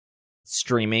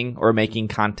streaming or making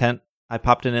content, I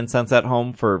popped an incense at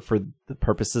home for the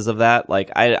purposes of that.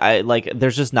 Like, I like,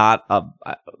 there's just not a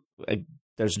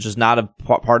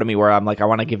part of me where I'm like, I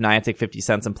want to give Niantic 50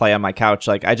 cents and play on my couch.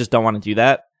 Like, I just don't want to do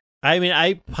that. I mean,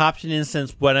 I popped an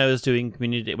incense when I was doing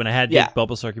community day, when I had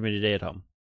Bulbasaur Community Day at home,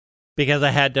 because I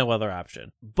had no other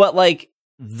option. But like,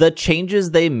 the changes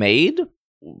they made,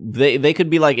 they could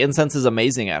be like, incense is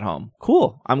amazing at home.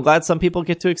 Cool. I'm glad some people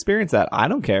get to experience that. I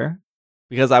don't care,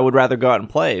 because I would rather go out and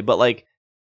play. But like,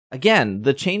 again,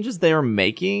 the changes they are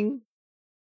making,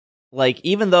 like,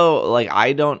 even though like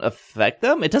I don't affect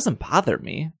them, it doesn't bother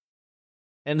me.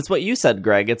 And it's what you said,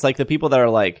 Greg. It's like the people that are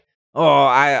like, oh,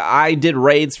 I did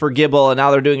raids for Gibble and now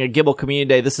they're doing a Gibble community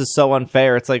day. This is so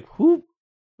unfair. It's like, what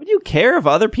do you care if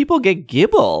other people get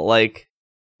Gibble? Like,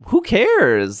 who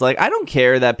cares? Like, I don't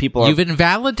care that people are... You've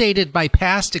invalidated my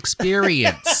past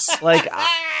experience. like,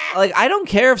 I don't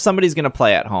care if somebody's going to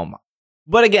play at home.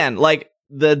 But again, like,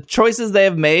 the choices they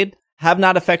have made have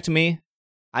not affected me.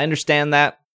 I understand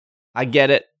that. I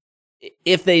get it.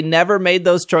 If they never made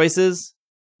those choices,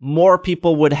 more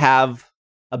people would have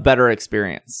a better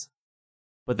experience.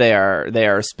 But they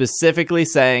are specifically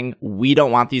saying, we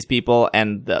don't want these people.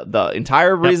 And the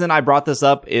entire reason I brought this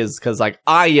up is because, like,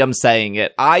 I am saying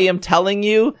it. I am telling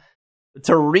you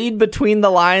to read between the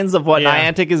lines of what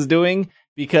Niantic is doing,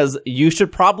 because you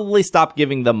should probably stop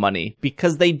giving them money,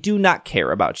 because they do not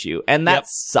care about you. And that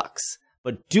sucks.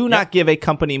 But do not give a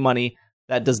company money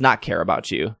that does not care about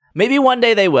you. Maybe one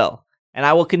day they will. And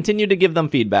I will continue to give them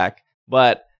feedback.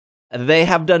 But they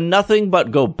have done nothing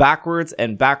but go backwards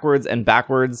and backwards and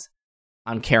backwards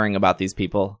on caring about these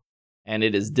people. And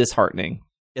it is disheartening.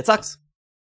 It sucks.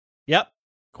 Yep.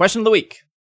 Question of the week.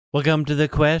 Welcome to the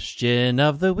question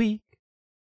of the week.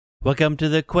 Welcome to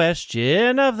the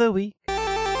question of the week.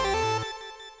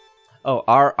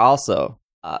 Oh,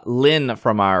 Lynn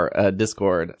from our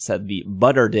Discord said the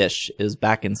butter dish is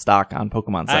back in stock on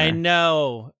Pokemon Center. I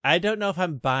know. I don't know if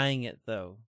I'm buying it,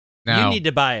 though. No. You need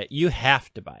to buy it. You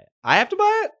have to buy it. I have to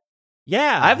buy it?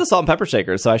 Yeah. I have the salt and pepper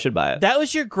shaker, so I should buy it. That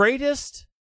was your greatest...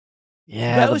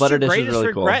 Yeah, the butter dish is really cool. That was your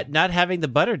greatest regret, not having the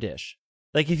butter dish.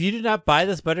 Like, if you do not buy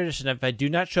this butter dish, and if I do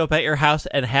not show up at your house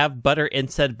and have butter in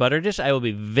said butter dish, I will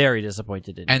be very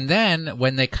disappointed in you. And then,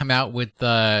 when they come out with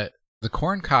the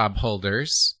corn cob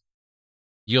holders,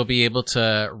 you'll be able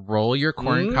to roll your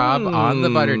corn cob on the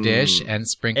butter dish and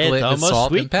sprinkle it with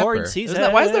salt and pepper. Corn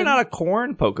season. Why is there not a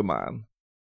corn Pokemon?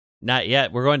 Not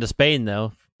yet. We're going to Spain,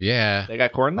 though. Yeah. They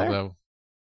got corn there? Although,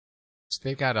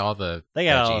 they've got all the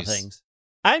all the things.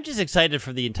 I'm just excited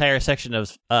for the entire section of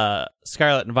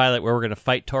Scarlet and Violet where we're going to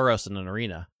fight Tauros in an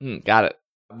arena. Got it.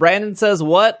 Brandon says,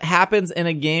 what happens in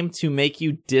a game to make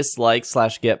you dislike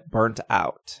 / get burnt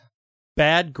out?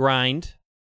 Bad grind.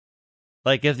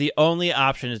 Like, if the only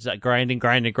option is that grind, and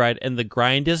the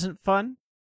grind isn't fun,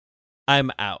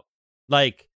 I'm out.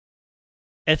 Like,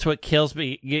 it's what kills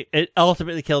me. It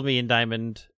ultimately killed me in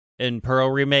Diamond and Pearl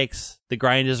remakes. The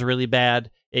grind is really bad.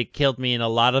 It killed me in a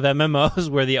lot of MMOs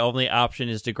where the only option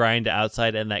is to grind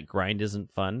outside, and that grind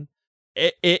isn't fun.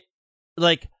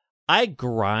 I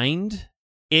grind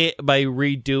it by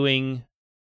redoing...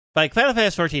 Like, Final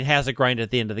Fantasy XIV has a grind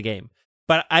at the end of the game,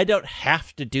 but I don't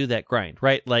have to do that grind,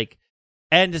 right? Like,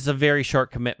 and it's a very short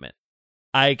commitment.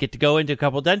 I get to go into a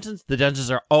couple dungeons. The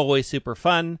dungeons are always super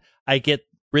fun. I get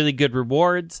really good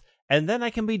rewards, and then I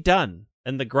can be done.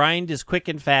 And the grind is quick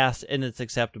and fast, and it's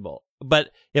acceptable.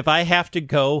 But if I have to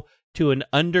go to an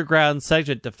underground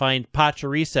segment to find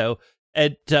Pachirisu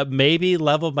and to maybe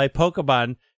level my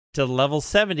Pokemon to level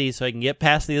 70 so I can get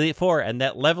past the Elite Four, and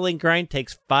that leveling grind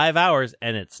takes 5 hours,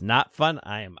 and it's not fun,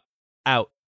 I am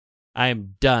out. I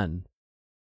am done.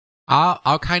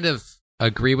 I'll kind of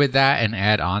agree with that and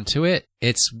add on to it.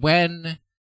 It's when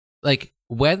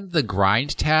the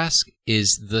grind task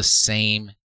is the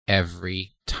same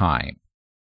every time,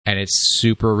 and it's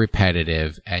super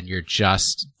repetitive, and you're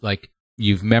just like,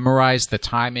 you've memorized the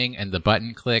timing and the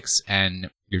button clicks, and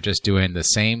you're just doing the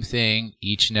same thing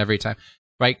each and every time.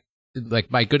 Right? Like,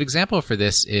 my good example for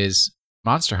this is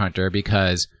Monster Hunter,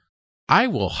 because I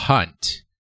will hunt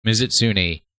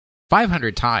Mizutsune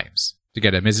 500 times to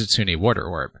get a Mizutsune Water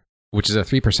Orb, which is a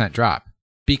 3% drop,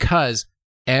 because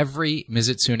every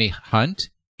Mizutsune hunt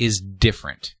is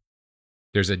different.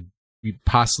 There's a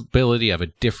possibility of a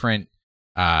different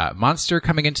monster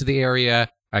coming into the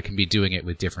area. I can be doing it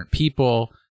with different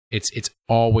people. It's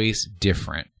always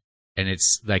different, and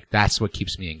it's like, that's what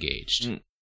keeps me engaged.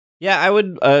 Yeah, I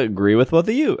would agree with both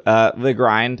of you. The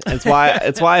grind. It's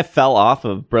why I fell off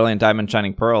of Brilliant Diamond,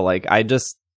 Shining Pearl. Like,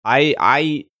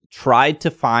 I tried to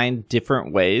find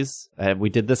different ways. We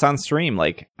did this on stream.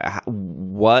 Like,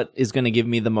 what is going to give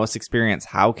me the most experience?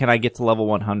 How can I get to level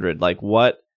 100? Like,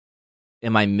 what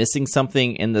am I missing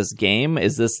something in this game?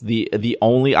 Is this the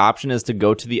only option is to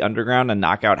go to the underground and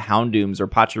knock out Houndooms or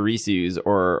Pachirisus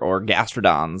or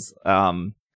Gastrodons?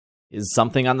 Is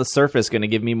something on the surface going to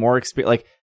give me more experience? Like,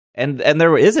 and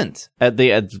there isn't.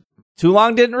 To too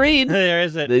long, didn't read. There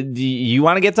is it. You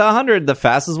want to get to 100, the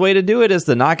fastest way to do it is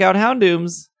to knock out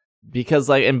Houndooms. Because,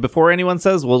 like, and before anyone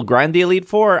says, we'll grind the Elite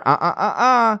Four,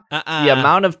 the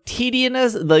amount of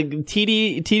tediousness,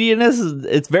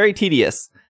 it's very tedious.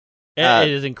 It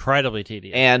is incredibly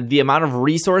tedious. And the amount of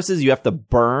resources you have to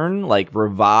burn, like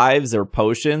revives or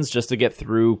potions, just to get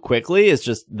through quickly, is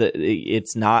just,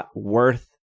 it's not worth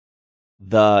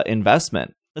the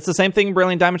investment. It's the same thing in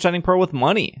Brilliant Diamond Shining Pearl with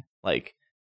money. Like,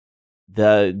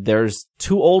 there's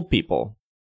two old people.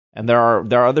 And there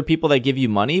are other people that give you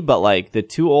money, but like the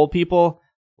two old people,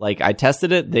 like I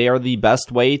tested it, they are the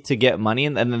best way to get money,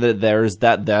 and there's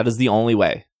that is the only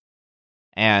way.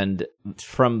 And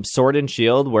from Sword and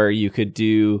Shield, where you could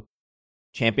do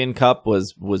Champion Cup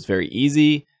was very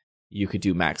easy. You could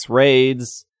do max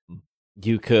raids.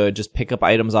 You could just pick up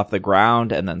items off the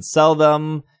ground and then sell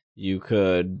them. You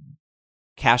could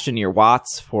cash in your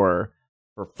watts for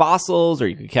fossils, or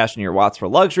you could cash in your watts for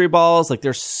luxury balls. Like,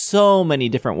 there's so many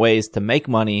different ways to make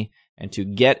money and to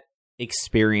get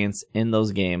experience in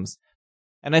those games.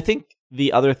 And I think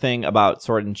the other thing about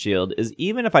Sword and Shield is,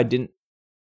 even if I didn't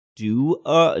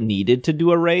needed to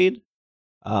do a raid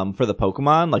for the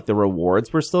Pokemon, like, the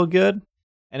rewards were still good.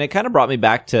 And it kind of brought me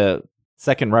back to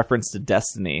second reference to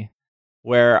Destiny,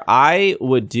 where I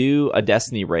would do a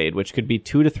Destiny raid, which could be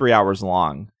 2 to 3 hours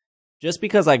long, just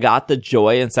because I got the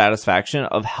joy and satisfaction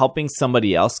of helping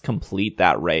somebody else complete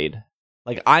that raid.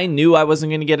 Like, I knew I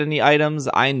wasn't going to get any items.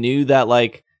 I knew that,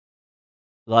 like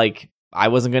I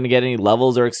wasn't going to get any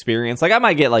levels or experience. Like, I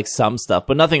might get, like, some stuff,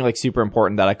 but nothing, like, super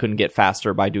important that I couldn't get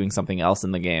faster by doing something else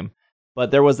in the game. But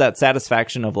there was that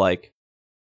satisfaction of, like,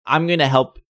 I'm going to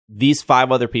help these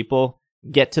 5 other people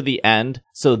get to the end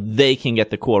so they can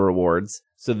get the cool rewards,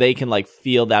 so they can, like,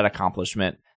 feel that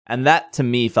accomplishment. And that, to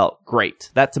me, felt great.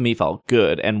 That, to me, felt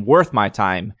good and worth my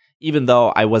time, even though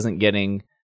I wasn't getting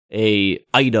a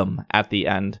item at the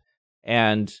end.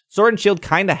 And Sword and Shield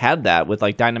kind of had that with,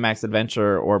 like, Dynamax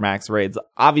Adventure or Max Raids,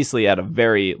 obviously at a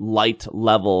very light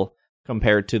level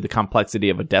compared to the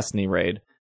complexity of a Destiny raid.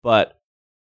 But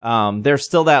there's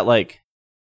still that, like,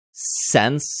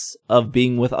 sense of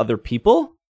being with other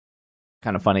people.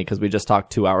 Kind of funny because we just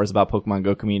talked 2 hours about Pokemon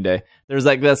Go Community Day. There's,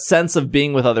 like, the sense of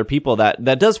being with other people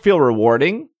that does feel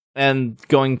rewarding. And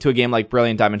going to a game like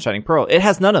Brilliant Diamond Shining Pearl, it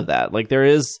has none of that. Like,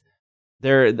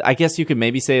 I guess you could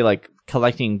maybe say, like,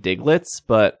 collecting Diglets,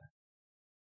 but,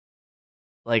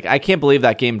 like, I can't believe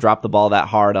that game dropped the ball that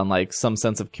hard on, like, some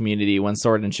sense of community when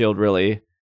Sword and Shield really,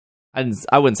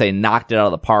 I wouldn't say knocked it out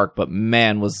of the park, but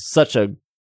man, was such a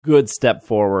good step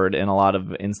forward in a lot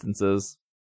of instances.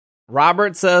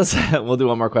 Robert says, we'll do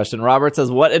one more question. Robert says,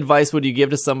 what advice would you give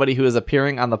to somebody who is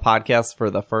appearing on the podcast for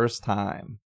the first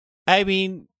time? I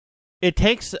mean, it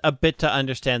takes a bit to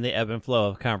understand the ebb and flow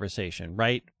of conversation,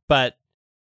 right? But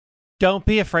don't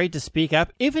be afraid to speak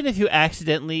up, even if you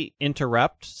accidentally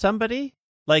interrupt somebody.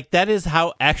 Like, that is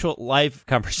how actual live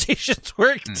conversations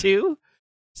work, too.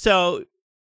 So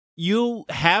you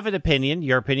have an opinion.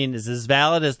 Your opinion is as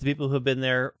valid as the people who have been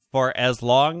there for as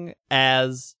long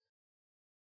as,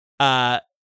 for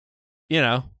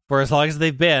as long as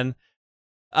they've been.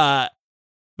 But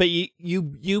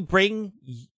you bring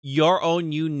your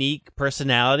own unique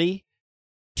personality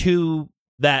to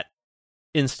that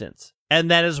instance. And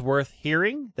that is worth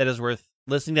hearing. That is worth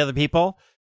listening to other people.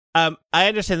 I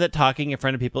understand that talking in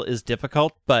front of people is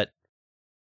difficult, but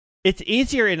it's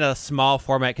easier in a small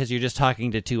format because you're just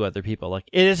talking to 2 other people. Like,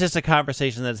 it is just a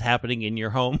conversation that's happening in your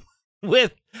home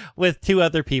with 2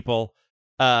 other people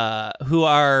who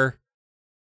are,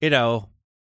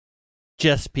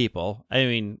 just people. I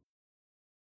mean,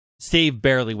 Steve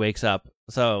barely wakes up,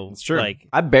 so it's true. Like,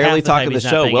 I barely talk in the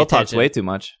show. Will talks way too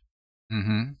much.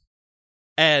 Mm-hmm.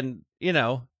 And,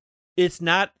 it's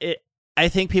not... I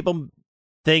think people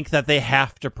think that they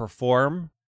have to perform.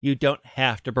 You don't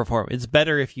have to perform. It's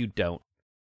better if you don't.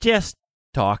 Just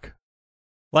talk.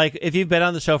 Like, if you've been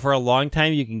on the show for a long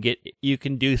time, you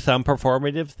can do some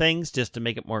performative things just to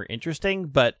make it more interesting,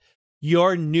 but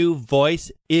your new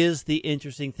voice is the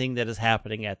interesting thing that is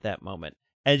happening at that moment.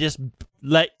 And just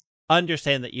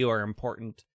understand that you are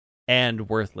important and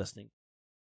worth listening.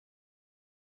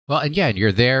 Well, and yeah,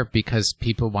 you're there because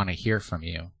people want to hear from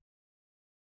you.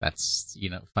 That's,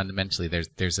 fundamentally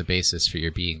there's a basis for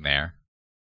your being there.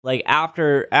 Like,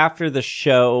 after the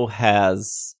show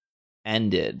has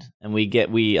ended and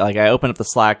I open up the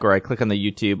Slack or I click on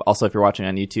the YouTube. Also, if you're watching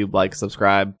on YouTube, like,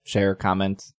 subscribe, share,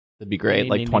 comment. That'd be great.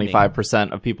 Like,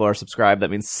 25% of people are subscribed.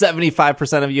 That means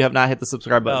 75% of you have not hit the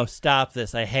subscribe button. Oh, stop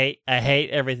this. I hate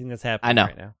everything that's happening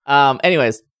right now.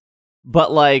 Anyways,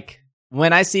 but, like,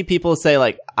 when I see people say,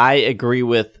 like, I agree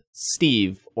with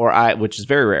Steve, which is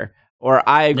very rare, or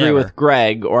I agree Never. with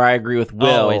Greg, or I agree with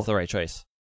Will. Always the right choice.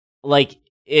 Like,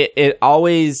 it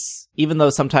always, even though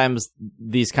sometimes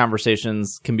these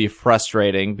conversations can be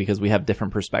frustrating because we have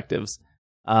different perspectives,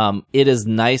 it is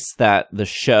nice that the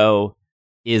show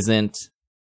isn't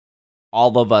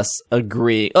all of us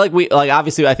agree.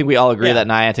 Obviously, I think we all agree that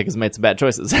Niantic has made some bad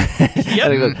choices. I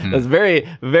think that's very,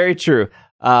 very true.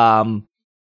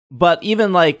 But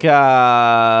even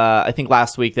I think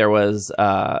last week there was,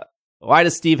 why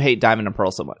does Steve hate Diamond and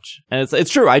Pearl so much? And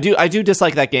it's true. I do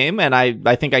dislike that game, and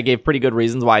I think I gave pretty good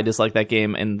reasons why I dislike that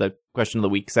game in the Question of the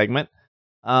Week segment.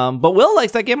 But Will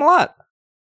likes that game a lot.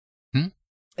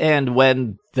 And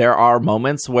when there are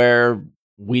moments where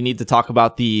we need to talk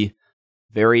about the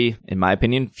very, in my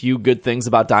opinion, few good things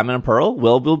about Diamond and Pearl,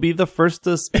 will be the first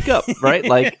to speak up, right?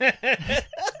 Like,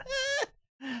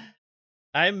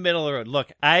 I'm middle of the road.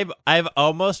 Look, I've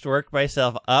almost worked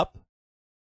myself up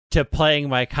to playing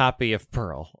my copy of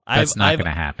Pearl. That's not going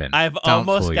to happen. I've Don't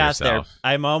almost fool got yourself.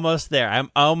 there. I'm almost there.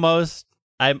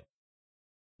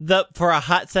 For a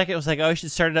hot second, it was like, oh, I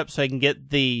should start it up so I can get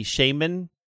the Shaman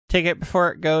ticket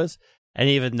before it goes. And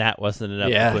even that wasn't enough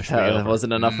to push me over. That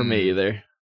wasn't enough for me either.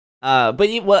 I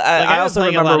also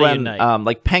playing a remember lot of when Unite.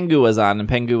 like Pengu was on, and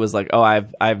Pengu was like, "Oh, I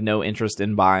have no interest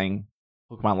in buying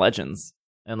Pokemon Legends."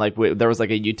 And like there was like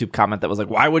a YouTube comment that was like,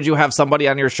 "Why would you have somebody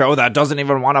on your show that doesn't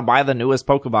even want to buy the newest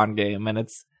Pokemon game?" And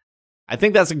I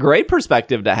think that's a great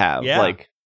perspective to have. Yeah.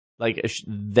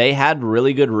 They had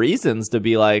really good reasons to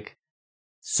be like,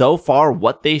 so far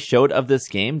what they showed of this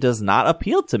game does not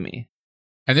appeal to me.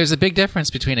 And there's a big difference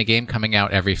between a game coming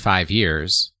out every 5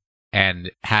 years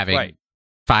and having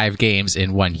 5 games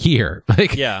in 1 year.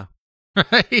 Like, yeah.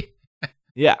 Right?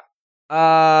 Yeah.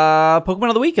 Pokemon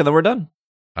of the Week, and then we're done.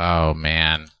 Oh,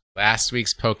 man. Last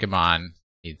week's Pokemon.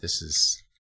 This is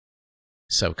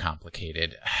so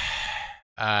complicated.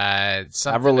 Something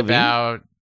Avril Lavigne? about...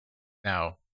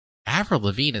 No. Avril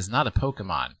Lavigne is not a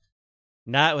Pokemon,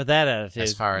 Not with that attitude.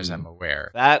 as far as I'm aware.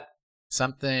 That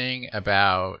Something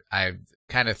about... I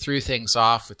kind of threw things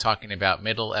off with talking about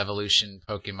middle evolution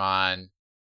Pokemon.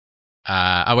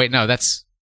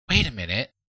 Wait a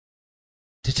minute.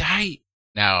 Did I?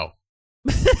 No.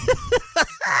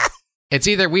 It's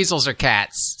either weasels or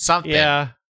cats. Something. Yeah.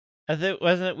 Wasn't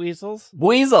it Weasels?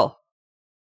 Weasel.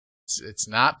 It's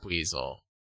not weasel.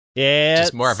 Yeah.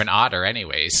 Just more of an otter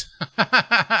anyways.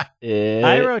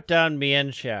 I wrote down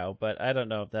Mienshao, but I don't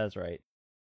know if that's right.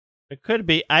 It could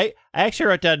be. I actually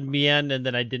wrote down Mien, and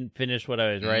then I didn't finish what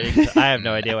I was writing. So I have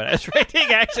no idea what I was writing,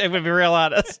 actually, I'm going to be real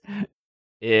honest.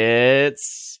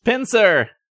 It's Pinsir.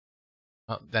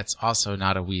 Well, that's also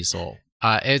not a weasel.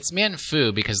 It's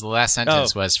Mienfoo, because the last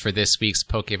sentence was, for this week's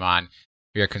Pokemon,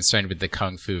 we are concerned with the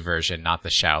Kung Fu version, not the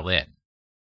Shaolin.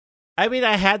 I mean,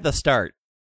 I had the start.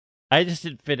 I just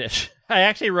didn't finish. I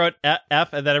actually wrote F,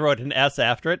 and then I wrote an S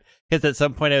after it, because at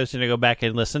some point I was going to go back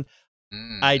and listen.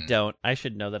 I don't. I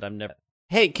should know that I'm never...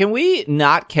 Hey, can we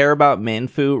not care about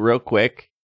Mienfoo real quick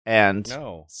and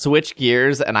switch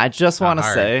gears? And I just want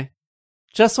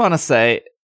to say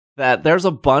that there's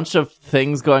a bunch of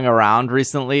things going around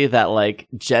recently that like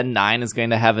Gen 9 is going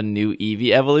to have a new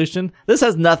Eevee evolution. This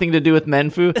has nothing to do with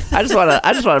Mienfoo. I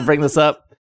just want to bring this up.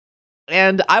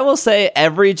 And I will say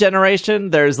every generation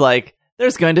there's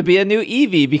going to be a new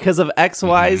Eevee because of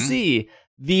XYZ.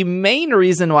 The main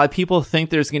reason why people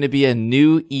think there's going to be a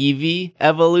new Eevee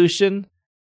evolution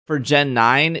for Gen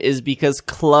 9 is because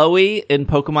Chloe in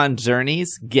Pokemon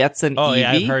Journeys gets an Eevee. Oh,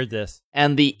 yeah, I've heard this.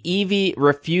 And the Eevee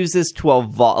refuses to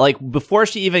evolve. Like, before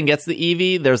she even gets the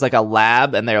Eevee, there's like a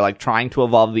lab, and they're like trying to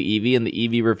evolve the Eevee, and the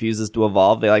Eevee refuses to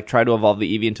evolve. They like try to evolve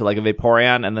the Eevee into like a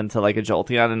Vaporeon, and then to like a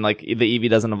Jolteon, and like the Eevee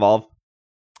doesn't evolve.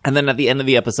 And then at the end of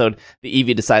the episode, the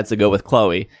Eevee decides to go with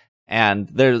Chloe.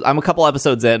 And I'm a couple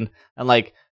episodes in, and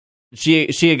like, she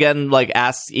again like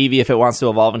asks Eevee if it wants to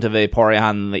evolve into Vaporeon,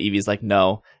 and the Eevee's like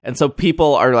no. And so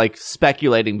people are like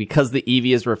speculating, because the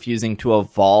Eevee is refusing to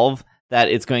evolve, that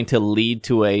it's going to lead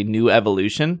to a new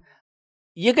evolution.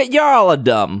 You're all a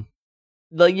dumb.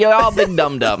 Like, you're all big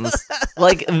dum-dums.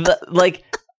 like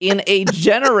in a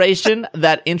generation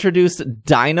that introduced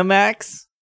Dynamax,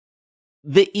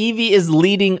 the Eevee is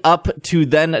leading up to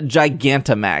then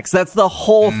Gigantamax. That's the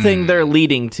whole thing they're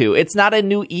leading to. It's not a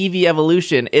new Eevee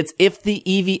evolution. It's if the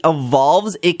Eevee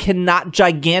evolves, it cannot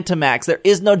Gigantamax. There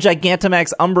is no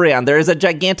Gigantamax Umbreon. There is a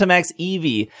Gigantamax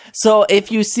Eevee. So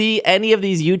if you see any of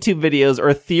these YouTube videos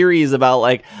or theories about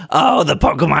like, oh, the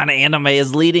Pokemon anime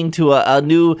is leading to a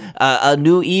new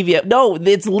Eevee. No,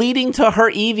 it's leading to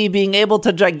her Eevee being able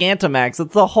to Gigantamax.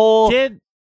 It's the whole...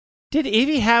 Did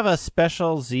Eevee have a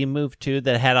special Z move too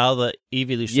that had all the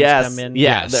evolutions come in?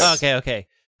 Yeah. Okay.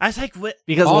 I was like, what?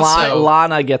 Because Also-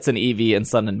 Lana gets an Eevee in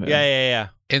Sun and Moon. Yeah.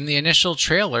 In the initial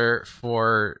trailer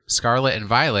for Scarlet and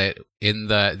Violet, in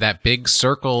that big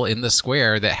circle in the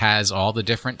square that has all the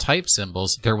different type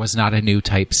symbols, there was not a new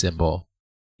type symbol.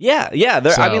 Yeah.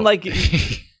 So- I mean, like,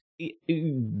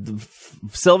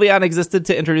 Sylveon existed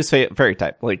to introduce fairy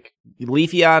type. Like,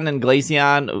 Leafeon and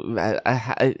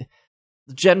Glaceon.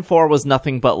 Gen 4 was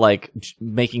nothing but, like,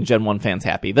 making Gen 1 fans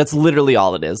happy. That's literally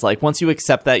all it is. Like, once you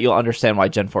accept that, you'll understand why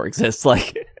Gen 4 exists.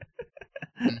 Like,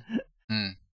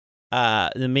 The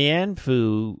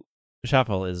Mianfu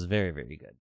Shuffle is very, very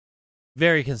good.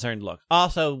 Very concerned look.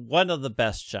 Also, one of the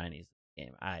best shinies in the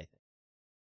game, I think.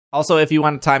 also, if you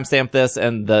want to timestamp this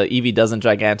and the Eevee doesn't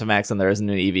Gigantamax and there isn't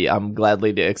an Eevee, I'm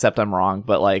gladly to accept I'm wrong,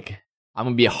 but, like, I'm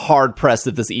going to be hard pressed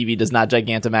if this Eevee does not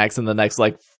Gigantamax in the next,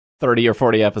 like, 30 or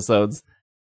 40 episodes.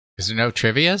 Is there no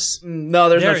trivias? No,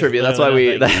 there's no There's trivia. That's why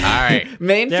literally we... nothing. All right.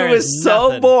 Main There Fu is is so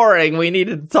nothing. boring, we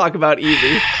needed to talk about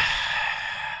Eevee.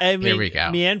 I mean, Here we go.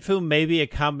 Mianfu may be a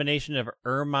combination of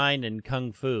Ermine and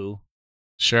Kung Fu.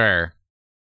 Sure.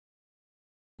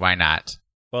 Why not?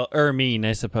 Well, Ermine,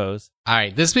 I suppose. All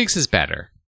right, this week's is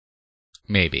better.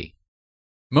 Maybe.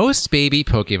 Most baby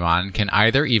Pokemon can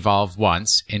either evolve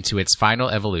once into its final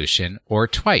evolution or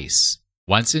twice.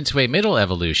 Once into a middle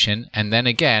evolution and then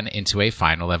again into a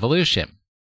final evolution.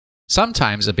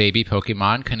 Sometimes a baby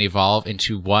Pokemon can evolve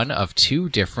into one of two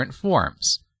different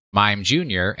forms, Mime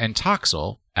Jr. and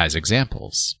Toxel as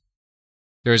examples.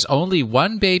 There's only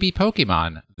one baby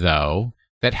Pokemon, though,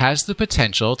 that has the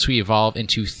potential to evolve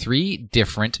into 3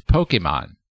 different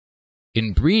Pokemon.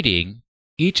 In breeding,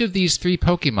 each of these 3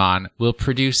 Pokemon will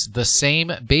produce the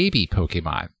same baby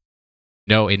Pokemon.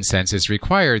 No incense is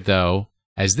required, though,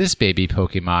 as this baby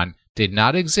Pokemon did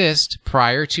not exist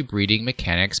prior to breeding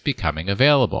mechanics becoming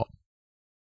available.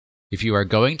 If you are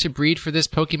going to breed for this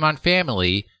Pokemon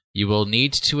family, you will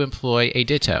need to employ a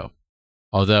Ditto.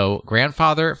 Although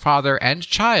grandfather, father, and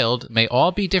child may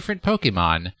all be different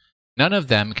Pokemon, none of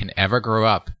them can ever grow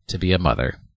up to be a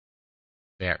mother.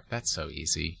 There, that's so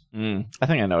easy. I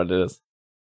think I know what it is.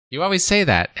 You always say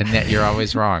that, and yet you're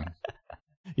always wrong.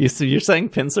 You're saying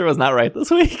Pinsir was not right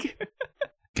this week?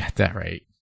 Got that right.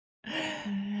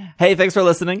 Hey, thanks for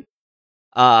listening.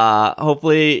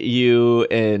 Hopefully you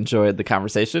enjoyed the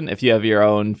conversation. If you have your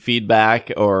own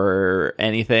feedback or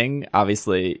anything,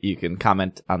 obviously you can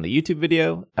comment on the YouTube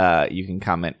video. You can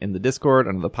comment in the Discord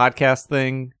under the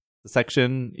podcast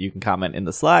section. You can comment in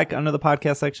the Slack under the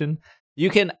podcast section. You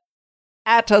can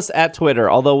at us at Twitter,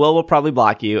 although Will probably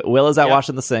block you. Will is at Yep.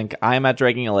 Washing the Sink. I am at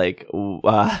Dragging a Lake.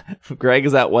 Greg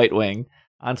is at White Wing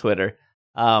on Twitter.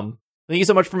 Thank you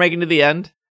so much for making it to the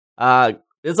end.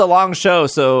 It's a long show,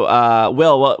 so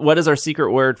Will, what is our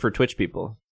secret word for Twitch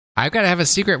people? I've got to have a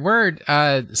secret word,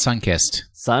 sun-kissed.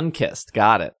 Sun-kissed.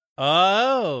 Got it.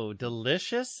 Oh,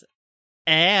 delicious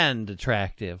and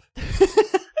attractive.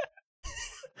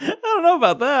 I don't know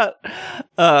about that.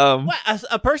 What?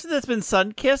 A person that's been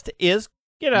sun-kissed is,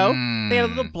 they have a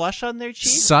little blush on their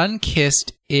cheek.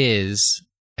 Sun-kissed is,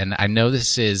 and I know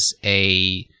this is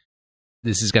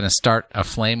going to start a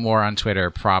flame war on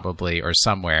Twitter probably or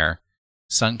somewhere.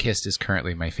 Sun-kissed is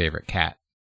currently my favorite cat.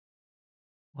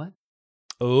 What?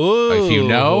 Oh, If you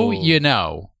know, you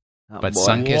know. But boy.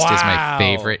 Sun-kissed is my Wow.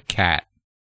 favorite cat.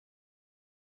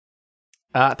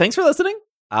 Thanks for listening.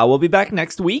 We'll be back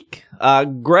next week.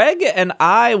 Greg and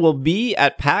I will be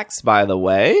at PAX, by the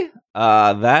way.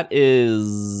 That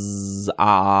is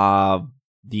the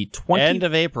 20th. End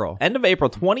of April. End of April,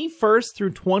 21st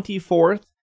through 24th.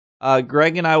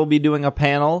 Greg and I will be doing a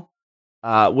panel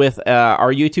with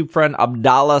our YouTube friend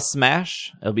Abdallah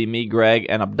Smash. It'll be me, Greg,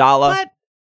 and Abdallah. What?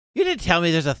 You didn't tell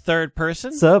me there's a third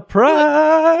person?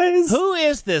 Surprise! Who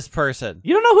is this person?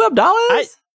 You don't know who Abdallah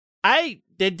is? I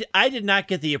did not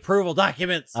get the approval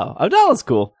documents. Oh, Abdallah's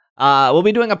cool. We'll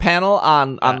be doing a panel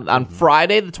on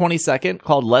Friday the 22nd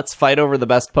called Let's Fight Over the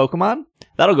Best Pokemon.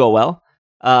 That'll go well.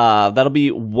 That'll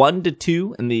be 1 to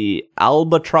 2 in the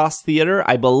Albatross Theater.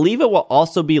 I believe it will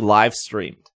also be live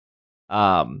streamed.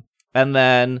 And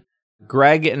then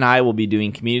Greg and I will be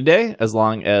doing Community Day as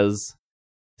long as...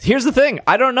 Here's the thing.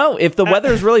 I don't know. If the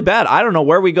weather is really bad, I don't know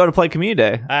where we go to play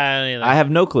Community Day. I don't either. I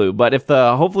have no clue. But if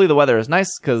hopefully the weather is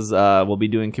nice because we'll be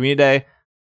doing Community Day.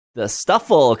 The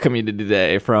Stuffle Community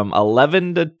Day from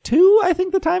 11 to 2, I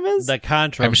think the time is. the I'm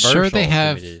controversial. sure they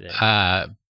have... community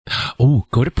day.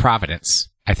 Go to Providence.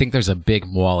 I think there's a big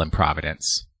mall in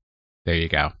Providence. There you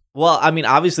go. Well, I mean,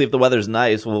 obviously, if the weather's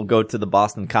nice, we'll go to the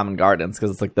Boston Common Gardens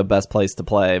because it's like the best place to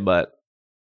play. But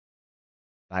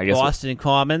I guess Boston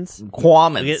Commons.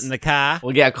 Quamens. We get in the car.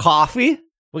 We'll get coffee.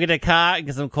 We'll get a car and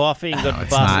get some coffee and go to the It's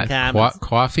Boston not. Commons.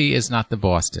 Coffee is not the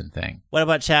Boston thing. What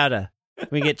about chowder?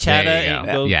 We get chowder There you and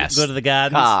go. go, Yes. go to the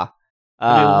gardens. Ah.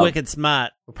 We'll be wicked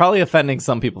smart. We're probably offending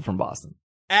some people from Boston.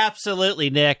 Absolutely,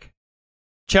 Nick.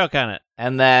 Choke on it.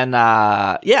 And then,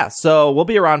 so we'll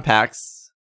be around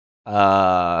PAX.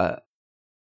 So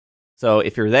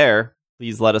if you're there,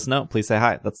 please let us know. Please say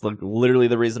hi. That's literally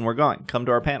the reason we're going. Come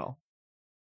to our panel.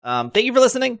 Thank you for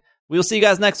listening. We will see you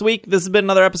guys next week. This has been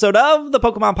another episode of the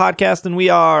Pokemon Podcast, and we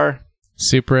are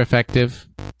Super effective.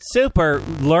 Super.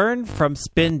 Learn from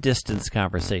spin distance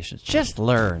conversations. Just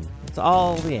learn. That's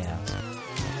all we ask.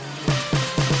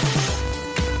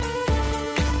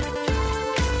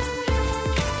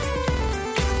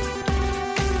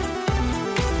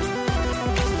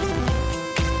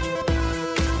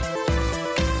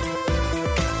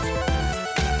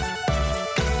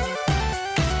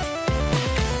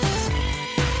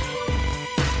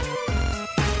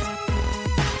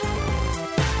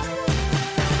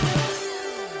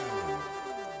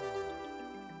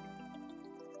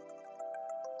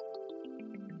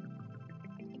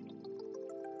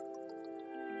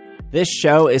 This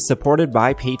show is supported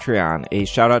by Patreon. A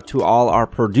shout out to all our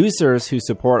producers who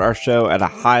support our show at a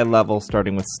high level,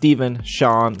 starting with Steven,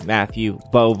 Sean, Matthew,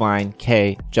 Bovine,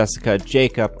 Kay, Jessica,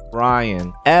 Jacob,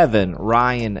 Ryan, Evan,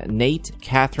 Ryan, Nate,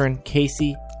 Catherine,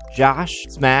 Casey, Josh,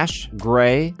 Smash,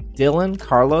 Gray, Dylan,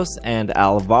 Carlos, and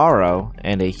Alvaro.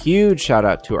 And a huge shout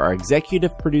out to our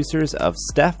executive producers of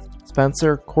Steph,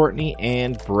 Spencer, Courtney,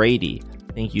 and Brady.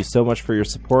 Thank you so much for your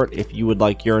support. If you would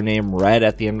like your name read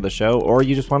at the end of the show, or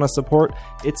you just want to support,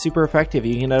 it's super effective.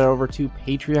 You can head over to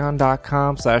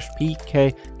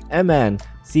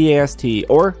patreon.com/PKMNCAST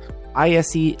or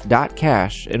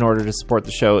ISE.cash in order to support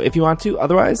the show if you want to.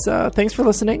 Otherwise, thanks for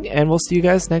listening, and we'll see you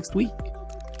guys next week.